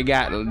hurt. They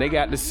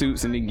got the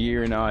suits and the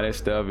gear and all that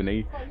stuff, and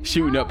they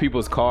shooting up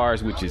people's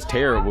cars, which is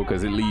terrible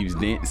because it leaves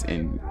dents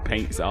and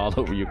paints all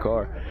over your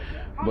car.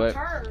 But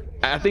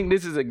I think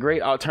this is a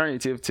great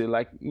alternative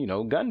to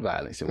gun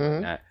violence and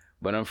whatnot.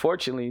 But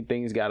unfortunately,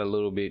 things got a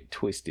little bit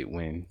twisted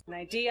when... An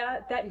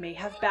idea that may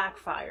have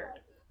backfired.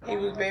 He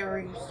was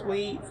very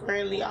sweet,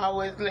 friendly,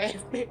 always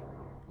laughing.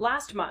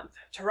 Last month,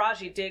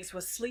 Taraji Diggs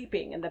was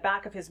sleeping in the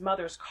back of his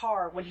mother's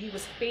car when he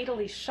was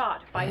fatally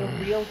shot by a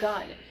real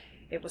gun.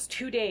 It was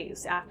 2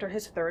 days after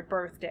his 3rd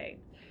birthday.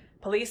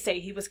 Police say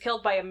he was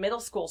killed by a middle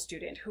school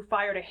student who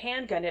fired a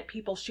handgun at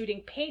people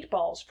shooting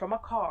paintballs from a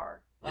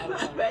car.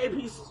 My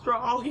baby's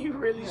strong. He's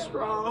really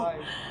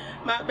strong.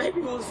 My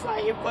baby was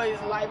fighting for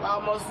his life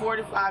almost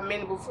 45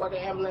 minutes before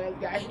the ambulance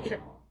got here.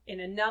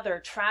 In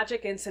another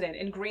tragic incident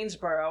in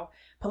Greensboro,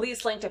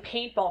 police linked a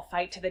paintball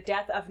fight to the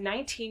death of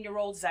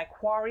 19-year-old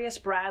Zacharias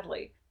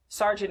Bradley.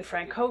 Sergeant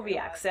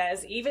Frankowiak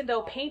says even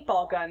though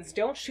paintball guns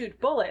don't shoot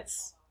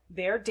bullets,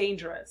 they're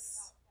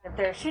dangerous. If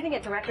they're shooting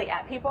it directly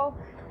at people,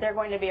 they're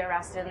going to be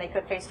arrested and they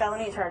could face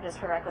felony charges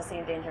for recklessly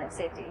endangering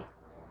safety.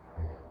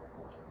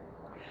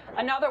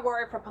 Another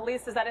worry for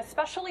police is that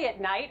especially at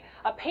night,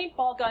 a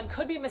paintball gun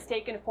could be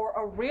mistaken for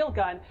a real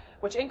gun,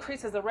 which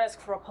increases the risk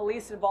for a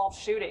police-involved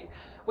shooting.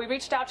 We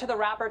reached out to the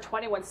rapper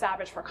 21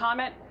 Savage for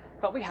comment,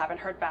 but we haven't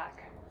heard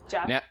back.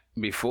 Jeff? Now,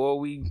 before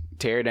we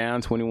tear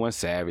down 21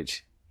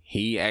 Savage,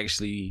 he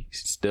actually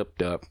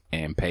stepped up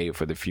and paid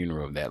for the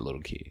funeral of that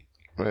little kid.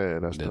 Yeah,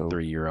 that's the dope.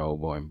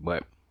 3-year-old boy.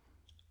 But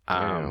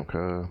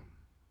okay.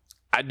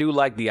 I do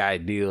like the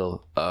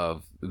ideal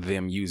of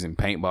them using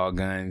paintball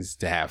guns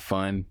to have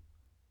fun.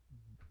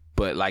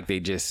 But like they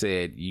just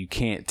said, you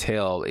can't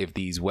tell if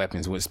these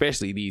weapons,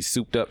 especially these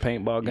souped up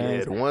paintball guns.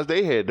 Yeah, the ones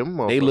they had,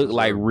 they look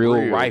like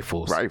real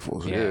rifles.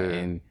 Rifles,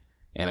 yeah.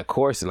 And of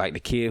course, like the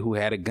kid who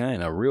had a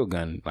gun, a real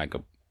gun, like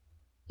a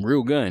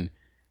real gun,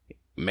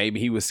 maybe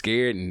he was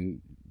scared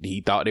and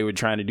he thought they were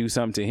trying to do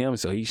something to him,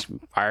 so he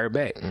fired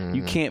back. Mm-hmm.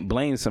 You can't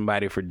blame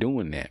somebody for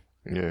doing that.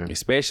 Yeah.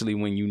 Especially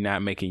when you're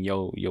not making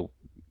your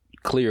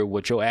clear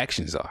what your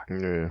actions are.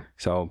 Yeah.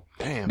 So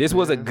this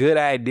was a good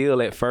idea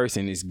at first,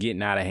 and it's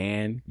getting out of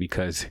hand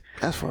because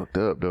that's fucked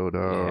up though,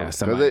 dog. Yeah,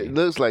 because it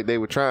looks like they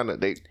were trying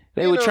to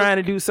they were trying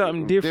to do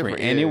something different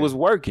and it was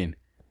working,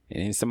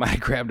 and then somebody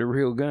grabbed a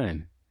real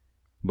gun.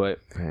 But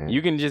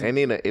you can just and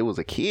then it was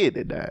a kid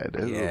that died.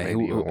 That's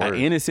an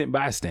innocent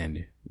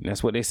bystander.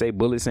 That's what they say.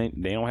 Bullets they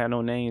don't have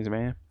no names,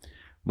 man.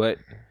 But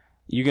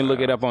you can look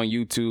it up on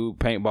YouTube,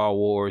 Paintball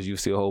Wars. You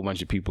see a whole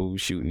bunch of people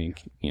shooting.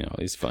 And,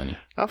 it's funny.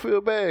 I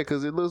feel bad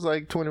because it looks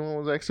like 21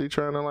 was actually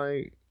trying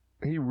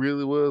to he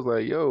really was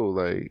like,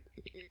 yo,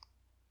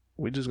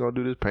 we just gonna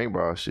do this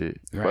paintball shit.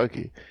 Right. Fuck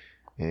it.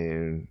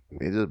 And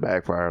it just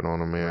backfired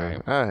on him,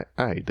 man. Right.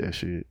 I hate that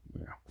shit.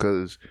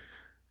 Because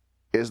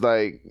it's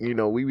like,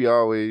 we be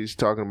always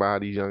talking about how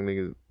these young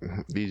niggas,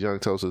 these young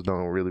toasters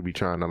don't really be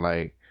trying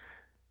to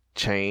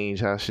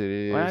change how shit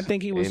is. Well, I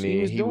think he was. And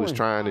then he was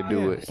trying to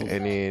do it,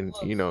 and then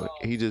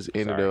he just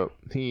ended up.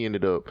 He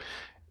ended up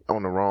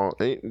on the wrong.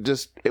 It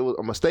was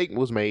a mistake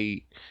was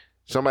made.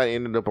 Somebody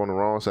ended up on the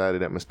wrong side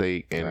of that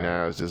mistake, and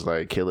now it's just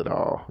kill it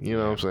all. You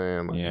know what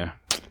I'm saying?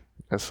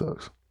 That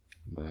sucks.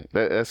 But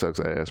that sucks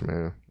ass,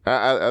 man.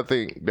 I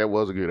think that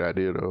was a good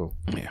idea though.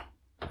 Yeah,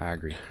 I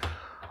agree.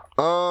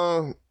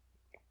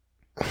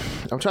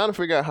 I'm trying to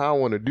figure out how I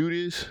want to do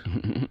this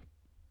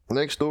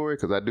next story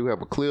because I do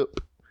have a clip.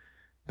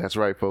 That's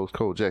right, folks.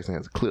 Cole Jackson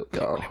has a clip,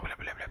 y'all.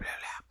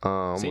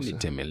 Send it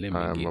to me. Let me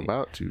I'm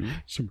about to.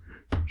 Send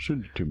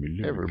it to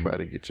me.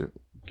 Everybody get your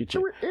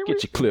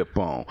clip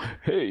on.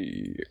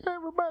 Hey.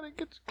 Everybody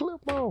get your clip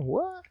on.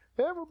 What?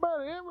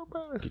 Everybody.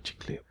 Get your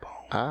clip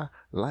on. I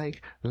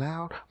like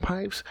loud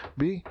pipes,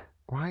 big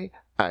white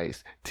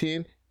ice.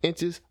 10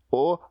 inches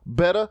or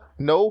better.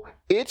 No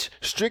itch,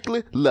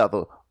 strictly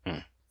leather.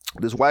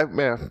 This white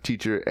math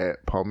teacher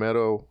at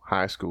Palmetto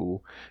High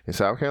School in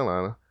South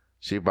Carolina,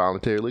 she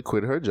voluntarily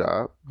quit her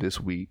job last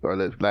week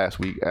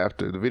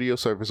after the video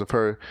surfaced of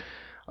her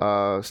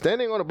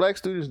standing on a black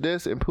student's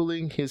desk and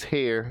pulling his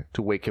hair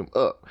to wake him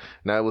up.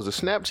 Now, it was a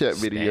Snapchat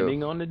video.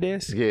 Standing on the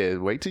desk? Yeah,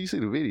 wait till you see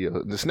the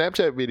video. The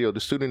Snapchat video, the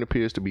student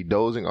appears to be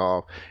dozing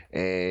off,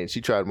 and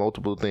she tried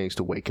multiple things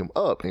to wake him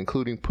up,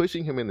 including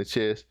pushing him in the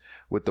chest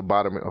with the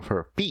bottom of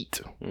her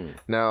feet.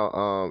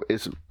 Now,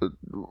 it's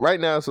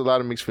right now it's a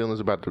lot of mixed feelings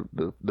about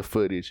the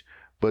footage,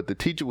 but the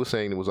teacher was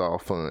saying it was all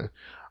fun.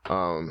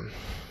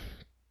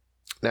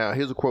 Now,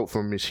 here's a quote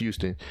from Miss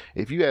Houston.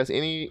 If you ask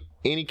any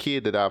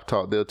kid that I've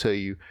taught, they'll tell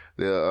you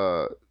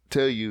I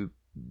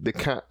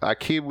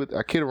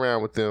kid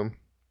around with them,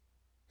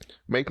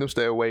 make them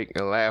stay awake,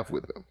 and laugh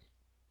with them.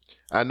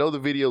 I know the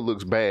video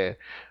looks bad.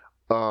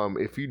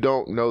 If you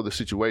don't know the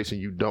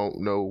situation, you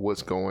don't know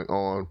what's going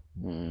on.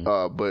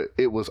 But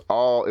it was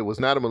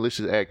not a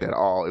malicious act at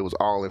all. It was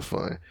all in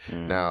fun.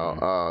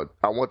 Now,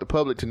 I want the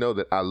public to know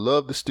that I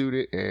love the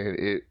student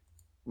and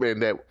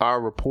that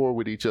our rapport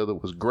with each other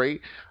was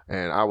great,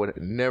 and I would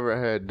never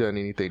have done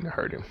anything to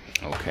hurt him.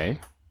 Okay.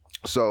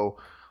 So,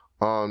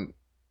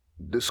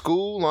 the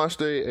school launched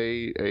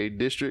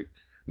the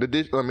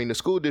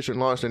school district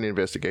launched an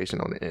investigation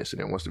on the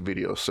incident once the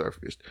video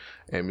surfaced,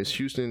 and Miss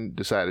Houston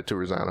decided to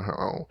resign on her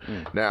own.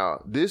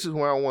 Now, this is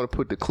where I want to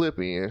put the clip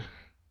in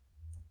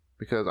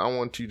because I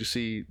want you to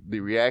see the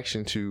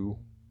reaction to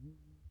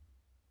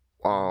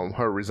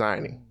her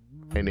resigning,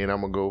 and then I'm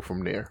gonna go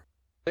from there.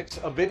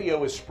 A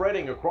video is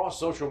spreading across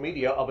social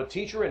media of a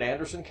teacher in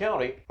Anderson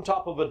County on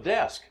top of a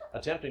desk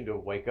attempting to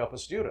wake up a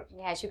student.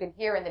 Yeah, as you can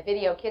hear in the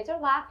video, kids are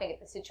laughing at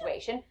the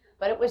situation,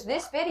 but it was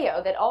this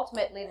video that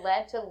ultimately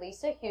led to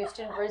Lisa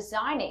Houston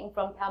resigning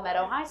from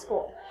Palmetto High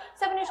School.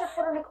 7 News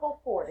reporter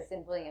Nicole Ford is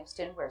in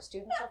Williamston, where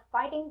students are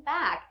fighting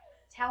back,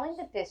 telling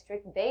the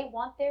district they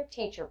want their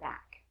teacher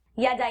back.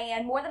 Yeah,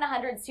 Diane, more than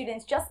 100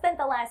 students just spent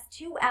the last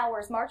 2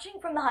 hours marching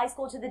from the high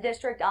school to the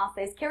district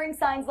office, carrying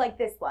signs like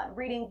this one,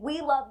 reading,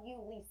 "We love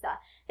you, Lisa."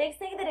 They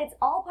say that it's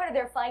all part of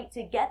their fight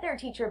to get their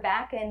teacher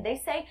back, and they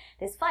say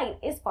this fight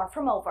is far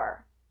from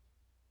over.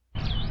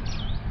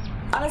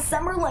 On a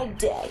summer-like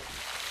day,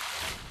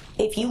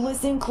 if you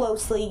listen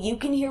closely, you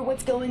can hear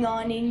what's going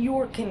on in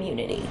your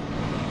community.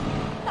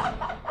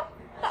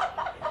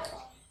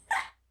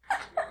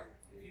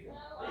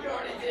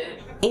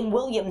 In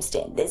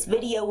Williamston, this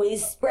video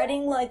is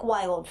spreading like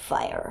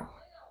wildfire.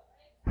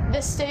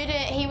 The student,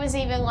 he was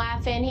even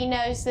laughing. He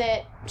knows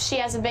that she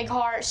has a big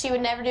heart. She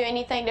would never do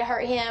anything to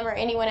hurt him or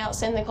anyone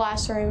else in the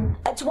classroom.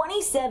 A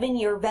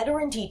 27-year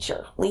veteran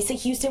teacher, Lisa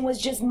Houston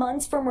was just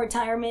months from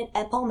retirement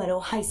at Palmetto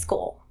High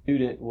School.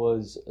 Student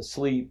was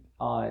asleep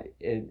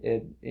in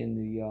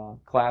the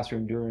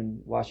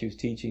classroom while she was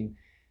teaching.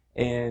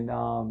 And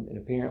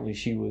apparently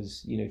she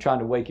was, trying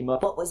to wake him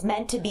up. What was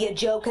meant to be a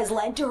joke has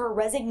led to her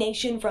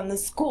resignation from the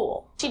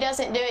school. She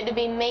doesn't do it to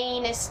be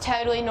mean. It's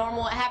totally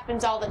normal. It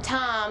happens all the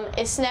time.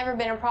 It's never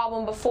been a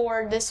problem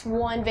before. This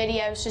one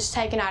video is just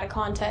taken out of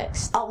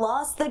context. A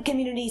loss the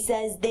community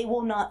says they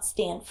will not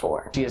stand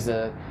for. She is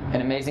an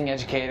amazing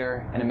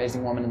educator, an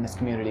amazing woman in this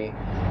community,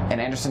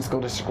 and Anderson School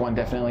District 1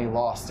 definitely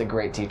lost a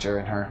great teacher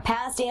in her.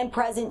 Past and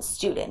present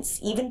students,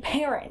 even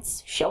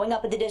parents, showing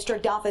up at the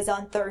district office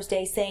on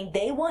Thursday saying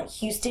they want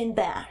Houston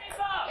back.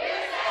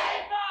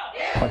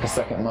 Like a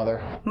second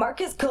mother.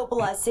 Marcus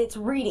Coppola sits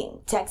reading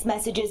text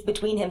messages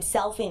between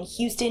himself and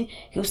Houston,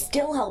 who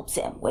still helps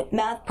him with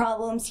math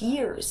problems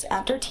years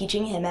after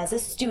teaching him as a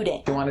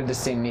student. She wanted to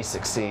see me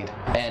succeed,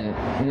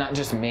 and not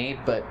just me,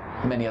 but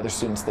many other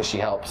students that she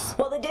helps.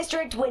 While the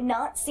district would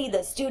not see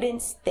the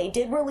students, they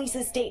did release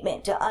a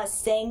statement to us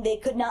saying they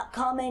could not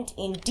comment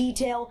in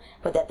detail,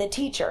 but that the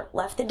teacher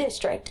left the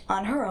district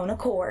on her own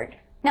accord.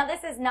 Now,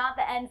 this is not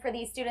the end for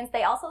these students.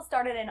 They also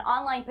started an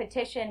online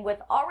petition with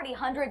already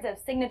hundreds of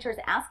signatures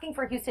asking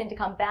for Houston to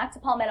come back to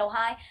Palmetto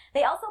High.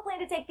 They also plan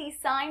to take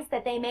these signs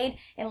that they made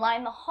and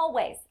line the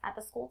hallways at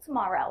the school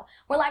tomorrow.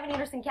 We're live in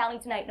Anderson County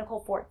tonight.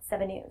 Nicole Fort,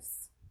 7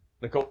 News.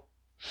 Nicole.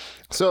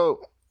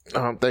 So,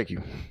 thank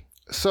you.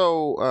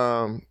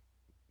 So,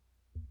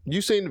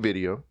 you seen the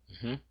video.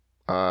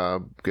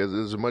 Mm-hmm. Because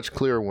there's a much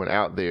clearer one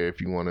out there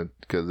if you want to,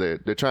 because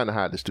they're trying to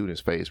hide the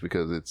student's face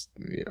because it's,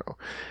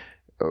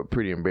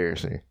 pretty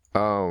embarrassing.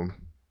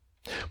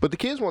 But the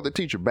kids want the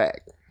teacher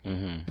back.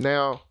 Mm-hmm.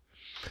 Now,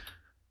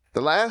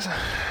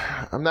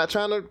 I'm not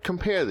trying to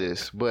compare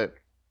this, but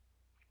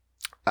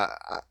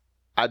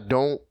I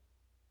don't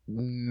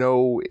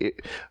know it.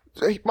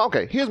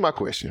 Okay, here's my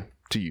question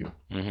to you.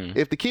 Mm-hmm.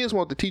 If the kids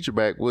want the teacher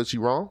back, was she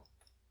wrong?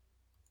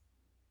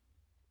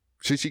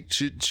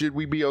 Should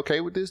we be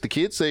okay with this? The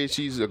kids say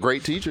she's a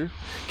great teacher.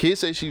 Kids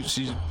say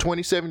she's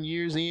 27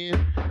 years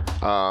in.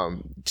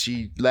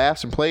 She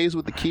laughs and plays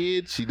with the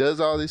kids. She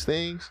does all these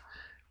things.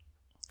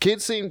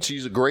 Kids seem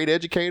she's a great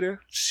educator.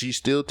 She's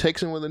still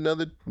texting with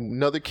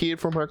another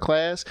kid from her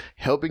class,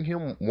 helping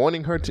him,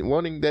 wanting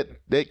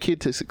that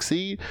kid to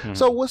succeed. Mm-hmm.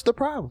 So what's the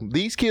problem?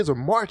 These kids are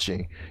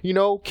marching.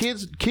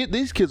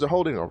 These kids are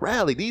holding a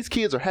rally. These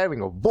kids are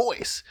having a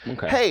voice.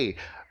 Okay. Hey,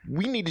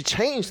 we need to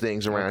change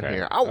things around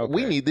here.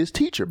 We need this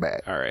teacher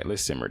back. All right,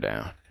 let's simmer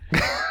down.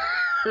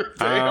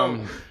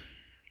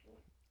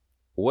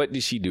 What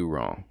did she do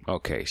wrong?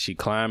 Okay, she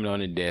climbed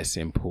on the desk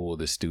and pulled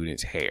the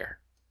student's hair.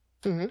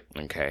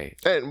 Mm-hmm. Okay.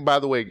 And by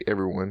the way,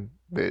 everyone,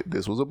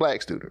 this was a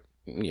black student.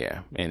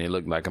 Yeah, and it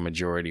looked like a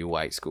majority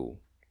white school.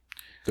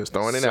 Just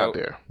throwing it out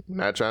there.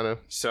 Not trying to.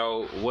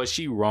 So, was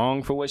she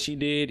wrong for what she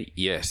did?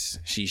 Yes.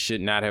 She should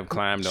not have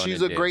climbed on the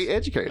desk. She's a great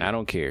educator. I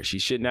don't care. She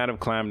should not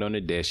have climbed on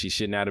the desk. She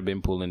should not have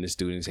been pulling the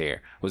student's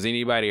hair. Was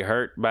anybody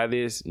hurt by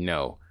this?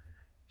 No.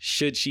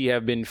 Should she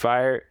have been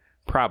fired?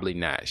 Probably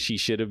not. She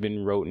should have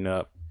been written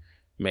up,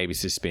 maybe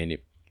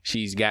suspended.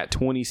 She's got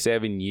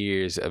 27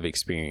 years of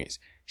experience.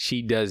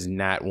 She does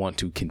not want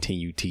to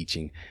continue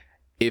teaching.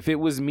 If it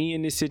was me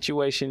in this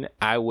situation,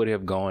 I would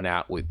have gone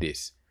out with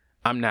this.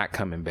 I'm not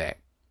coming back.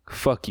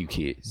 Fuck you,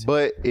 kids.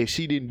 But if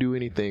she didn't do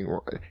anything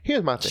wrong,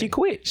 here's my thing. She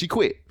quit.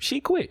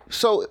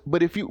 So,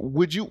 but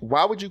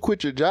why would you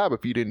quit your job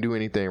if you didn't do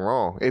anything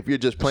wrong? If you're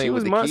just playing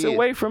with the kids? She was months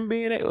away from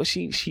being able.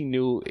 She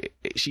knew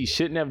she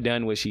shouldn't have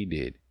done what she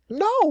did.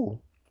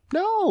 No.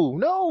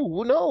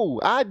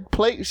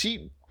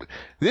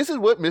 This is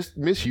what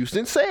Miss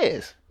Houston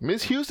says.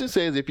 Miss Houston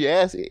says if you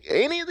ask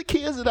any of the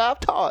kids that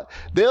I've taught,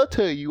 they'll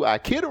tell you I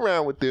kid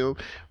around with them,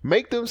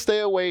 make them stay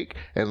awake,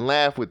 and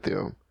laugh with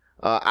them.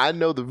 I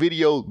know the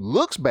video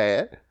looks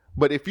bad,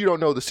 but if you don't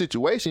know the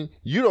situation,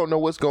 you don't know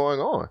what's going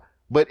on.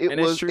 But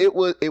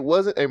it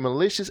wasn't a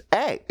malicious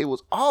act. It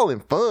was all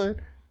in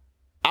fun.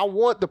 I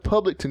want the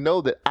public to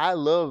know that I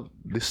love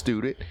the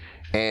student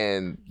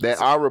and that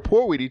our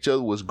rapport with each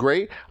other was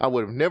great. I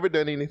would have never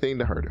done anything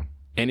to hurt him.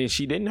 And then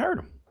she didn't hurt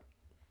him.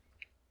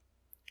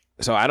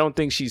 So I don't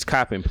think she's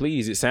copping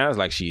pleas. It sounds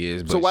like she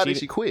is. But so why did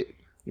she quit?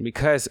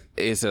 Because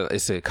it's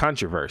a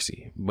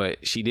controversy,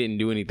 but she didn't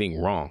do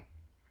anything wrong.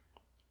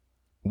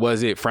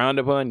 Was it frowned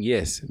upon?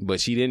 Yes, but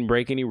she didn't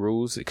break any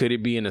rules. Could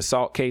it be an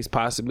assault case?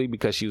 Possibly,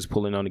 because she was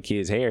pulling on the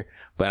kid's hair.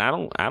 But I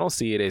don't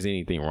see it as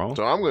anything wrong.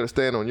 So I'm going to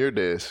stand on your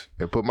desk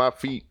and put my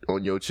feet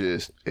on your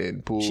chest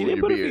and pull your beard. She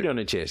didn't put her feet on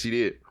the chest. She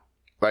did.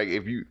 Like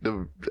if you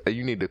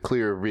need to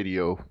clear a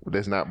video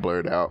that's not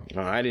blurred out.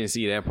 Oh, I didn't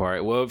see that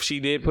part. Well, if she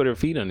did put her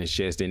feet on his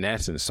chest, then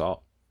that's an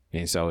assault,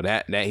 and so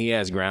that he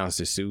has grounds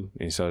to sue,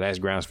 and so that's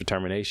grounds for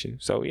termination.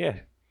 So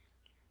yeah,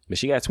 but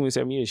she got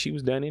 27 years. She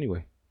was done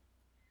anyway.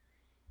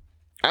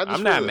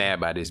 I'm not mad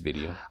by this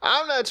video.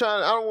 I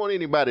don't want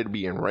anybody to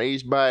be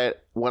enraged by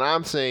it. What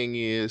I'm saying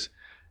is,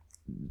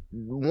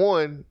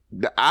 one,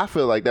 I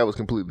feel like that was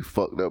completely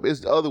fucked up.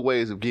 It's other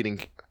ways of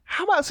getting.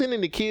 How about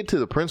sending the kid to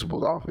the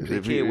principal's office? The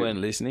kid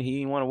wasn't listening. He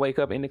didn't want to wake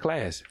up in the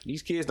class.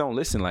 These kids don't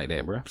listen like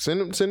that, bro. Send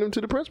him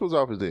to the principal's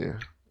office then.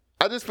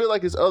 I just feel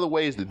like there's other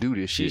ways to do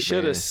this shit. She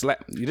should have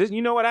slapped.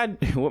 You know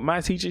what my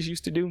teachers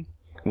used to do?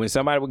 When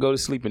somebody would go to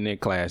sleep in their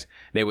class,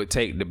 they would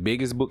take the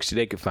biggest books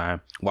they could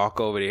find,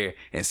 walk over there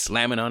and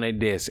slam it on their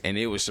desk, and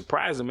it would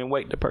surprise them and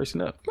wake the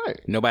person up.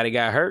 Right. Nobody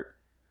got hurt,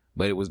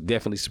 but it was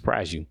definitely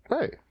surprise you.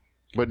 Right.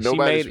 But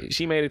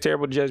she made a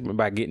terrible judgment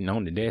by getting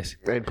on the desk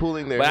and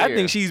pulling their hair. I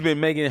think she's been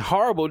making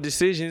horrible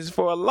decisions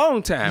for a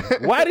long time.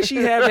 Why did she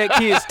have that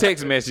kid's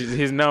text message,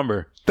 his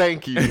number?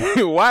 Thank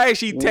you. Why is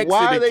she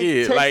texting the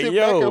kid like, yo?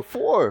 Back and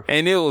forth?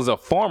 And it was a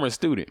former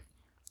student.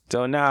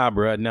 So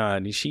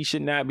she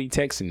should not be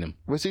texting them.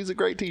 But she's a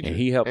great teacher, and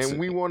he helps. And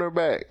we want her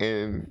back.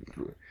 And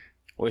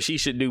she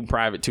should do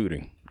private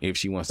tutoring if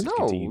she wants to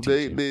continue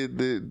teaching.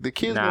 The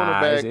kids want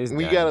her back.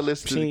 We gotta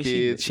listen to the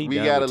kids. We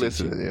gotta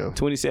listen to them.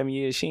 27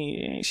 years,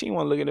 she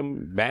want to look at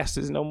them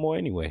bastards no more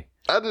anyway.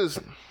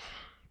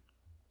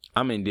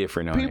 I'm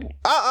indifferent on it.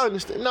 I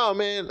understand. No,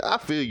 man, I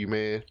feel you,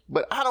 man.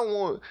 But I don't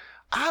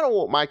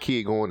want my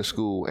kid going to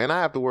school and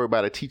I have to worry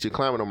about a teacher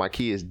climbing on my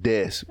kid's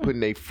desk,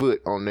 putting their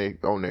foot on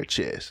their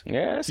chest.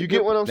 Yeah, you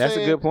get what I'm saying?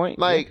 That's a good point.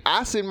 Like,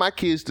 I send my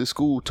kids to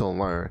school to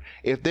learn.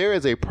 If there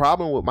is a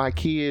problem with my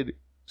kid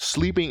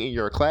sleeping in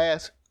your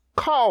class,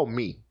 call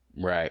me.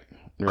 Right.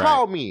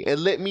 Call me and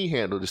let me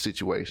handle the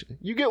situation.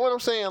 You get what I'm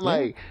saying?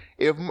 Like,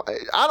 if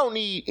I don't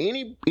need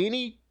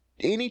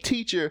any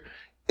teacher,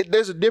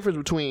 there's a difference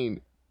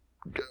between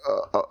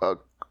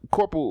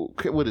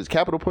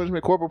capital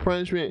punishment,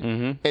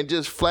 and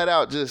just flat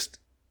out just,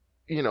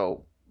 I ain't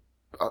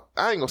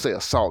gonna say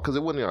assault because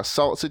it wasn't an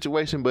assault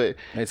situation, but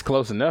it's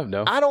close enough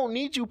though. I don't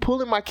need you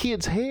pulling my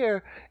kid's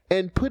hair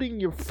and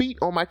putting your feet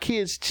on my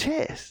kid's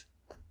chest.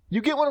 You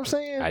get what I'm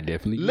saying? I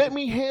definitely do. Let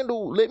me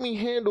handle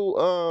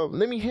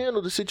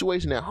the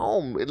situation at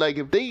home. Like,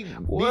 if they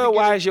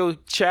why is your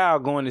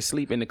child going to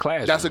sleep in the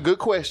classroom? That's a good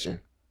question.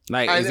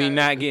 Like, is he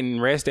not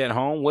getting rest at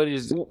home?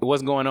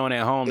 What's going on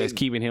at home that's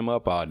keeping him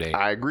up all day?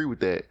 I agree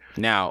with that.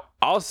 Now,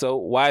 also,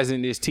 why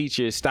isn't this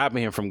teacher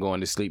stopping him from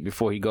going to sleep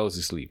before he goes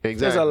to sleep? Exactly.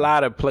 There's a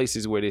lot of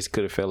places where this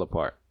could have fell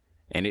apart,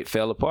 and it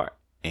fell apart.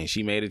 And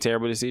she made a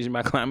terrible decision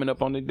by climbing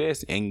up on the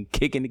desk and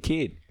kicking the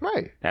kid.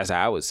 Right. That's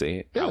how I would say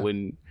it. Yeah. I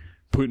wouldn't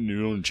putting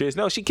it on the chest.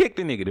 No, she kicked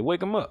the nigga to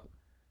wake him up.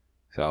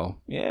 So,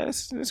 yeah,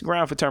 it's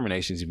ground for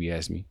terminations if you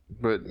ask me.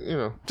 But,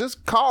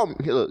 just call me.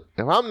 Look,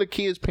 if I'm the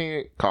kid's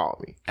parent, call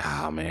me.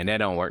 Oh, man, that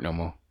don't work no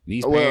more.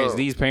 These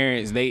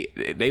parents,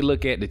 they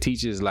look at the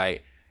teachers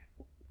like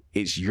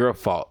it's your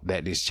fault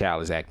that this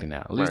child is acting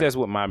out. At least that's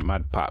what my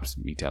pops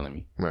be telling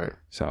me. Right.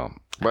 So,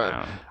 but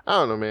I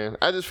don't know, man.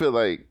 I just feel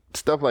like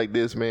stuff like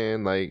this,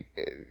 man, like,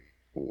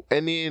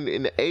 and then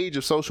in the age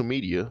of social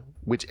media,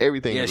 which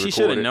everything is recorded.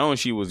 She should have known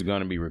she was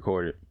going to be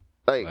recorded.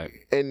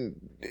 Like,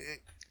 and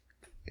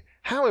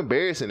how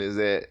embarrassing is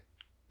that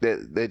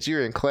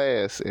you're in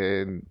class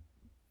and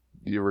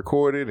you're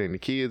recorded and the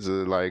kids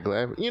are like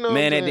laughing?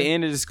 Man, at the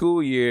end of the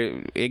school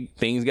year,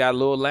 things got a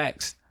little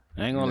lax.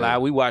 I ain't gonna lie,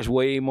 we watched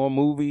way more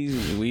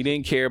movies. We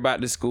didn't care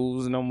about the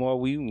schools no more.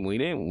 We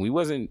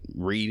wasn't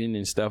reading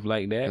and stuff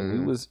like that.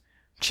 We was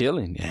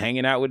chilling,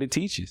 hanging out with the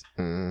teachers.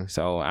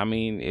 So, I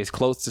mean, it's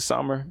close to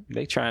summer.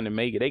 They trying to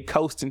make it. They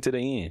coasting to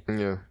the end.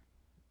 Yeah.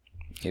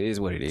 It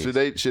is what it is.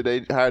 Should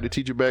they hire the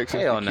teacher back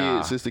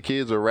since the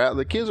kids are rallying?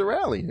 The kids are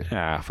rallying.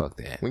 Fuck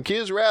that. When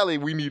kids rally,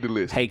 we need to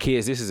listen. Hey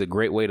kids, this is a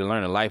great way to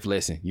learn a life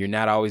lesson. You're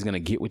not always gonna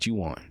get what you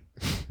want.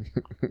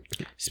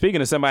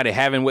 Speaking of somebody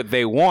having what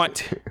they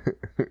want,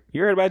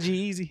 you heard about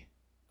G-Eazy?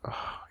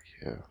 Oh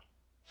yeah.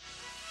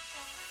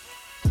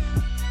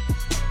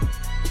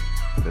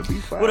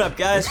 What up,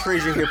 guys?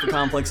 Fraser here for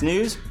Complex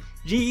News.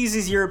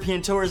 G-Eazy's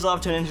European tour is off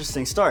to an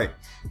interesting start.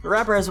 The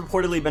rapper has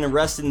reportedly been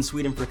arrested in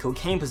Sweden for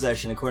cocaine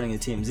possession, according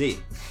to TMZ.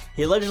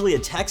 He allegedly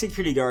attacked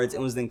security guards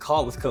and was then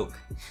caught with coke.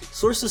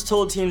 Sources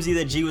told TMZ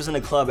that G was in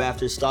a club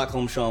after his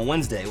Stockholm show on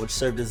Wednesday, which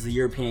served as the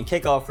European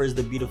kickoff for his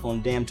The Beautiful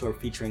and Damned tour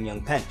featuring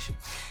Young Pench.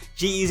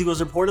 G-Eazy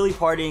was reportedly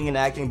partying and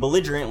acting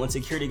belligerent when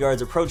security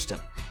guards approached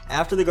him.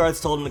 After the guards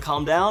told him to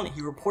calm down,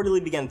 he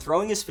reportedly began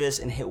throwing his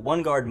fist and hit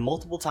one guard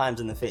multiple times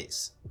in the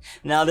face.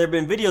 Now, there have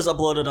been videos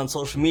uploaded on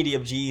social media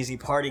of G-Eazy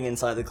partying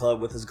inside the club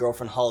with his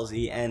girlfriend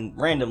Halsey and,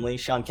 randomly,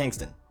 Sean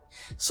Kingston.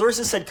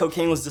 Sources said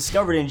cocaine was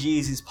discovered in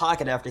G-Eazy's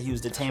pocket after he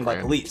was detained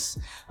by police.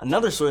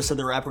 Another source said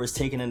the rapper was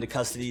taken into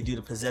custody due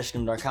to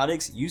possession of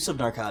narcotics, use of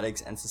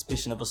narcotics, and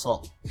suspicion of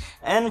assault.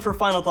 And for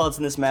final thoughts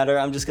in this matter,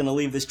 I'm just gonna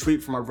leave this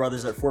tweet from our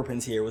brothers at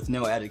 4Pins here with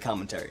no added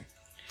commentary.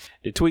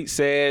 The tweet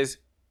says,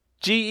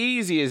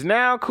 G-Eazy is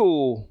now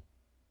cool.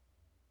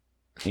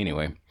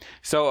 Anyway,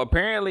 so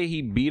apparently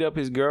he beat up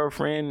his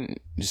girlfriend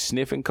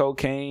sniffing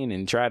cocaine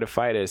and tried to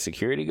fight a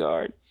security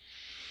guard.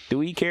 Do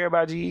we care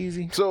about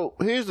G-Eazy? So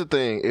here's the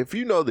thing: if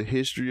you know the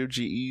history of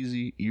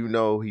G-Eazy, you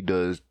know he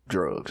does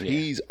drugs. Yeah.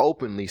 He's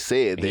openly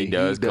said that he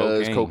does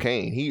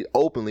cocaine. He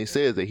openly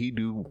says that he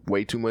do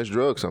way too much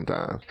drugs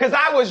sometimes. Cause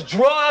I was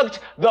drugged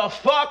the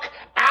fuck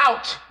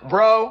out,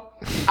 bro.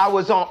 I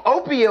was on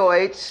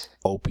opioids.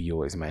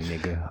 Opioids, my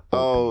nigga.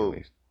 Oh,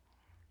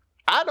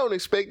 I don't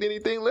expect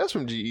anything less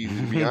from G-Eazy,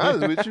 to be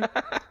honest with you.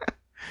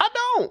 I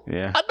don't.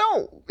 Yeah. I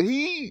don't.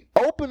 He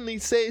openly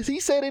says, he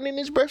said it in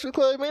his Breakfast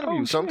Club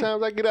interview.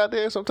 Sometimes I get out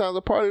there, sometimes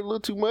I party a little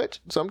too much.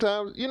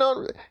 Sometimes, you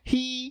know,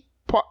 he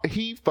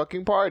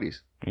fucking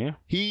parties. Yeah.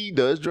 He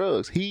does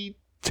drugs. He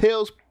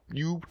tells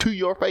you to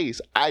your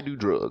face, I do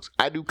drugs.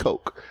 I do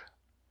coke.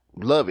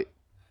 Love it.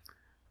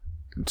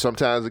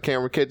 Sometimes the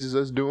camera catches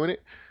us doing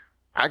it.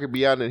 I could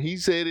be out and he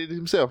said it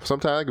himself.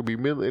 Sometimes I could be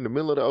in the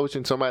middle of the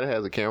ocean. Somebody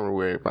has a camera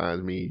where it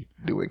finds me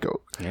doing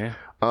coke. Yeah.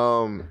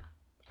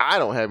 I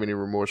don't have any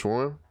remorse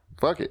for him.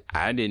 Fuck it.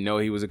 I didn't know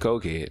he was a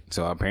cokehead,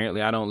 so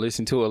apparently I don't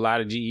listen to a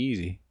lot of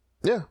G-Eazy.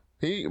 Yeah,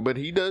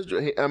 he does.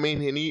 I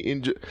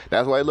mean,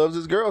 that's why he loves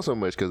his girl so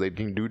much, because they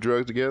can do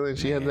drugs together, and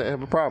she doesn't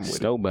have a problem with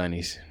Snow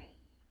bunnies.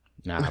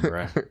 Nah,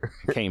 bro,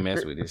 can't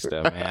mess with this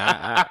stuff,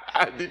 man.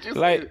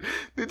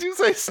 Did you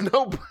say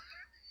snow?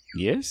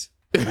 Yes.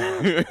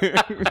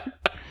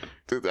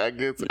 I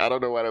guess I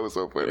don't know why that was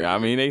so funny. I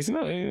mean, it is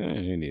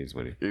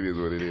what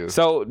it is.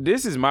 So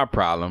this is my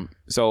problem.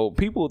 So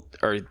people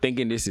are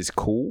thinking this is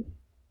cool.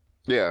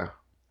 Yeah.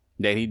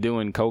 That he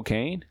doing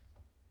cocaine.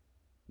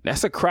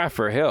 That's a cry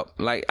for help.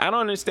 Like, I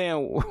don't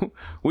understand.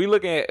 We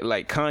look at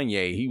like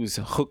Kanye. He was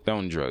hooked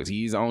on drugs.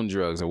 He's on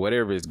drugs or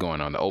whatever is going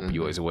on, the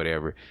opioids or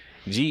whatever.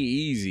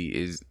 G-Eazy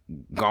is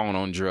gone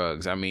on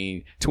drugs. I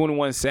mean,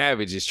 21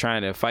 Savage is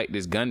trying to fight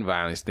this gun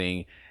violence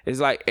thing. It's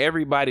like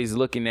everybody's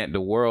looking at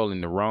the world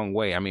in the wrong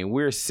way. I mean,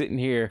 we're sitting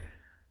here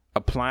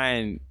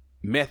applying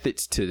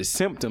methods to the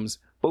symptoms,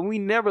 but we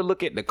never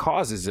look at the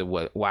causes of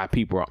why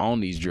people are on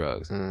these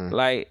drugs.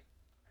 Like,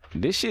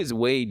 this shit's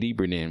way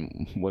deeper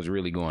than what's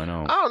really going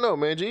on. I don't know,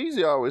 man.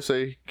 G-Eazy always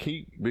say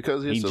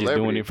because he's just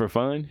doing it for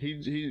fun.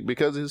 He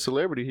because of his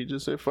celebrity, he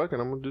just said, "Fuck it,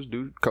 I'm gonna just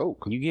do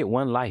coke." You get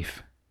one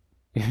life.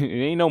 There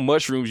ain't no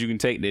mushrooms you can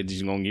take that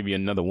just gonna give you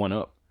another one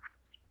up.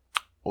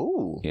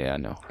 Ooh. Yeah, I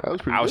know. That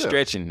was pretty I was good.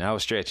 stretching. I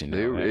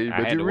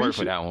had to work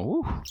for that one.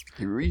 Woo.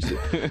 You reached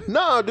it.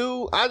 No,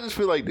 dude. I just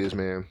feel like this,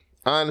 man.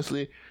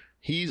 Honestly,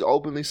 he's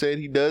openly said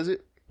he does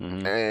it.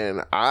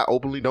 And I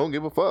openly don't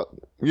give a fuck.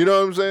 You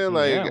know what I'm saying?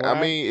 Like, yeah, right.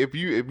 I mean, if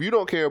you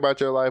don't care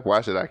about your life, why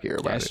should I care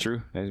about it? That's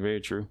true. That's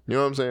very true. You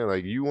know what I'm saying?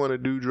 Like, you want to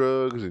do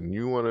drugs and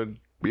you want to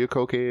be a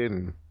cokehead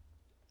and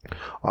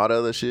all the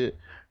other shit.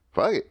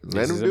 Fuck it.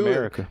 Let him do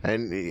America. it.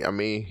 And I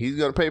mean, he's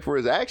gonna pay for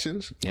his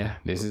actions. Yeah,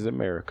 this is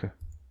America.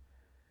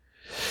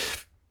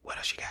 What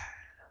else you got?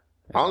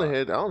 I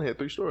only had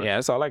 3 stories. Yeah,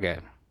 that's all I got.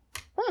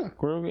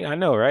 I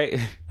know, right?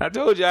 I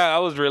told you I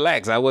was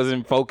relaxed. I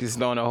wasn't focused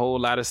on a whole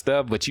lot of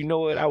stuff, but you know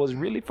what? I was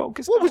really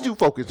focused on. What was you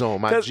focused on,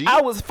 my G?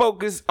 I was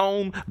focused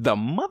on the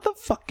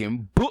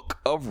motherfucking Book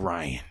of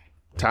Ryan.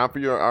 Time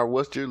for our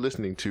What's You're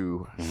Listening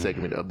To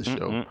segment of the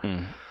show.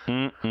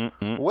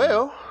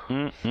 Well,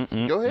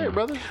 go ahead,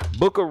 brother.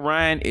 Book of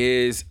Ryan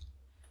is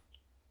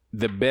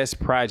the best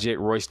project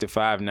Royce da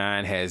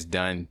 5'9" has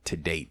done to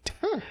date.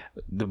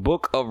 The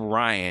Book of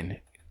Ryan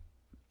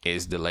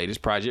is the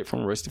latest project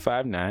from Royce da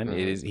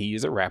 5'9". He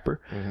is a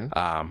rapper.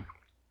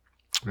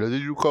 Does he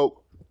do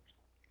coke?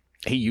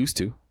 He used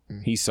to.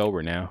 He's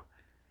sober now.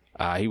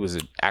 He was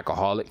an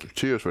alcoholic.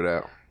 Cheers for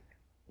that.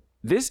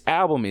 This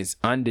album is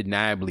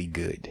undeniably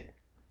good.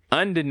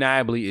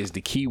 Undeniably is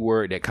the key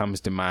word that comes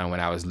to mind when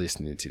I was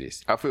listening to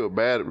this. I feel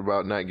bad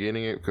about not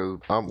getting it because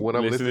I'm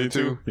listening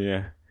to.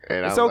 Yeah.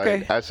 And it's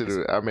okay.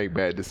 Like, I make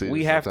bad decisions.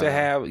 We have to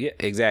have,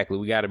 exactly.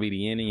 We got to be the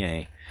yin and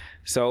yang.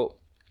 So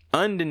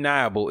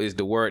undeniable is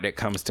the word that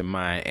comes to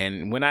mind.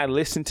 And when I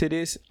listen to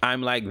this,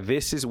 I'm like,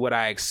 this is what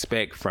I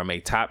expect from a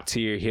top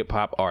tier hip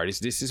hop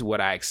artist. This is what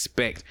I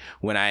expect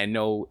when I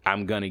know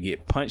I'm going to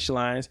get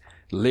punchlines,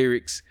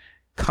 lyrics,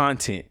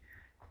 content,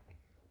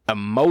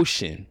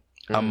 emotion.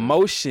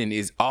 Emotion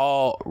is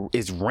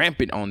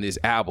rampant on this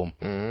album.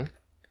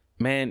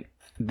 Man,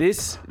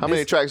 How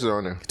many tracks are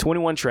on there?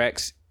 21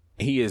 tracks.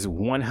 He is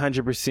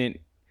 100%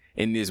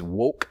 in this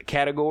woke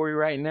category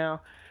right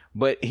now,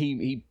 but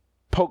he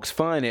pokes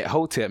fun at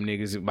Hotep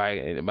niggas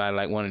by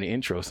like one of the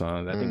intro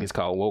songs. I think it's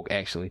called Woke,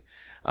 actually.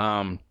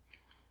 Man,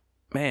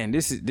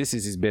 this is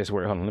his best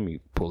work. Hold on, let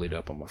me pull it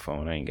up on my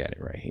phone. I ain't got it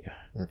right here.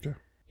 Okay.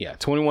 Yeah,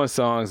 21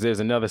 songs. There's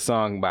another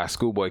song by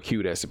Schoolboy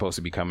Q that's supposed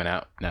to be coming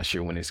out. Not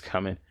sure when it's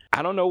coming.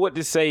 I don't know what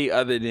to say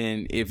other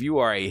than if you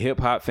are a hip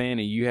hop fan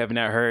and you have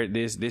not heard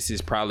this is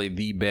probably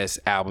the best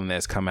album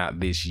that's come out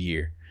this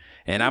year.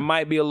 And I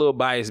might be a little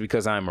biased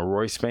because I'm a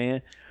Royce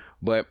fan,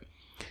 but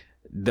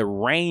the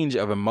range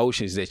of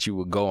emotions that you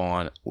would go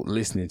on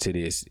listening to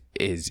this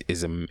is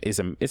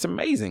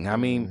amazing. I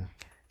mean,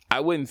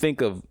 I wouldn't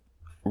think of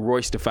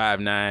Royce da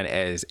 5'9"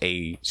 as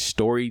a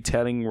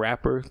storytelling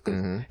rapper.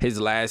 His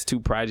last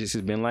 2 projects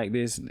has been like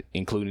this,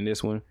 including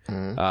this one.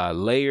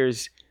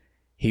 Layers,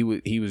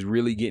 he was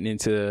really getting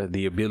into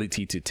the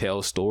ability to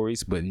tell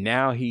stories, but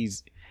now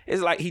it's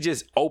like he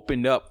just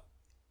opened up,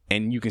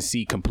 and you can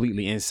see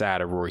completely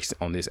inside of Royce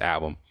on this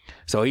album.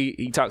 So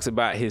he talks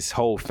about his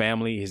whole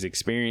family, his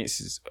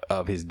experiences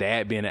of his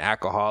dad being an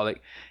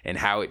alcoholic, and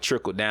how it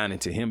trickled down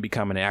into him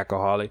becoming an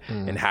alcoholic,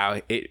 and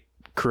how it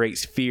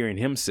creates fear in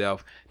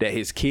himself that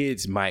his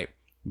kids might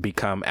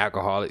become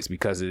alcoholics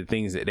because of the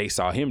things that they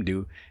saw him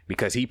do,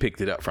 because he picked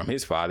it up from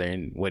his father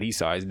and what he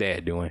saw his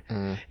dad doing.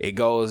 It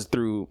goes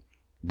through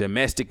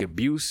domestic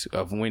abuse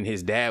of when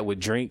his dad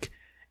would drink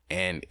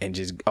and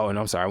just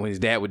when his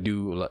dad would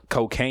do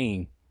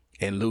cocaine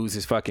and lose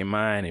his fucking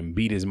mind and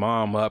beat his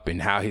mom up,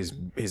 and how his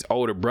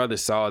older brother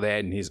saw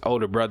that, and his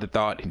older brother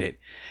thought that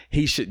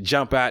he should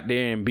jump out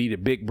there and be the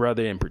big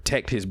brother and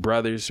protect his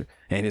brothers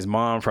and his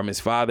mom from his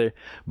father,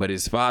 but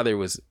his father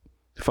was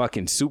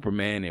fucking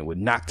Superman and would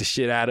knock the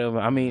shit out of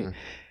him. I mean,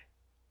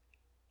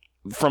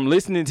 from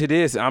listening to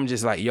this, I'm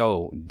just like,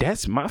 yo,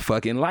 that's my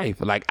fucking life.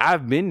 Like,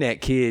 I've been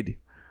that kid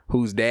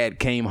whose dad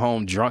came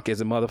home drunk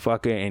as a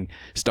motherfucker and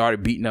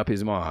started beating up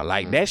his mom.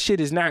 Like, that shit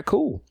is not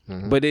cool.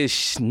 But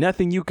there's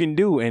nothing you can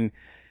do. And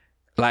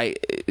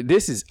like,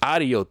 this is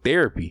audio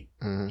therapy.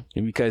 And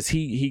because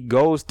he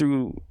goes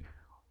through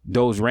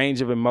those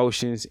range of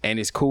emotions, and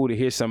it's cool to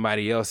hear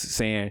somebody else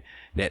saying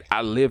that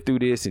I lived through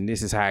this and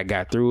this is how I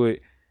got through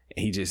it.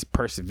 He just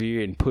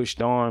persevered and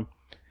pushed on.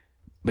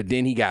 But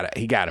then he got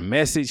a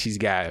message. He's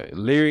got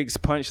lyrics,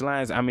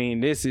 punchlines. I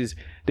mean, this is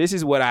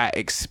what I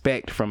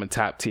expect from a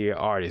top tier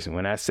artist. And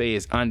when I say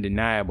it's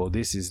undeniable,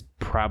 this is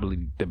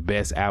probably the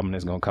best album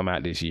that's gonna come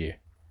out this year.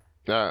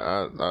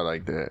 I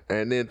like that.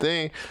 And then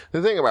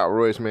the thing about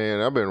Royce,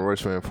 man, I've been a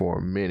Royce fan for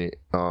a minute.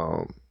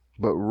 But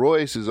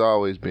Royce has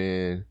always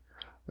been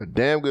a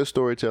damn good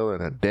storyteller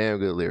and a damn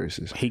good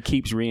lyricist. He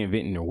keeps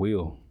reinventing the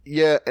wheel.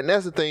 Yeah, and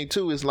that's the thing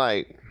too. Is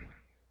like,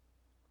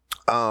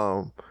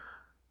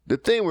 the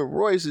thing with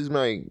Royce is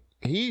like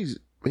he's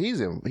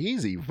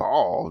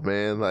evolved,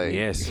 man. Like,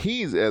 yes,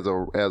 he's as a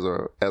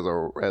rapper,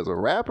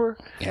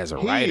 as a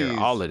writer,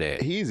 all of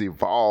that. He's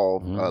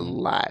evolved a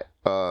lot.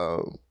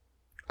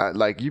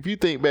 Like, if you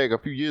think back a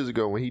few years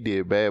ago when he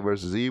did Bad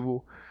vs.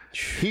 Evil,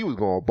 he was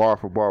going bar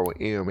for bar with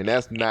M, and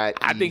that's not.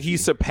 I think he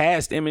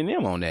surpassed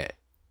Eminem on that.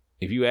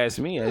 If you ask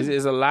me,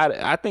 it's a lot.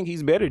 I think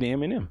he's better than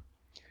Eminem.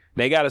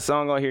 They got a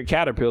song on here,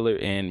 Caterpillar,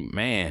 and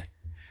man,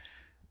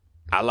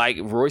 I like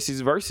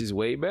Royce's verses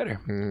way better.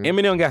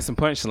 Eminem got some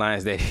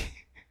punchlines that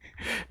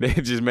they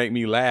just make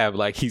me laugh.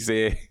 Like, he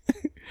said,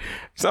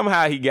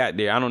 somehow he got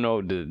there. I don't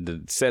know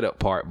the setup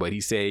part, but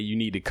he said you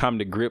need to come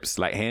to grips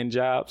like hand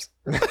jobs.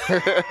 That's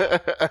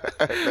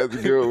a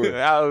good one.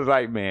 I was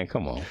like, man,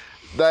 come on.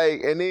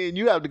 Like, and then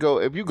you have to go,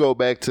 if you go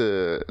back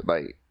to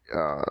like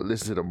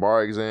listen to the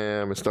bar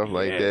exam and stuff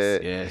like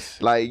that.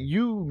 Yes. Like,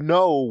 you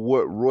know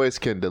what Royce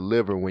can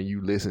deliver when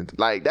you listen to,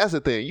 like, that's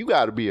the thing. You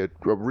got to be a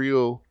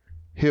real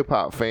hip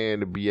hop fan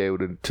to be able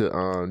to know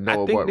about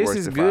Royce. I think this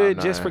is good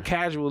just for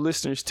casual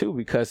listeners too,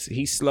 because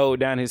he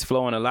slowed down his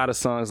flow in a lot of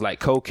songs like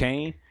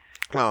Cocaine.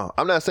 No,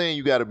 I'm not saying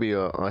you got to be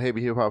a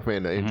heavy hip hop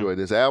fan to enjoy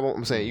this album.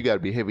 I'm saying you got to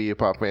be a heavy hip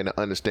hop fan to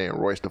understand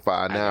Royce da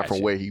 5'9" from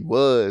where he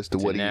was to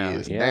what now, he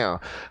is now.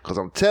 Because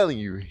I'm telling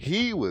you,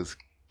 he took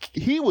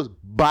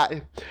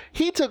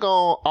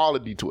on all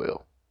of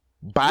D12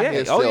 by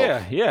himself.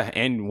 Oh yeah,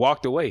 and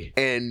walked away.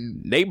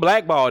 And they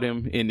blackballed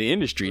him in the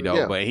industry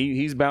though, but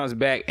he's bounced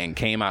back and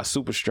came out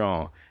super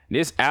strong.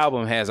 This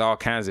album has all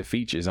kinds of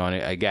features on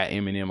it. I got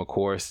Eminem, of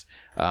course.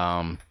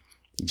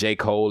 J.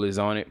 Cole is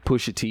on it.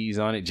 Pusha T's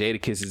on it.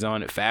 Jadakiss is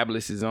on it.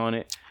 Fabulous is on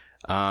it.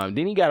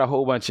 Then he got a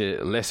whole bunch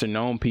of lesser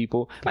known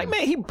people. Like,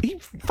 man, he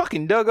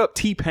fucking dug up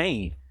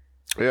T-Pain.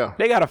 Yeah.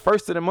 They got a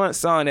first of the month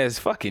song that's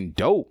fucking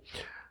dope.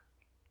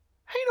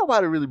 Ain't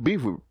nobody really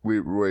beef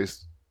with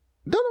Royce.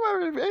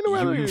 Ain't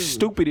nobody. You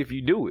stupid if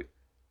you do it.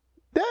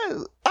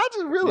 I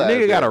just realized. The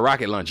nigga got a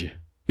rocket launcher.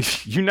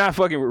 You're not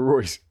fucking with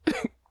Royce.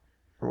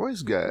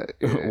 Royce got.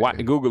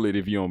 Google it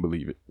if you don't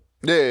believe it.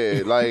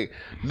 Yeah, like,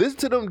 listen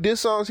to them diss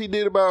songs he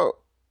did about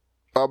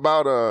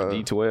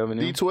D12 and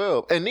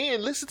D12, and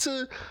then listen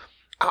to.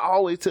 I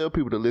always tell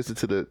people to listen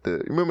to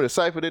the remember the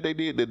cipher that they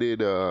did. They did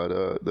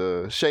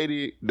the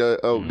shady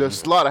the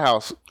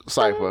Slaughterhouse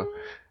cipher.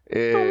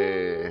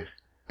 Yeah.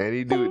 And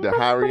he do the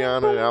Hi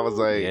Rihanna, and I was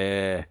like,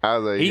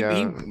 he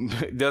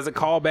does a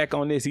callback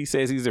on this. He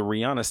says he's a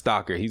Rihanna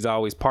stalker. He's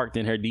always parked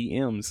in her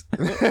DMs.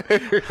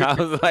 I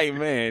was like,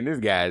 man, this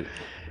guy,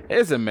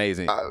 it's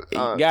amazing.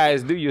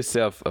 Guys, do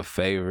yourself a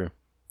favor.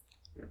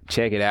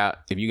 Check it out.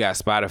 If you got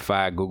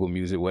Spotify, Google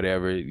Music,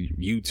 whatever,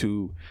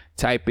 YouTube,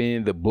 type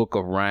in The Book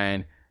of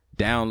Ryan,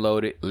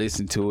 download it,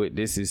 listen to it.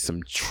 This is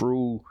some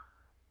true,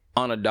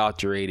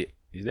 unadulterated,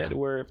 is that the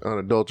word?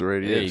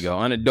 Unadulterated, There you go.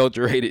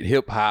 Unadulterated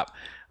hip hop.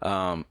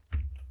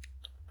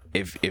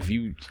 If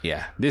you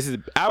this is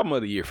album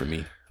of the year for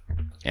me,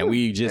 and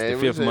we just the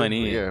fifth month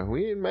in. Yeah,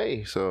 we in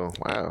May, so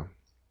wow.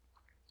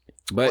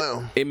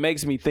 But it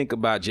makes me think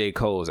about J.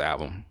 Cole's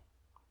album,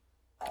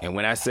 and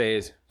when I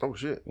say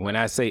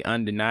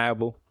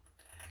undeniable,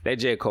 that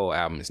J. Cole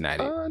album is not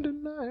it.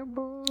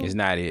 Undeniable. It's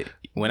not it.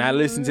 when I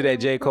listened to that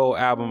J. Cole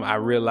album, I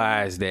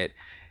realized that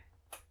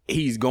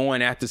he's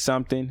going after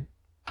something,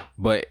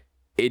 but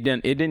it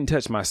didn't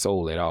touch my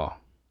soul at all.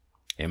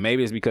 And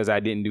maybe it's because I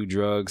didn't do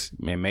drugs,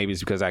 and maybe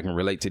it's because I can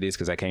relate to this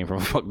because I came from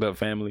a fucked up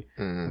family.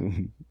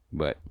 Mm-hmm.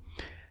 But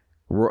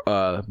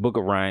Book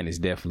of Ryan is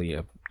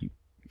definitely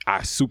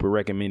I super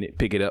recommend it.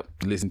 Pick it up,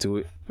 listen to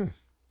it.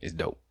 It's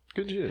dope.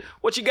 Good shit.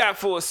 What you got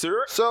for us,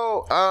 sir?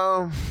 So,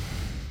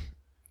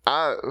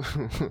 I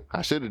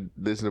should have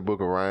listened to Book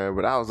of Ryan,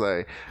 but I was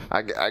like,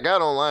 I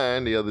got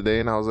online the other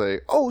day and I was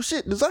like, oh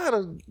shit,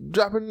 Designer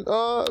dropping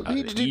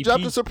he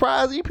dropped a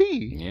surprise EP.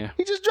 Yeah.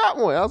 He just dropped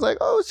one. I was like,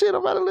 oh shit,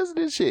 I'm about to listen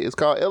to this shit. It's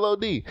called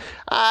LOD.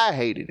 I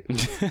hated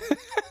it.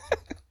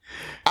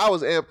 I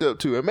was amped up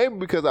too. And maybe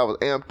because I was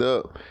amped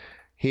up,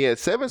 he had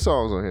 7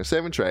 songs on here,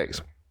 7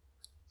 tracks.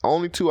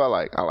 Only 2 I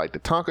like. I like the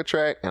Tonka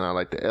track and I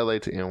like the LA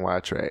to NY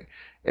track.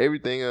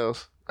 Everything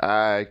else,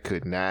 I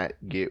could not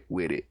get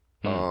with it.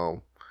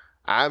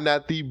 I'm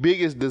not the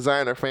biggest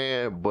Designer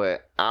fan,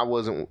 but I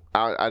wasn't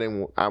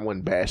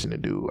bashing the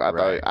dude.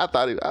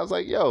 I was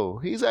like, yo,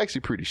 he's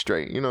actually pretty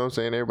straight. You know what I'm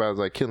saying? Everybody's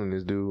like killing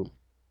this dude.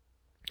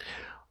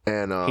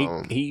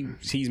 And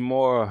he's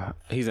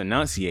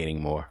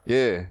enunciating more.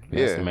 Yeah.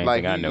 That's the main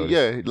thing I noticed.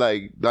 Yeah,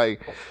 like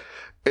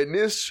in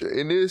this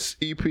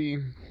EP,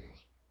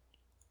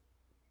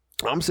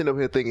 I'm sitting up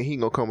here thinking he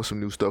gonna come with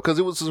some new stuff because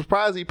it was a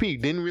surprise EP.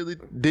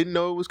 Didn't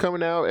know it was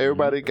coming out.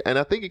 Everybody, and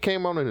I think it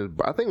came out on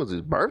I think it was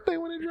his birthday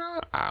when it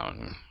dropped. I don't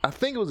know. I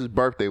think it was his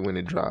birthday when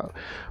it dropped.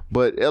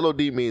 But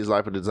LOD means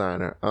Life of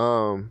Designer.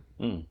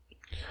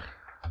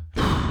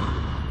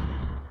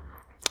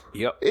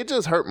 Yep. It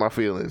just hurt my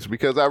feelings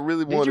because I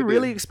really wanted. Did you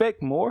really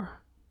expect more?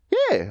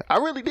 Yeah, I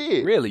really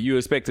did. Really, you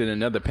expected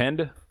another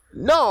Panda?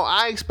 No,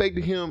 I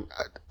expected him.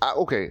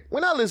 Okay,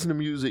 when I listen to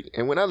music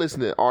and when I listen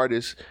to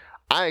artists,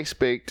 I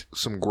expect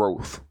some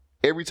growth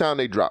every time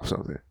they drop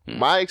something.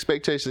 My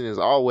expectation is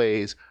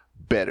always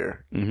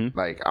better.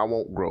 Like I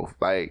want growth.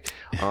 Like,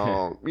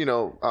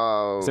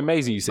 it's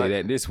amazing you say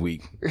that this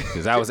week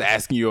because I was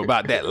asking you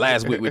about that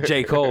last week with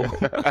J. Cole.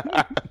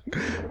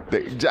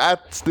 I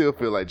still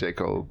feel like J.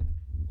 Cole.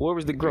 Where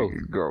was the growth?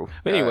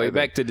 But anyway,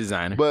 back to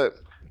Designer. But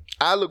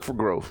I look for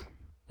growth.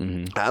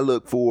 I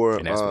look for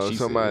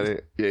somebody.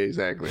 Says. Yeah,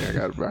 exactly.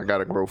 I got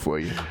to grow for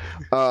you.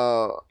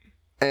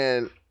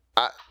 And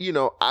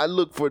I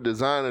look for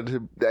Designer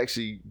to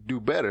actually do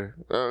better.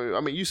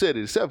 I mean, you said it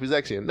yourself. He's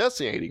actually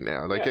enunciating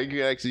now. Like you can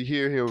actually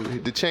hear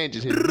him, the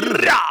changes in his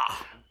music.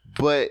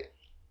 But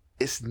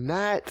it's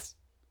not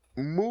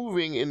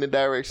moving in the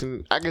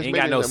direction. I guess ain't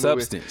got no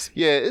substance.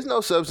 Yeah, it's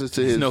no substance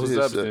to his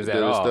substance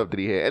at all. Stuff that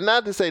he had. And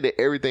not to say that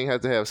everything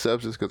has to have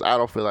substance, because I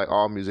don't feel like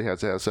all music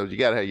has to have substance. You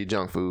gotta have your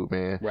junk food,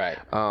 man. Right.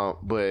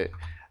 But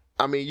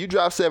I mean, you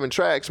drop 7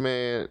 tracks,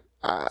 man.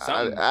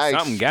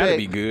 Something gotta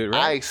be good,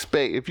 right? I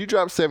expect if you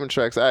drop 7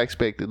 tracks, I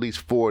expect at least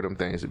 4 of them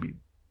things to be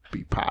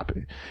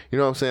popping. You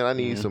know what I'm saying?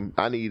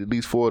 I need at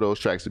least 4 of those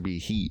tracks to be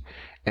heat.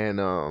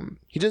 And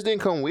he just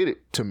didn't come with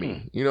it to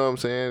me. You know what I'm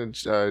saying?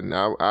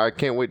 I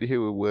can't wait to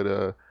hear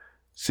what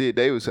Sid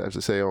Davis has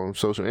to say on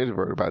Social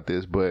Introvert about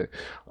this. But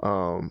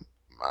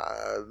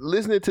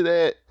listening to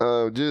that,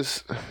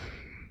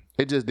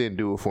 it just didn't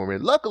do it for me.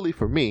 Luckily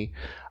for me,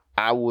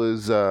 I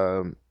was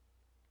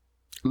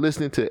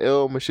listening to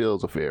El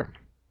Michelle's Affair.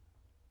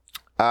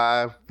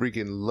 I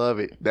freaking love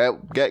it.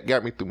 That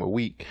got me through my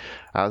week.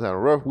 I was having a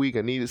rough week.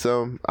 I needed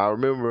something. I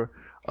remember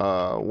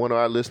one of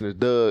our listeners,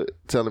 Doug,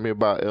 telling me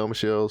about El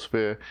Michelle's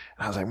Affair.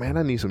 And I was like, man,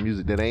 I need some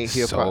music that ain't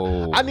hip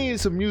hop. I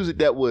needed some music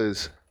that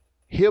was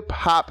hip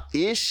hop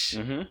ish,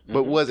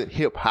 but wasn't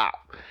hip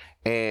hop.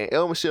 And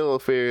El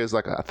Michelle's Affair is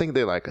I think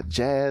they're like a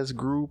jazz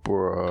group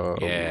or but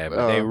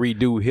they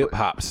redo hip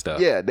hop stuff.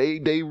 Yeah, they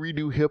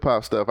redo hip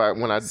hop stuff.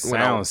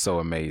 Sounds so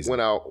amazing. When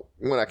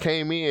I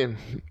came in,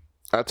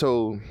 I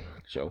told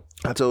Show,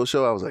 I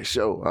was like,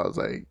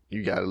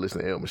 you gotta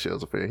listen to El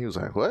Michelle's Affair. He was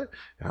like, what?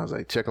 And I was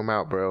like, check them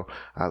out, bro.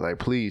 I was like,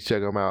 please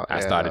check them out. I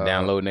started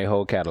downloading their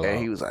whole catalog. And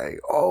he was like,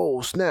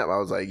 oh snap. I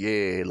was like,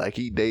 yeah. Like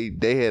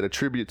they had a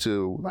tribute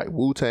to like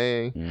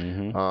Wu-Tang.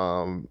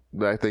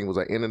 I think it was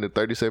like Enter the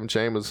 37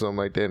 Chambers or something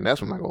like that. And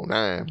that's from like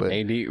 09. But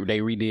they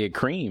redid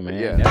Cream, man.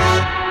 Yeah.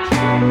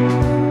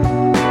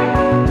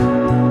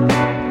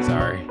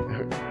 Sorry.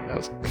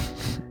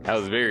 That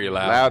was very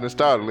loud. Loud and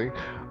startling.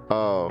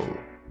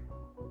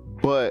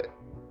 But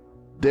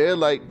they're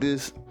like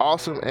this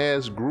awesome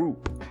ass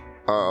group.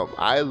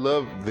 I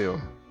love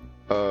them.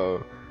 I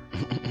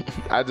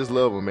just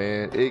love them,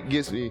 man. It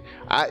gets me.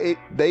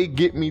 They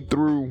get me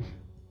through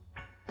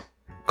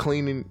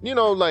cleaning.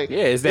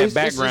 It's that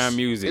background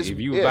music. If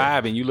you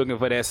vibe and you looking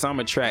for that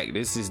summer track,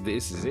 this is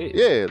it.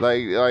 Yeah,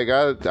 like I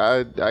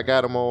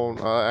got them on.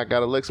 I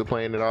got Alexa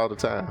playing it all the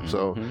time.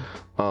 So,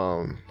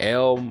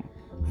 El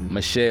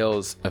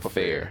Michelle's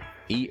Affair.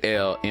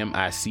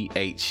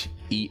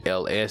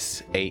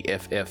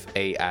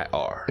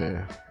 ELMICHELSAFFAIR.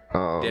 Yeah.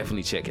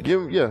 Definitely check it.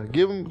 Give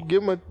him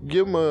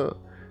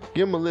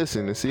give them a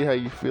listen and see how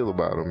you feel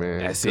about them, man.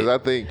 That's it. I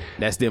think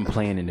that's them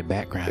playing in the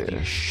background.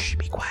 Yeah. Shh,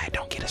 be quiet.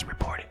 Don't get us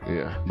reported.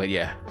 Yeah. But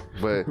yeah.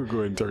 But we'll go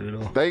ahead and turn it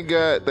on. Thank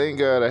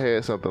God I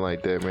had something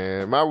like that,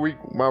 man.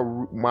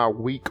 My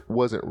week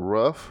wasn't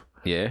rough.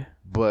 Yeah.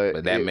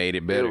 But that made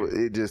it better.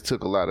 It just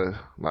took a lot of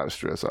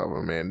stress off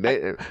of it,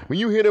 man. When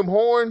you hear them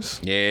horns,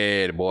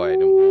 yeah, them boys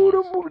ain't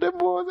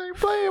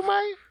playing,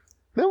 man.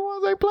 Them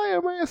boys ain't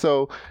playing, man.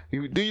 So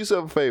you do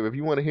yourself a favor if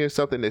you want to hear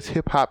something that's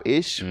hip hop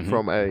ish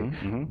from I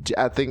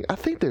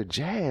think they're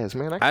jazz,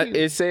 man.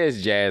 It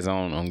says jazz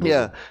on Google.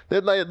 Yeah,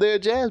 they're a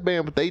jazz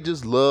band, but they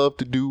just love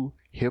to do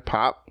hip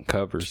hop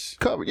covers.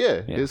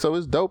 Yeah. So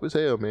it's dope as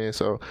hell, man.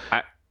 So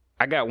I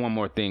got one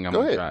more thing I'm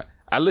gonna try.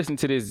 I listened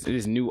to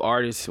this new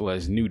artist. Well,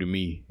 it's new to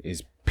me.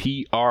 It's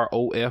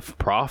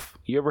Prof.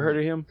 You ever heard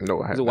of him?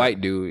 No, I haven't. He's a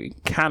white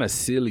dude. Kind of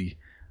silly.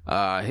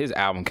 His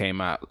album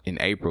came out in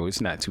April.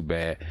 It's not too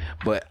bad.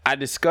 But I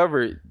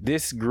discovered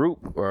this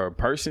group or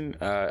person.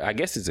 I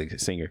guess it's a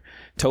singer.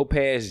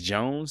 Topaz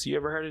Jones. You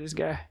ever heard of this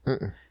guy?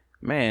 Mm-mm.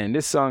 Man,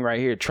 this song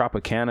right here,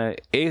 Tropicana,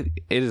 it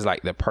is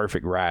like the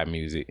perfect ride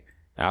music.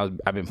 I've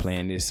been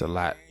playing this a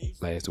lot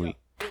last week.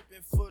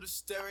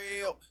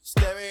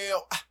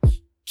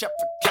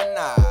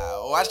 Tropicana,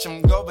 watch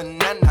them go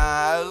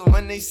bananas.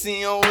 When they see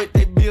you with,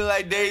 they be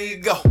like, there you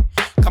go.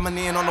 Coming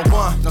in on the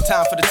 1, no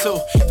time for the 2.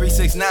 3,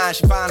 6, 9,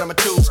 she fine on my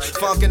 2s.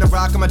 Funk in the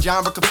rock, I'm a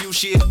genre, confused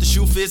shit. If the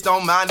shoe fits,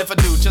 don't mind if I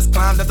do. Just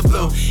climbed out the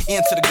blue,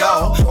 into the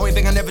goal. Only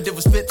thing I never did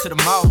was spit to the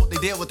mold. They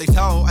did what they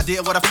told, I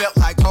did what I felt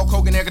like. Hulk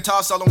Hogan, air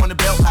guitar solo on the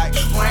belt like.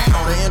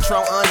 On the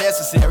intro,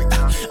 unnecessary.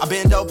 I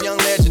been dope, young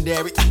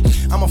legendary.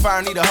 I'm on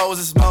fire, need a hose,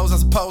 I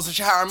suppose I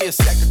should hire me a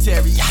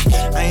secretary.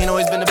 I ain't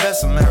always been the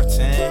best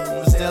Samaritan,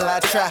 but still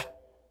I try.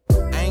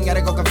 I ain't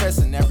gotta go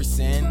confessing every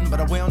sin, but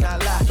I will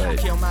not lie.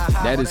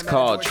 That is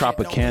called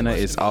Tropicana.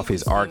 It's off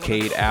his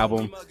Arcade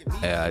album.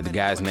 The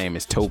guy's name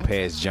is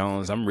Topaz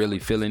Jones. I'm really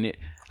feeling it.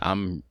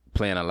 I'm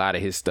playing a lot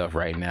of his stuff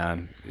right now.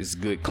 It's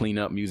good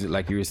cleanup music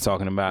like you was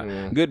talking about.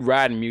 Yeah. Good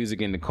riding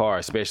music in the car,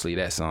 especially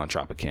that song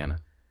Tropicana.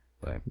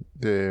 But,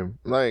 yeah,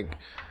 like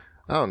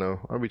I don't know.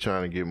 I'll be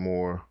trying to get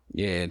more.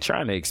 Yeah,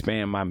 trying to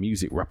expand my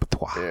music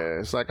repertoire. Yeah,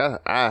 it's like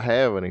I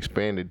have an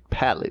expanded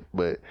palette,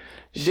 but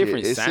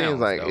different sounds.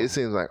 It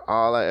seems like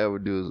all I ever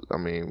do is, I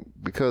mean,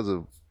 because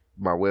of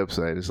my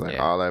website, it's like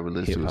all I ever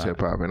listen to is hip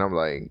hop, and I'm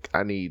like,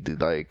 I need to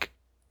like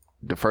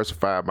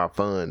diversify my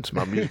funds,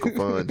 my musical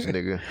funds,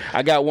 nigga.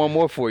 I got one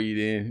more for you.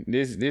 Then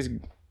this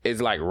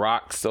is like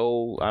rock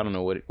soul. I don't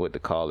know what to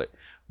call it,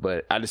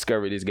 but I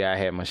discovered this guy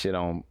had my shit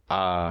on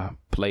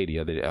play the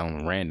other day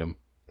on random.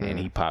 And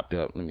he popped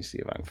up. Let me see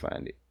if I can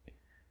find it.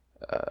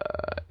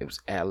 It was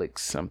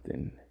Alex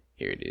something.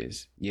 Here it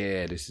is.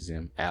 Yeah, this is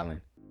him,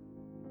 Alan.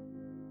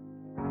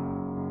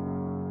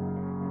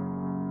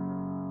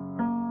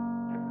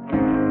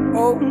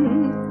 Oh,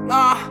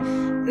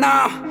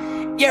 nah,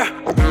 yeah.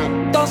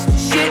 Those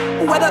shit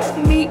with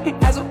me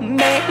as a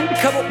man.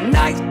 Couple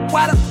nights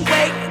wide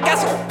awake. Got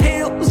some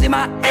pills in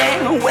my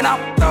hand. When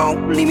I'm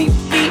thrown, leave me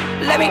be,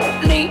 let me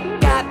lean.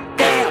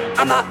 Goddamn,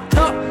 I'm not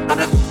tough, I'm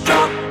just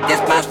drunk. This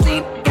my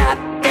scene.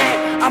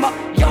 Goddamn, I'm a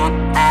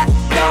young ass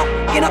dog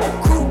in a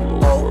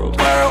cruel old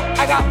world.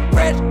 I got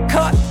fresh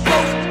cut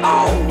clothes,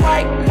 all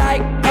white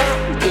like pearl.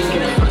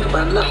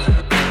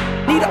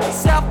 Need a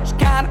selfish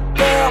kind of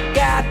girl.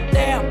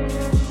 Goddamn,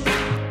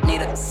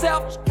 need a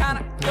selfish kind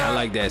of girl. I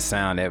like that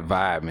sound, that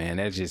vibe, man.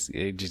 It just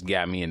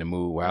got me in the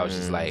mood where I was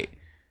just like,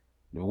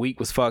 the week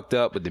was fucked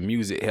up, but the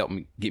music helped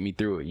me get me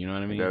through it. You know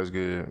what I mean? That was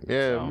good.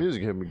 Yeah, so,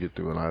 music helped me get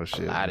through a lot of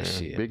shit. A lot of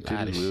shit. Big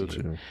titties will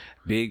too.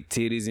 Big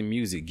titties and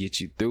music get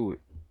you through it.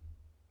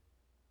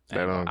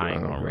 That don't go. I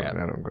ain't gonna rap.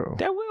 That don't go.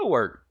 That will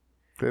work.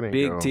 That ain't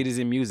Big go.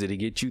 titties and music to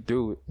get you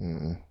through it.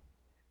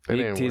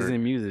 Big titties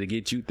and music to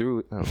get you through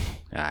it. All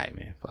right,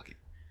 man. Fuck it.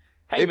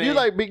 Hey, if man, you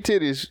like big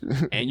titties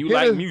and you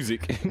like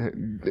music,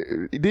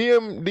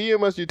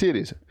 DM us your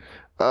titties.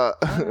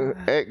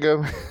 At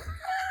Go.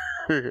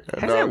 Has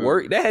that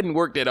worked? That hadn't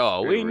worked at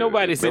all. We ain't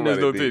nobody send us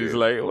no titties.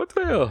 Like, what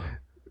the hell?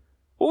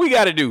 What we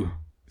got to do?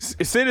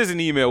 Send us an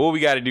email. What we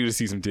got to do to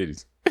see some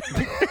titties?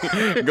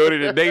 Go to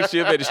the day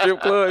shift at the strip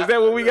club. Is that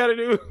what we got to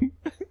do?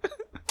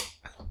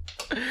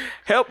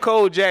 Help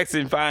Cole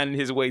Jackson find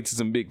his way to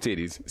some big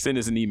titties. Send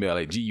us an email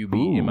at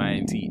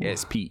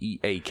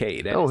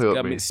GUBMINTSPEAK. That's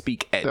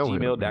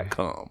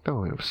governmentspeak@gmail.com.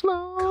 Don't help.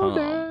 Slow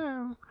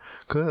down,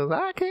 cause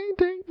I can't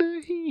take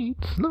the heat.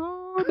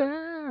 Slow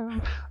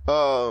down.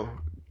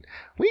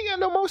 We ain't got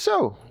no more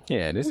show.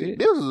 Yeah, this is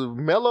a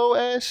mellow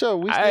ass show.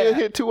 We still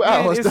hit 2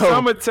 hours. It's though.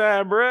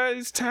 Summertime, bro.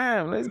 It's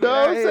time. Let's go.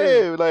 I'm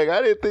saying, like,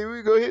 I didn't think we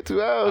were gonna hit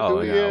 2 hours. Oh,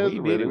 we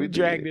did it. We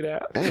dragged it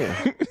out.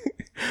 Damn.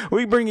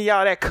 We bringing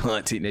y'all that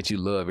content that you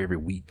love every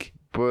week.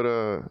 But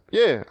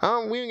yeah,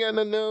 we ain't got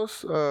nothing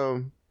else.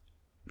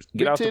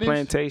 Get off the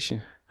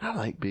plantation. I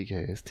like big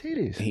ass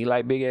titties. He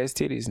like big ass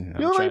titties. You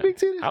don't like big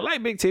titties? I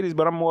like big titties,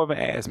 but I'm more of an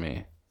ass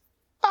man.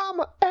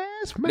 I'm an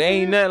ass man. There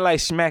ain't nothing like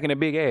smacking a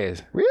big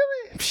ass.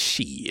 Really?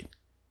 Shit.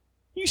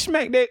 You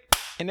smack that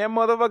and that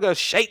motherfucker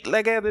shake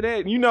like after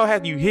that. You know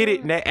how you hit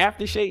it and that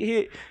aftershake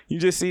hit, you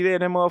just see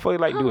that motherfucker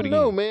like do it again.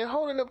 No, man,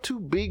 holding up two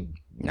big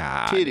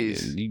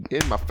titties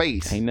in my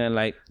face. Ain't nothing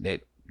like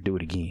that. Do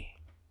it again.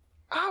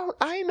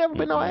 I ain't never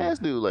been no ass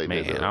dude like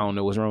that. Man, I don't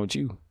know what's wrong with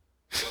you.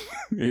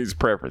 His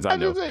preference, I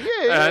know. Just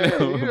said, I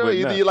know. You know,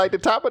 either you like the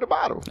top or the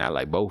bottom. I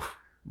like both,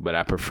 but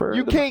I prefer.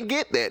 You can't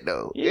get that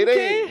though. You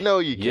can. No,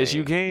 you can't. Yes,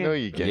 you can. No,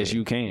 you can't. Yes,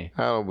 you can.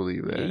 I don't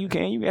believe that. Yeah, you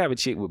can. You can have a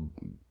chick with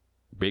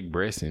big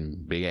breasts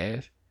and big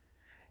ass.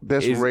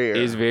 That's rare.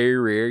 It's very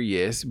rare,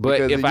 yes.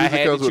 But Because if I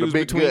had to choose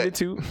between the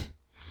two,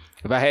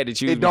 if I had to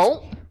choose, it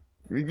don't.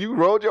 You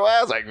rolled your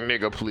ass like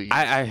nigga, please.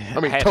 I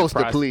mean,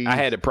 toaster, please. I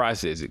had to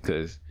process it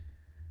because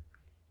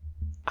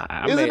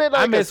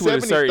I mess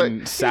with a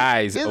certain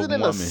size of woman.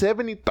 Isn't it a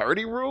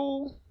 70-30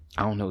 rule?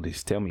 I don't know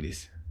this. Tell me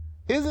this.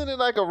 Isn't it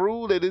like a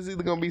rule that is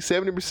either going to be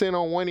 70%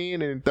 on one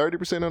end and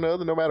 30% on the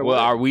other, no matter what?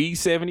 Well, are we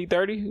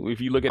 70-30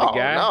 if you look at the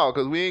guy? No,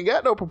 because we ain't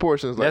got no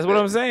proportions like that. That's what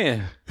I'm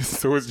saying.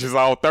 So it's just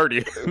all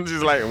 30. I'm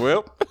just like,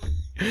 well,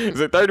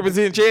 it's a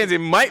 30% chance it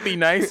might be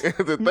nice. It's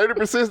a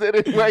 30% that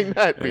it might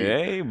not be.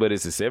 Hey, but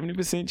it's a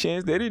 70%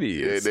 chance that it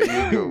is. Yeah,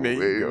 there you go. There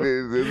you go.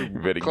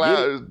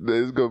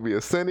 It's going to be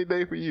a sunny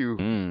day for you.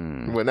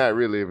 Well, not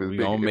really if it's big.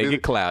 We're going to make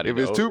it cloudy. If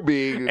it's too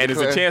big. And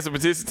it's a chance of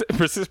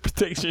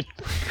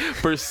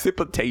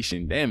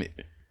precipitation. Damn it.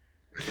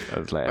 I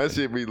was laughing. That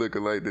shit be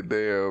looking like the damn,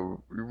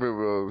 you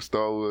remember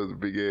Star Wars,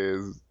 big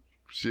ass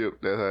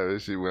ship? That's how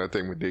that shit, when I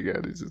take my dick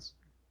out, it's just.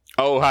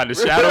 Oh, how the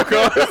shadow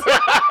comes?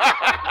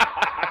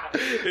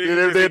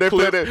 They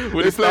play that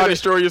with the Star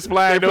Destroyers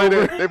flying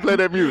over. They play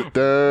that music.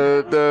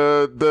 Da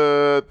da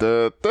da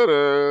da da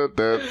da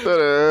da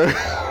da.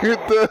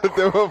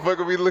 The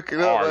motherfucker be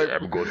looking up like,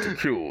 I'm going to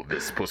kill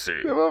this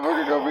pussy. The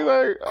motherfucker gonna be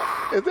like,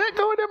 is that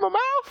going in my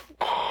mouth?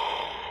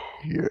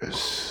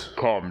 Yes.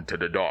 Come to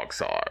the dark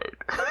side.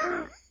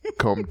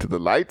 Come to the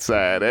light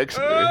side,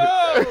 actually.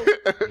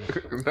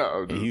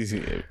 No,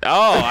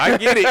 I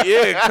get it.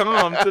 Yeah,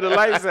 come to the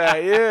light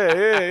side.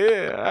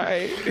 Yeah. All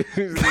right.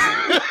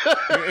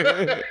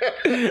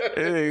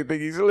 You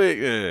think he's slick?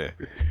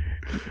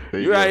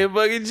 You out here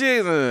fucking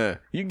chicks,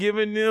 You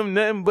giving them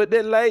nothing but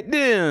that light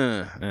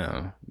then.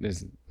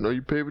 No,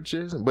 you pay for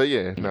chicks? But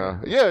yeah, no.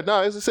 Yeah,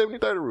 no, it's a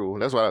 70-30 rule.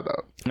 That's what I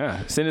thought.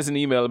 Send us an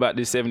email about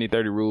this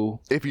 70-30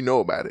 rule. If you know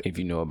about it. If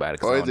you know about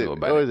it. Or is it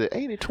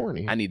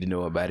 80-20? I need to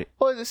know about it.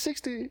 Or is it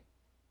 60?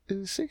 Is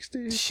it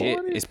 60? Shit,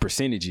 40? it's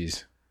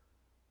percentages.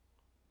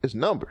 It's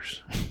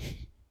numbers. I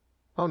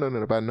don't know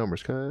nothing about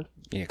numbers, cuz.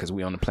 Yeah, because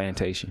we on the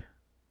plantation.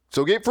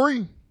 So get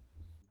free.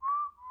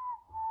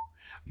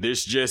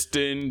 This just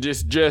in.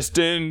 At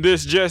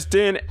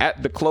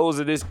the close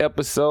of this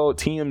episode,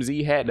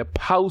 TMZ had to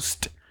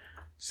post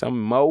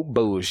some more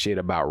bullshit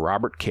about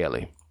Robert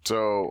Kelly.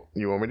 So,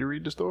 you want me to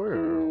read the story?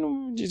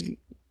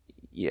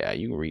 Yeah,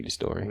 you can read the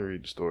story. Let me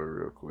read the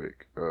story real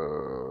quick.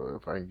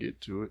 If I can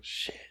get to it.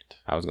 Shit.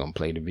 I was going to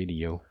play the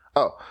video.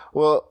 Oh,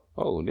 well.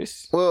 Oh,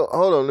 this. Well,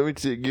 hold on. Let me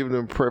give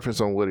them preference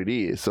on what it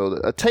is. So,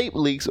 a tape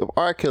leaks of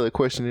R. Kelly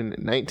questioning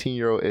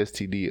 19-year-old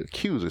STD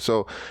accuser.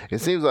 So, it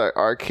seems like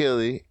R.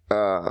 Kelly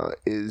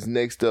is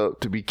next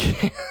up to be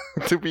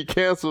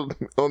canceled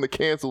on the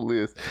cancel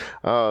list.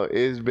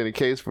 It's been a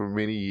case for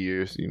many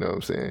years. You know what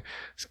I'm saying?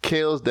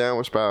 Kel's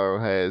downward spiral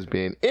has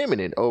been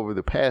imminent over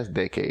the past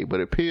decade, but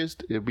it appears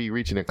to be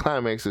reaching a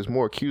climax as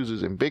more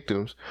accusers and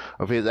victims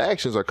of his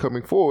actions are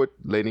coming forward,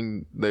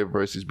 letting their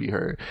voices be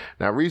heard.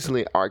 Now,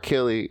 recently, R.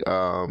 Kelly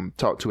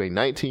talked to a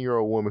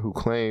 19-year-old woman who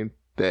claimed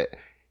that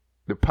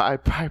the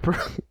Pied Piper,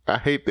 I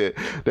hate that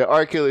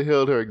R. Kelly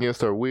held her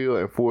against her will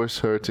and forced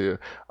her to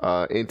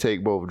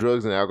intake both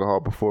drugs and alcohol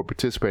before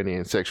participating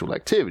in sexual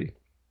activity.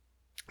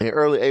 In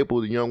early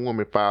April, the young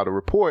woman filed a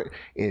report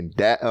in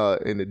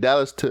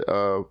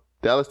the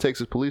Dallas,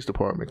 Texas Police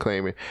Department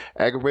claiming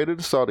aggravated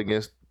assault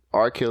against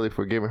R. Kelly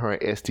for giving her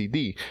an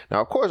STD. Now,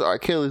 of course, R.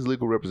 Kelly's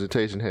legal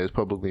representation has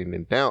publicly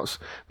denounced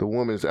the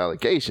woman's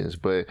allegations,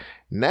 but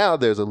now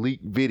there's a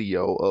leaked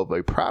video of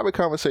a private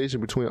conversation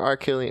between R.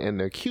 Kelly and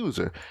the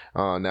accuser.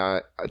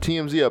 Now,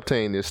 TMZ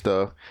obtained this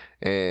stuff,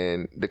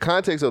 and the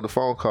context of the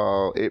phone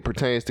call, it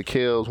pertains to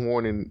Kel's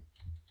wanting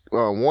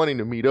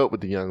to meet up with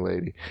the young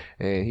lady,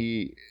 and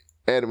he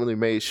adamantly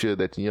made sure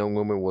that the young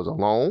woman was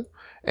alone,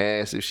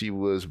 asked if she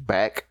was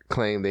back,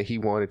 claimed that he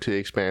wanted to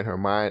expand her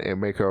mind and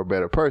make her a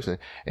better person,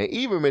 and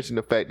even mentioned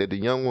the fact that the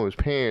young woman's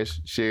parents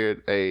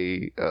shared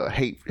a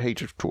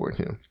hatred toward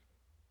him.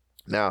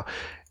 Now,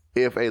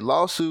 if a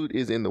lawsuit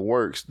is in the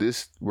works,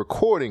 this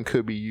recording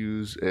could be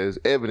used as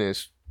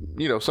evidence,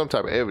 some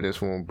type of evidence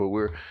for him, but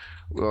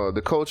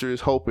the culture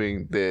is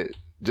hoping that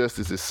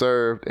justice is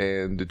served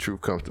and the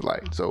truth comes to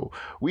light. So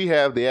we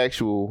have the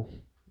actual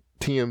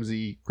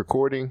TMZ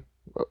recording.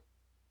 We're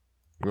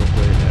going to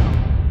play it now.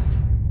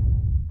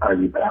 Are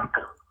you back?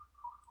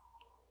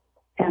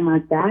 Am I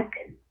back?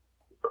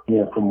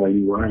 Yeah, from where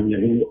you were in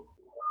your head?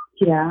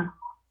 Yeah.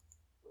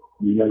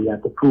 You know you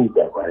have to prove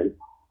that, right?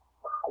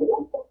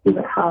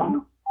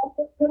 How?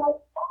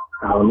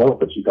 I don't know,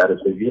 but you got to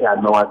say, yeah, I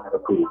know I got to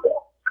prove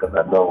that. Because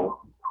I know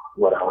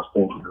what I was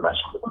thinking and I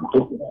should have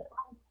been doing that.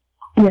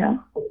 Yeah.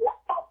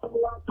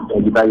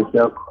 Are you by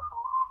yourself?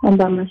 I'm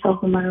by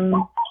myself in my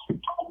room.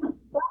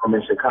 I'm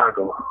in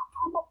Chicago.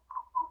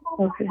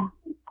 Okay.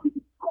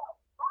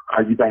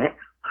 Are you back?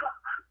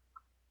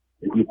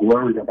 Are you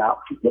worried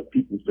about what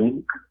people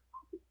think?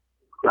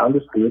 I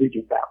understood it.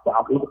 You got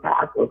probably the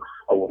pastor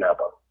or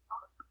whatever.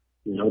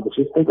 You know, but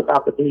just think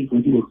about the days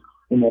when you was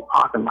in that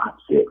parking lot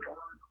sick.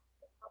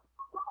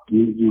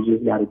 You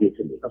just got to get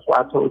to me. That's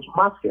why I told you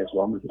my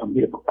schedule. I'm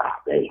here for 5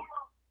 days.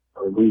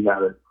 And we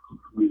gotta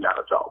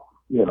talk.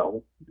 You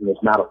know, and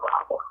it's not a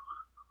problem.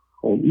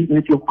 And even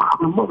if your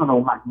problem mother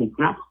don't like me,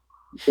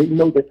 they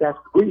know that that's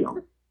real.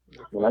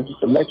 And I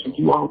just lecture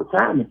you all the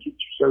time and teach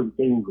you certain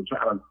things and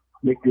try to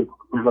make you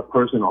a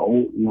person or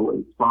old, you know,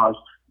 as far as,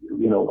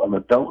 you know, an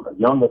adult, a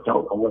young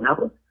adult or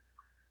whatever.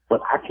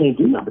 But I can't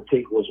do nothing but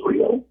take what's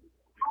real.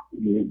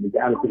 You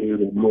got to be able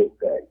to admit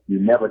that you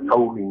never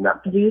told me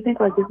nothing. Do you think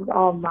like this is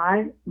all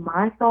my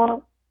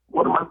fault?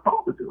 What am I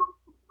supposed to do?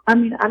 I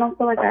mean, I don't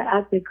feel like I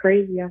acted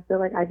crazy. I feel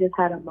like I just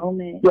had a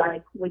moment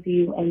like with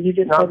you, and you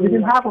just totally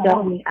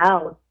shut me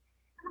out.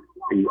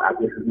 See,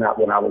 this is not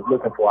what I was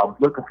looking for. I was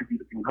looking for you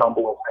to be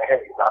humble and say,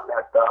 hey, I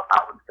messed up. I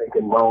was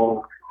thinking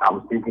wrong. I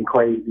was thinking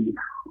crazy.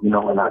 You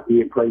know, and I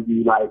did play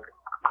you like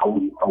I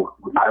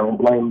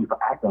don't blame you for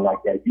acting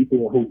like that. You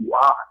being who you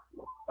are.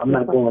 I'm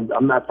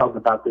not talking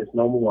about this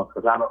no more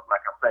because I don't,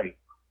 like I say,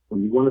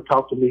 when you want to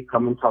talk to me,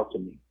 come and talk to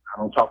me. I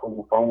don't talk on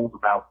the phones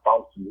about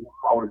faults and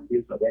all of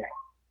this or that.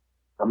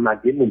 I'm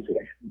not getting into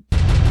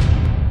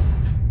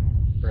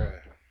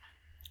that.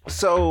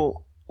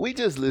 So we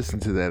just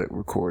listened to that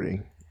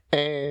recording.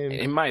 And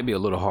it might be a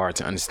little hard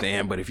to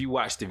understand, but if you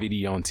watch the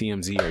video on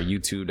TMZ or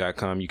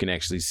YouTube.com, you can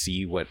actually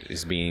see what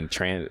is being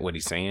what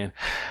he's saying.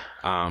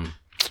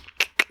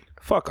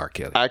 Fuck R.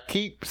 Kelly. I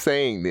keep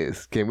saying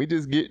this. Can we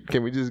just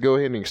go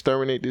ahead and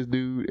exterminate this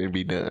dude and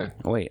be done?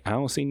 Wait, I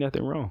don't see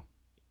nothing wrong.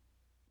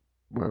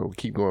 Well, we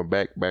keep going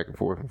back and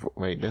forth and forth.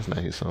 Wait, that's not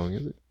his song,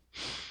 is it?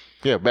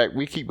 Yeah,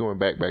 we keep going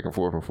back and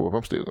forth and forth.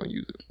 I'm still gonna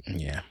use it.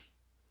 Yeah.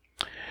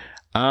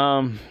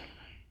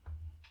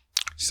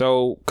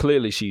 So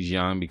clearly she's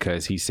young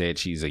because he said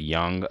she's a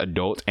young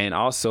adult. And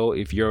also,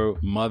 if your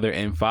mother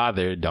and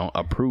father don't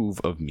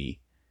approve of me,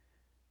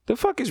 the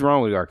fuck is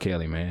wrong with R.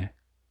 Kelly, man?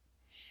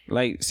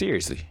 Like,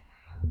 seriously.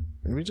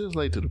 We just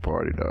late to the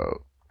party,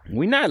 dog.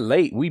 We not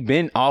late. We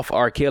been off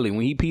R. Kelly.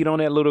 When he peed on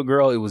that little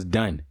girl, it was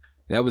done.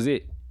 That was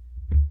it.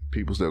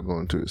 People still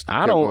going to his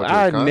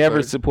I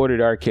never supported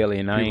R. Kelly,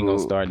 and I ain't gonna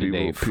start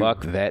today.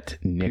 Fuck that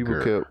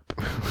nigger.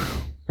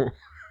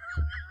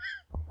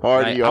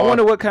 I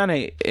wonder what kind of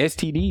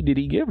STD did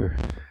he give her?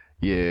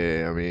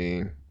 Yeah, I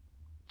mean,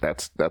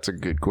 that's a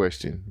good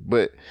question.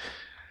 But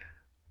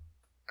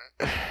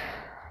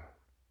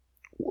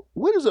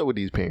what is up with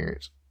these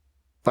parents?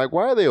 Like,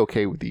 why are they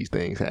okay with these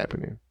things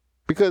happening?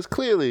 Because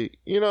clearly,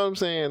 you know what I'm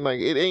saying?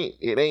 Like, it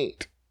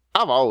ain't.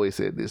 I've always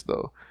said this,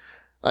 though.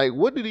 Like,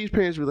 what do these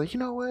parents be like, you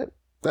know what?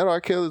 That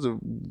R. Kelly's a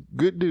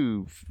good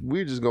dude.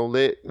 We're just going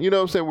to you know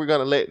what I'm saying? We're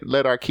going to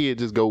let our kid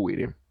just go with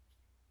him.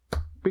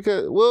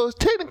 Because, well,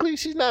 technically,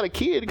 she's not a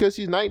kid because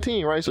she's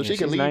 19, right? So she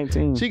can leave.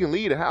 19. She can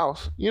leave the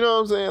house. You know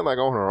what I'm saying? Like,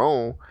 on her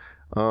own.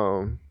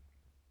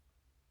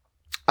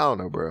 I don't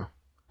know, bro.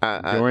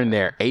 During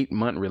their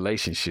 8-month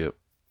relationship.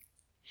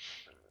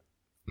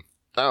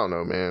 I don't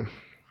know, man.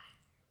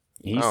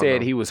 He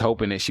said he was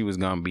hoping that she was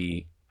going to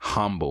be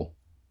humble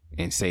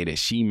and say that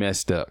she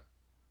messed up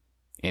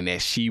and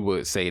that she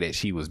would say that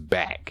she was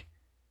back.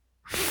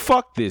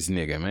 Fuck this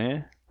nigga,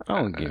 man.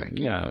 I don't get it.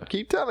 Yeah.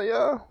 Keep telling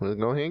y'all. Let's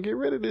go ahead and get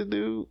rid of this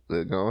dude.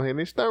 Let's go ahead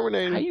and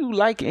exterminate him. How you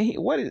like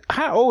it?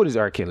 How old is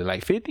R. Kelly?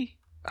 Like 50?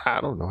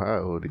 I don't know how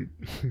old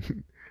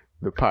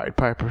the Pied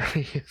Piper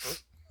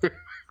is.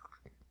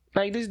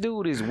 Like, this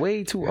dude is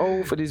way too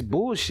old for this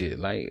bullshit.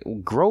 Like,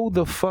 grow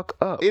the fuck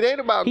up. It ain't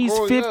about He's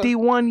growing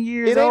 51 up.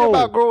 years old. It ain't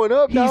about growing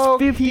up,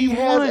 dog. He's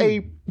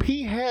 51.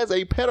 He has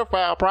a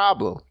pedophile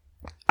problem.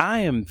 I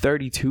am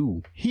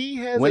 32. He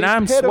has when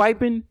I'm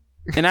swiping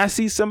and I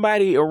see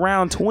somebody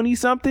around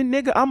 20-something,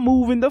 nigga, I'm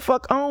moving the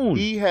fuck on.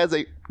 He has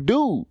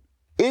dude,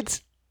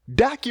 it's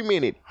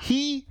documented.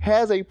 He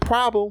has a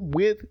problem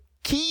with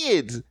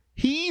kids.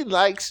 He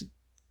likes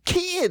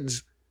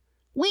kids.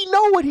 We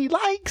know what he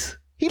likes.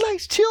 He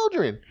likes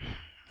children.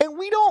 And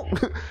we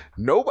don't.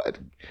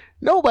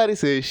 Nobody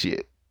says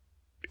shit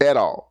at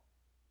all.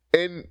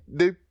 And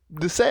the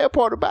sad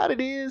part about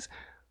it is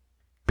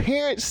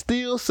parents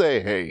still say,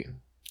 hey,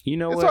 you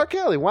know it's what? R.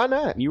 Kelly. Why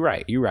not? You're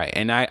right.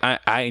 And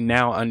I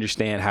now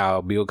understand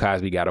how Bill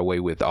Cosby got away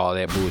with all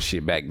that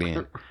bullshit back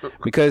then.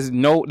 Because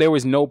there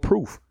was no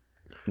proof.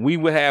 We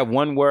would have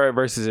one word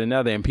versus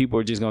another, and people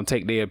are just going to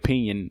take their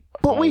opinion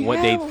on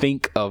what they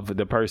think of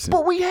the person.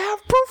 But we have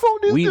proof on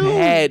this We've dude.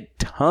 had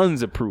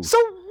tons of proof. So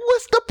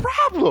what's the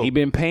problem? He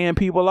been paying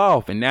people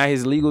off, and now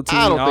his legal team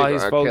and all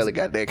his R. folks. Kelly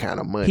got that kind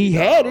of money. He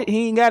had it.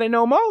 He ain't got it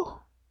no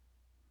more.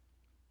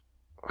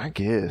 I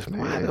guess,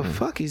 man. Why the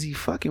fuck is he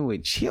fucking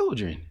with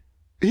children?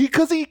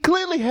 Because he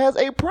clearly has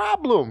a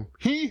problem.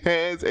 He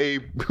has a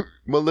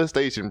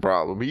molestation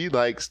problem. He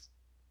likes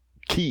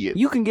kids.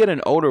 You can get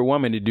an older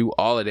woman to do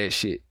all of that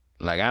shit.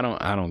 Like, I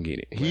don't get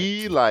it.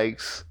 He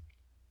likes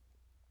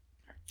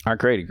R.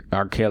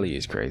 Kelly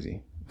is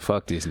crazy.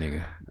 Fuck this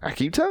nigga. I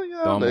keep telling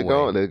y'all, let's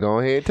go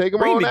ahead and take him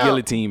Bring on the out.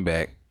 guillotin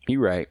back. You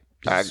right.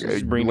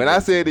 When I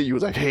said it, you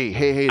was like,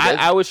 hey.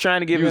 I was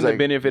trying to give him the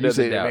benefit of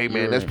the doubt. Hey,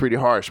 man, that's pretty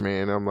harsh,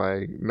 man. I'm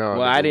like, no.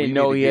 Well, I didn't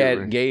know he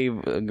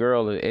gave a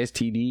girl an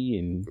STD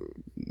and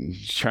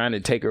trying to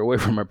take her away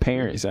from her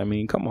parents. I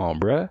mean, come on,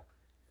 bruh.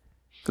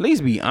 At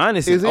least be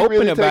honest and open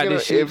really about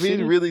this shit. If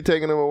he's really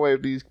taking them away,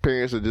 if these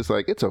parents are just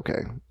like, it's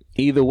okay.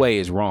 Either way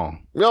is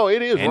wrong. No,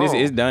 it is wrong. And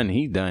it's done.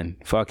 He's done.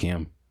 Fuck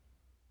him.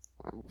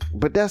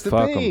 But that's the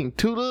thing.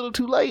 Too little,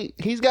 too late.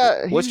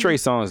 What's Trey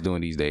Songz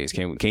doing these days?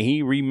 Can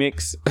he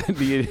remix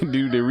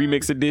do the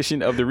remix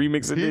edition of the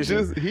remix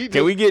edition?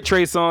 Can we get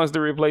Trey Songz to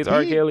replace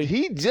R. Kelly?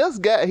 He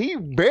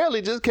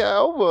barely just got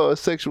over a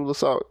sexual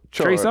assault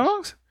charge. Trey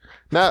Songz?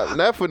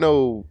 Not for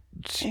no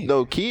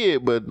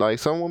kid, but like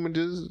some woman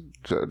just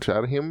try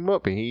to hem him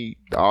up, and he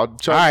all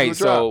right.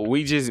 So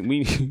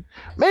maybe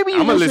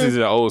I'm gonna listen to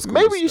the old school.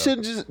 Maybe you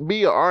shouldn't just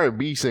be an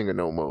R&B singer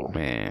no more,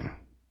 man.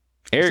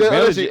 Eric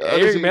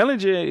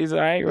Bellinger is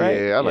alright,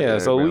 right? Yeah, I like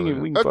Eric so Bellinger.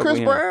 we can fuck Chris with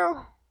him.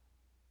 Brown.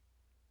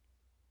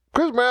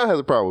 Chris Brown has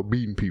a problem with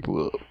beating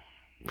people up.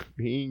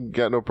 He ain't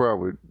got no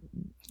problem with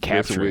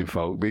capturing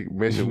folks,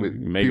 messing with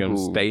making them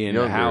stay in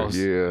the house.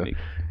 Yeah,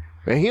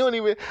 and he don't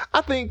even.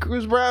 I think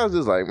Chris Brown's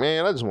just like,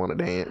 man, I just want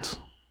to dance.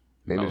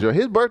 And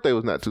his birthday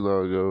was not too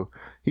long ago.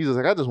 He's just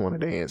like, I just want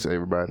to dance,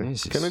 everybody.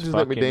 Can they just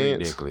let me dance?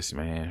 Ridiculous,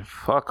 man.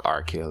 Fuck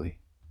R. Kelly.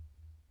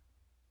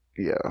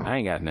 Yeah, I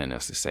ain't got nothing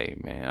else to say,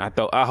 man.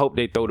 I hope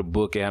they throw the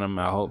book at him.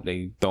 I hope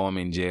they throw him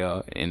in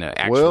jail, in an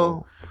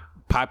actual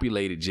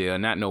populated jail,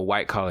 not no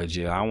white collar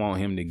jail. I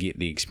want him to get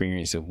the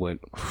experience of what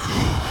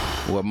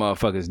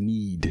motherfuckers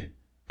need.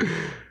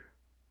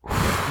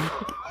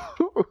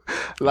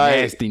 Like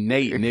Nasty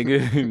Nate,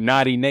 nigga,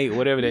 Naughty Nate,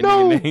 whatever that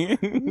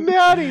nigga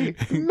name.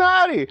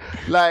 Naughty.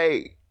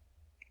 Like,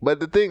 but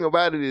the thing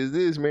about it is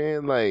this,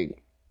 man.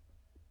 Like,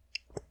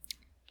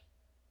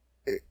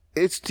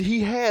 I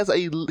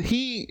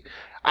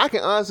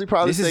can honestly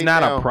probably say this is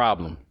not now, a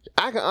problem.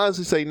 I can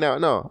honestly say now.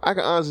 No, I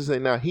can honestly say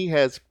now he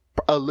has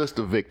a list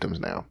of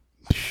victims now.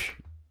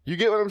 You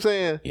get what I'm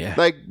saying? Yeah.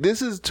 Like,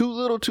 this is too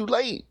little, too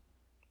late.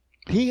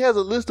 He has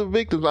a list of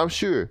victims. I'm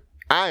sure.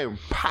 I am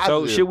positive.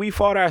 So should we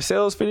fault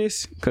ourselves for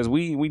this? Because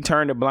we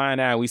turned a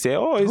blind eye. We said,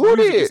 "Oh, his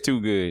music is too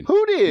good."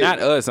 Who did? Not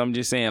us. I'm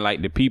just saying,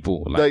 like the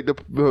people, like the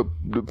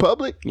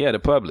public. Yeah, the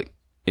public.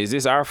 Is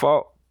this our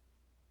fault?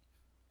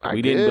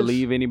 We didn't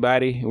believe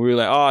anybody. We were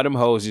like, "Oh, them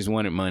hoes just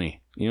wanted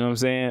money." You know what I'm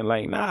saying?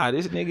 Like, nah,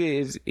 this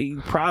nigga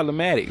he's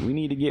problematic. We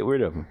need to get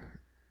rid of him.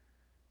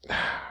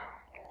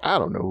 I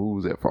don't know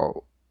who's at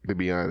fault. To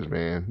be honest,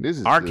 man, this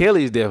is R.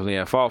 Kelly is definitely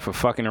at fault for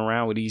fucking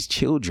around with these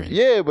children.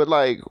 Yeah, but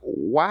like,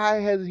 why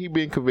hasn't he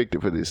been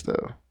convicted for this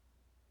stuff?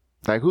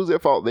 Like, who's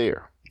at fault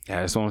there? Yeah,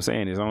 that's what I'm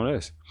saying. It's on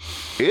us.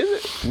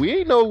 Is it? We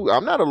ain't no.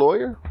 I'm not a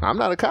lawyer. I'm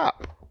not a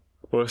cop.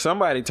 Well,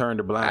 somebody turned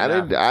a blind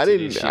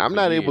eye. I'm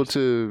not able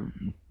to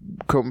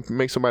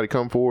make somebody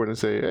come forward and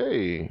say,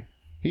 "Hey,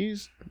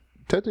 he's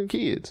touching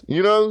kids."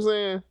 You know what I'm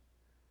saying?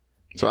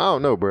 So I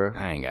don't know, bro.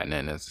 I ain't got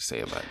nothing else to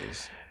say about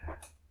this.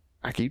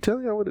 I keep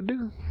telling y'all what to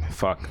do.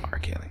 Fuck R.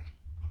 Kelly.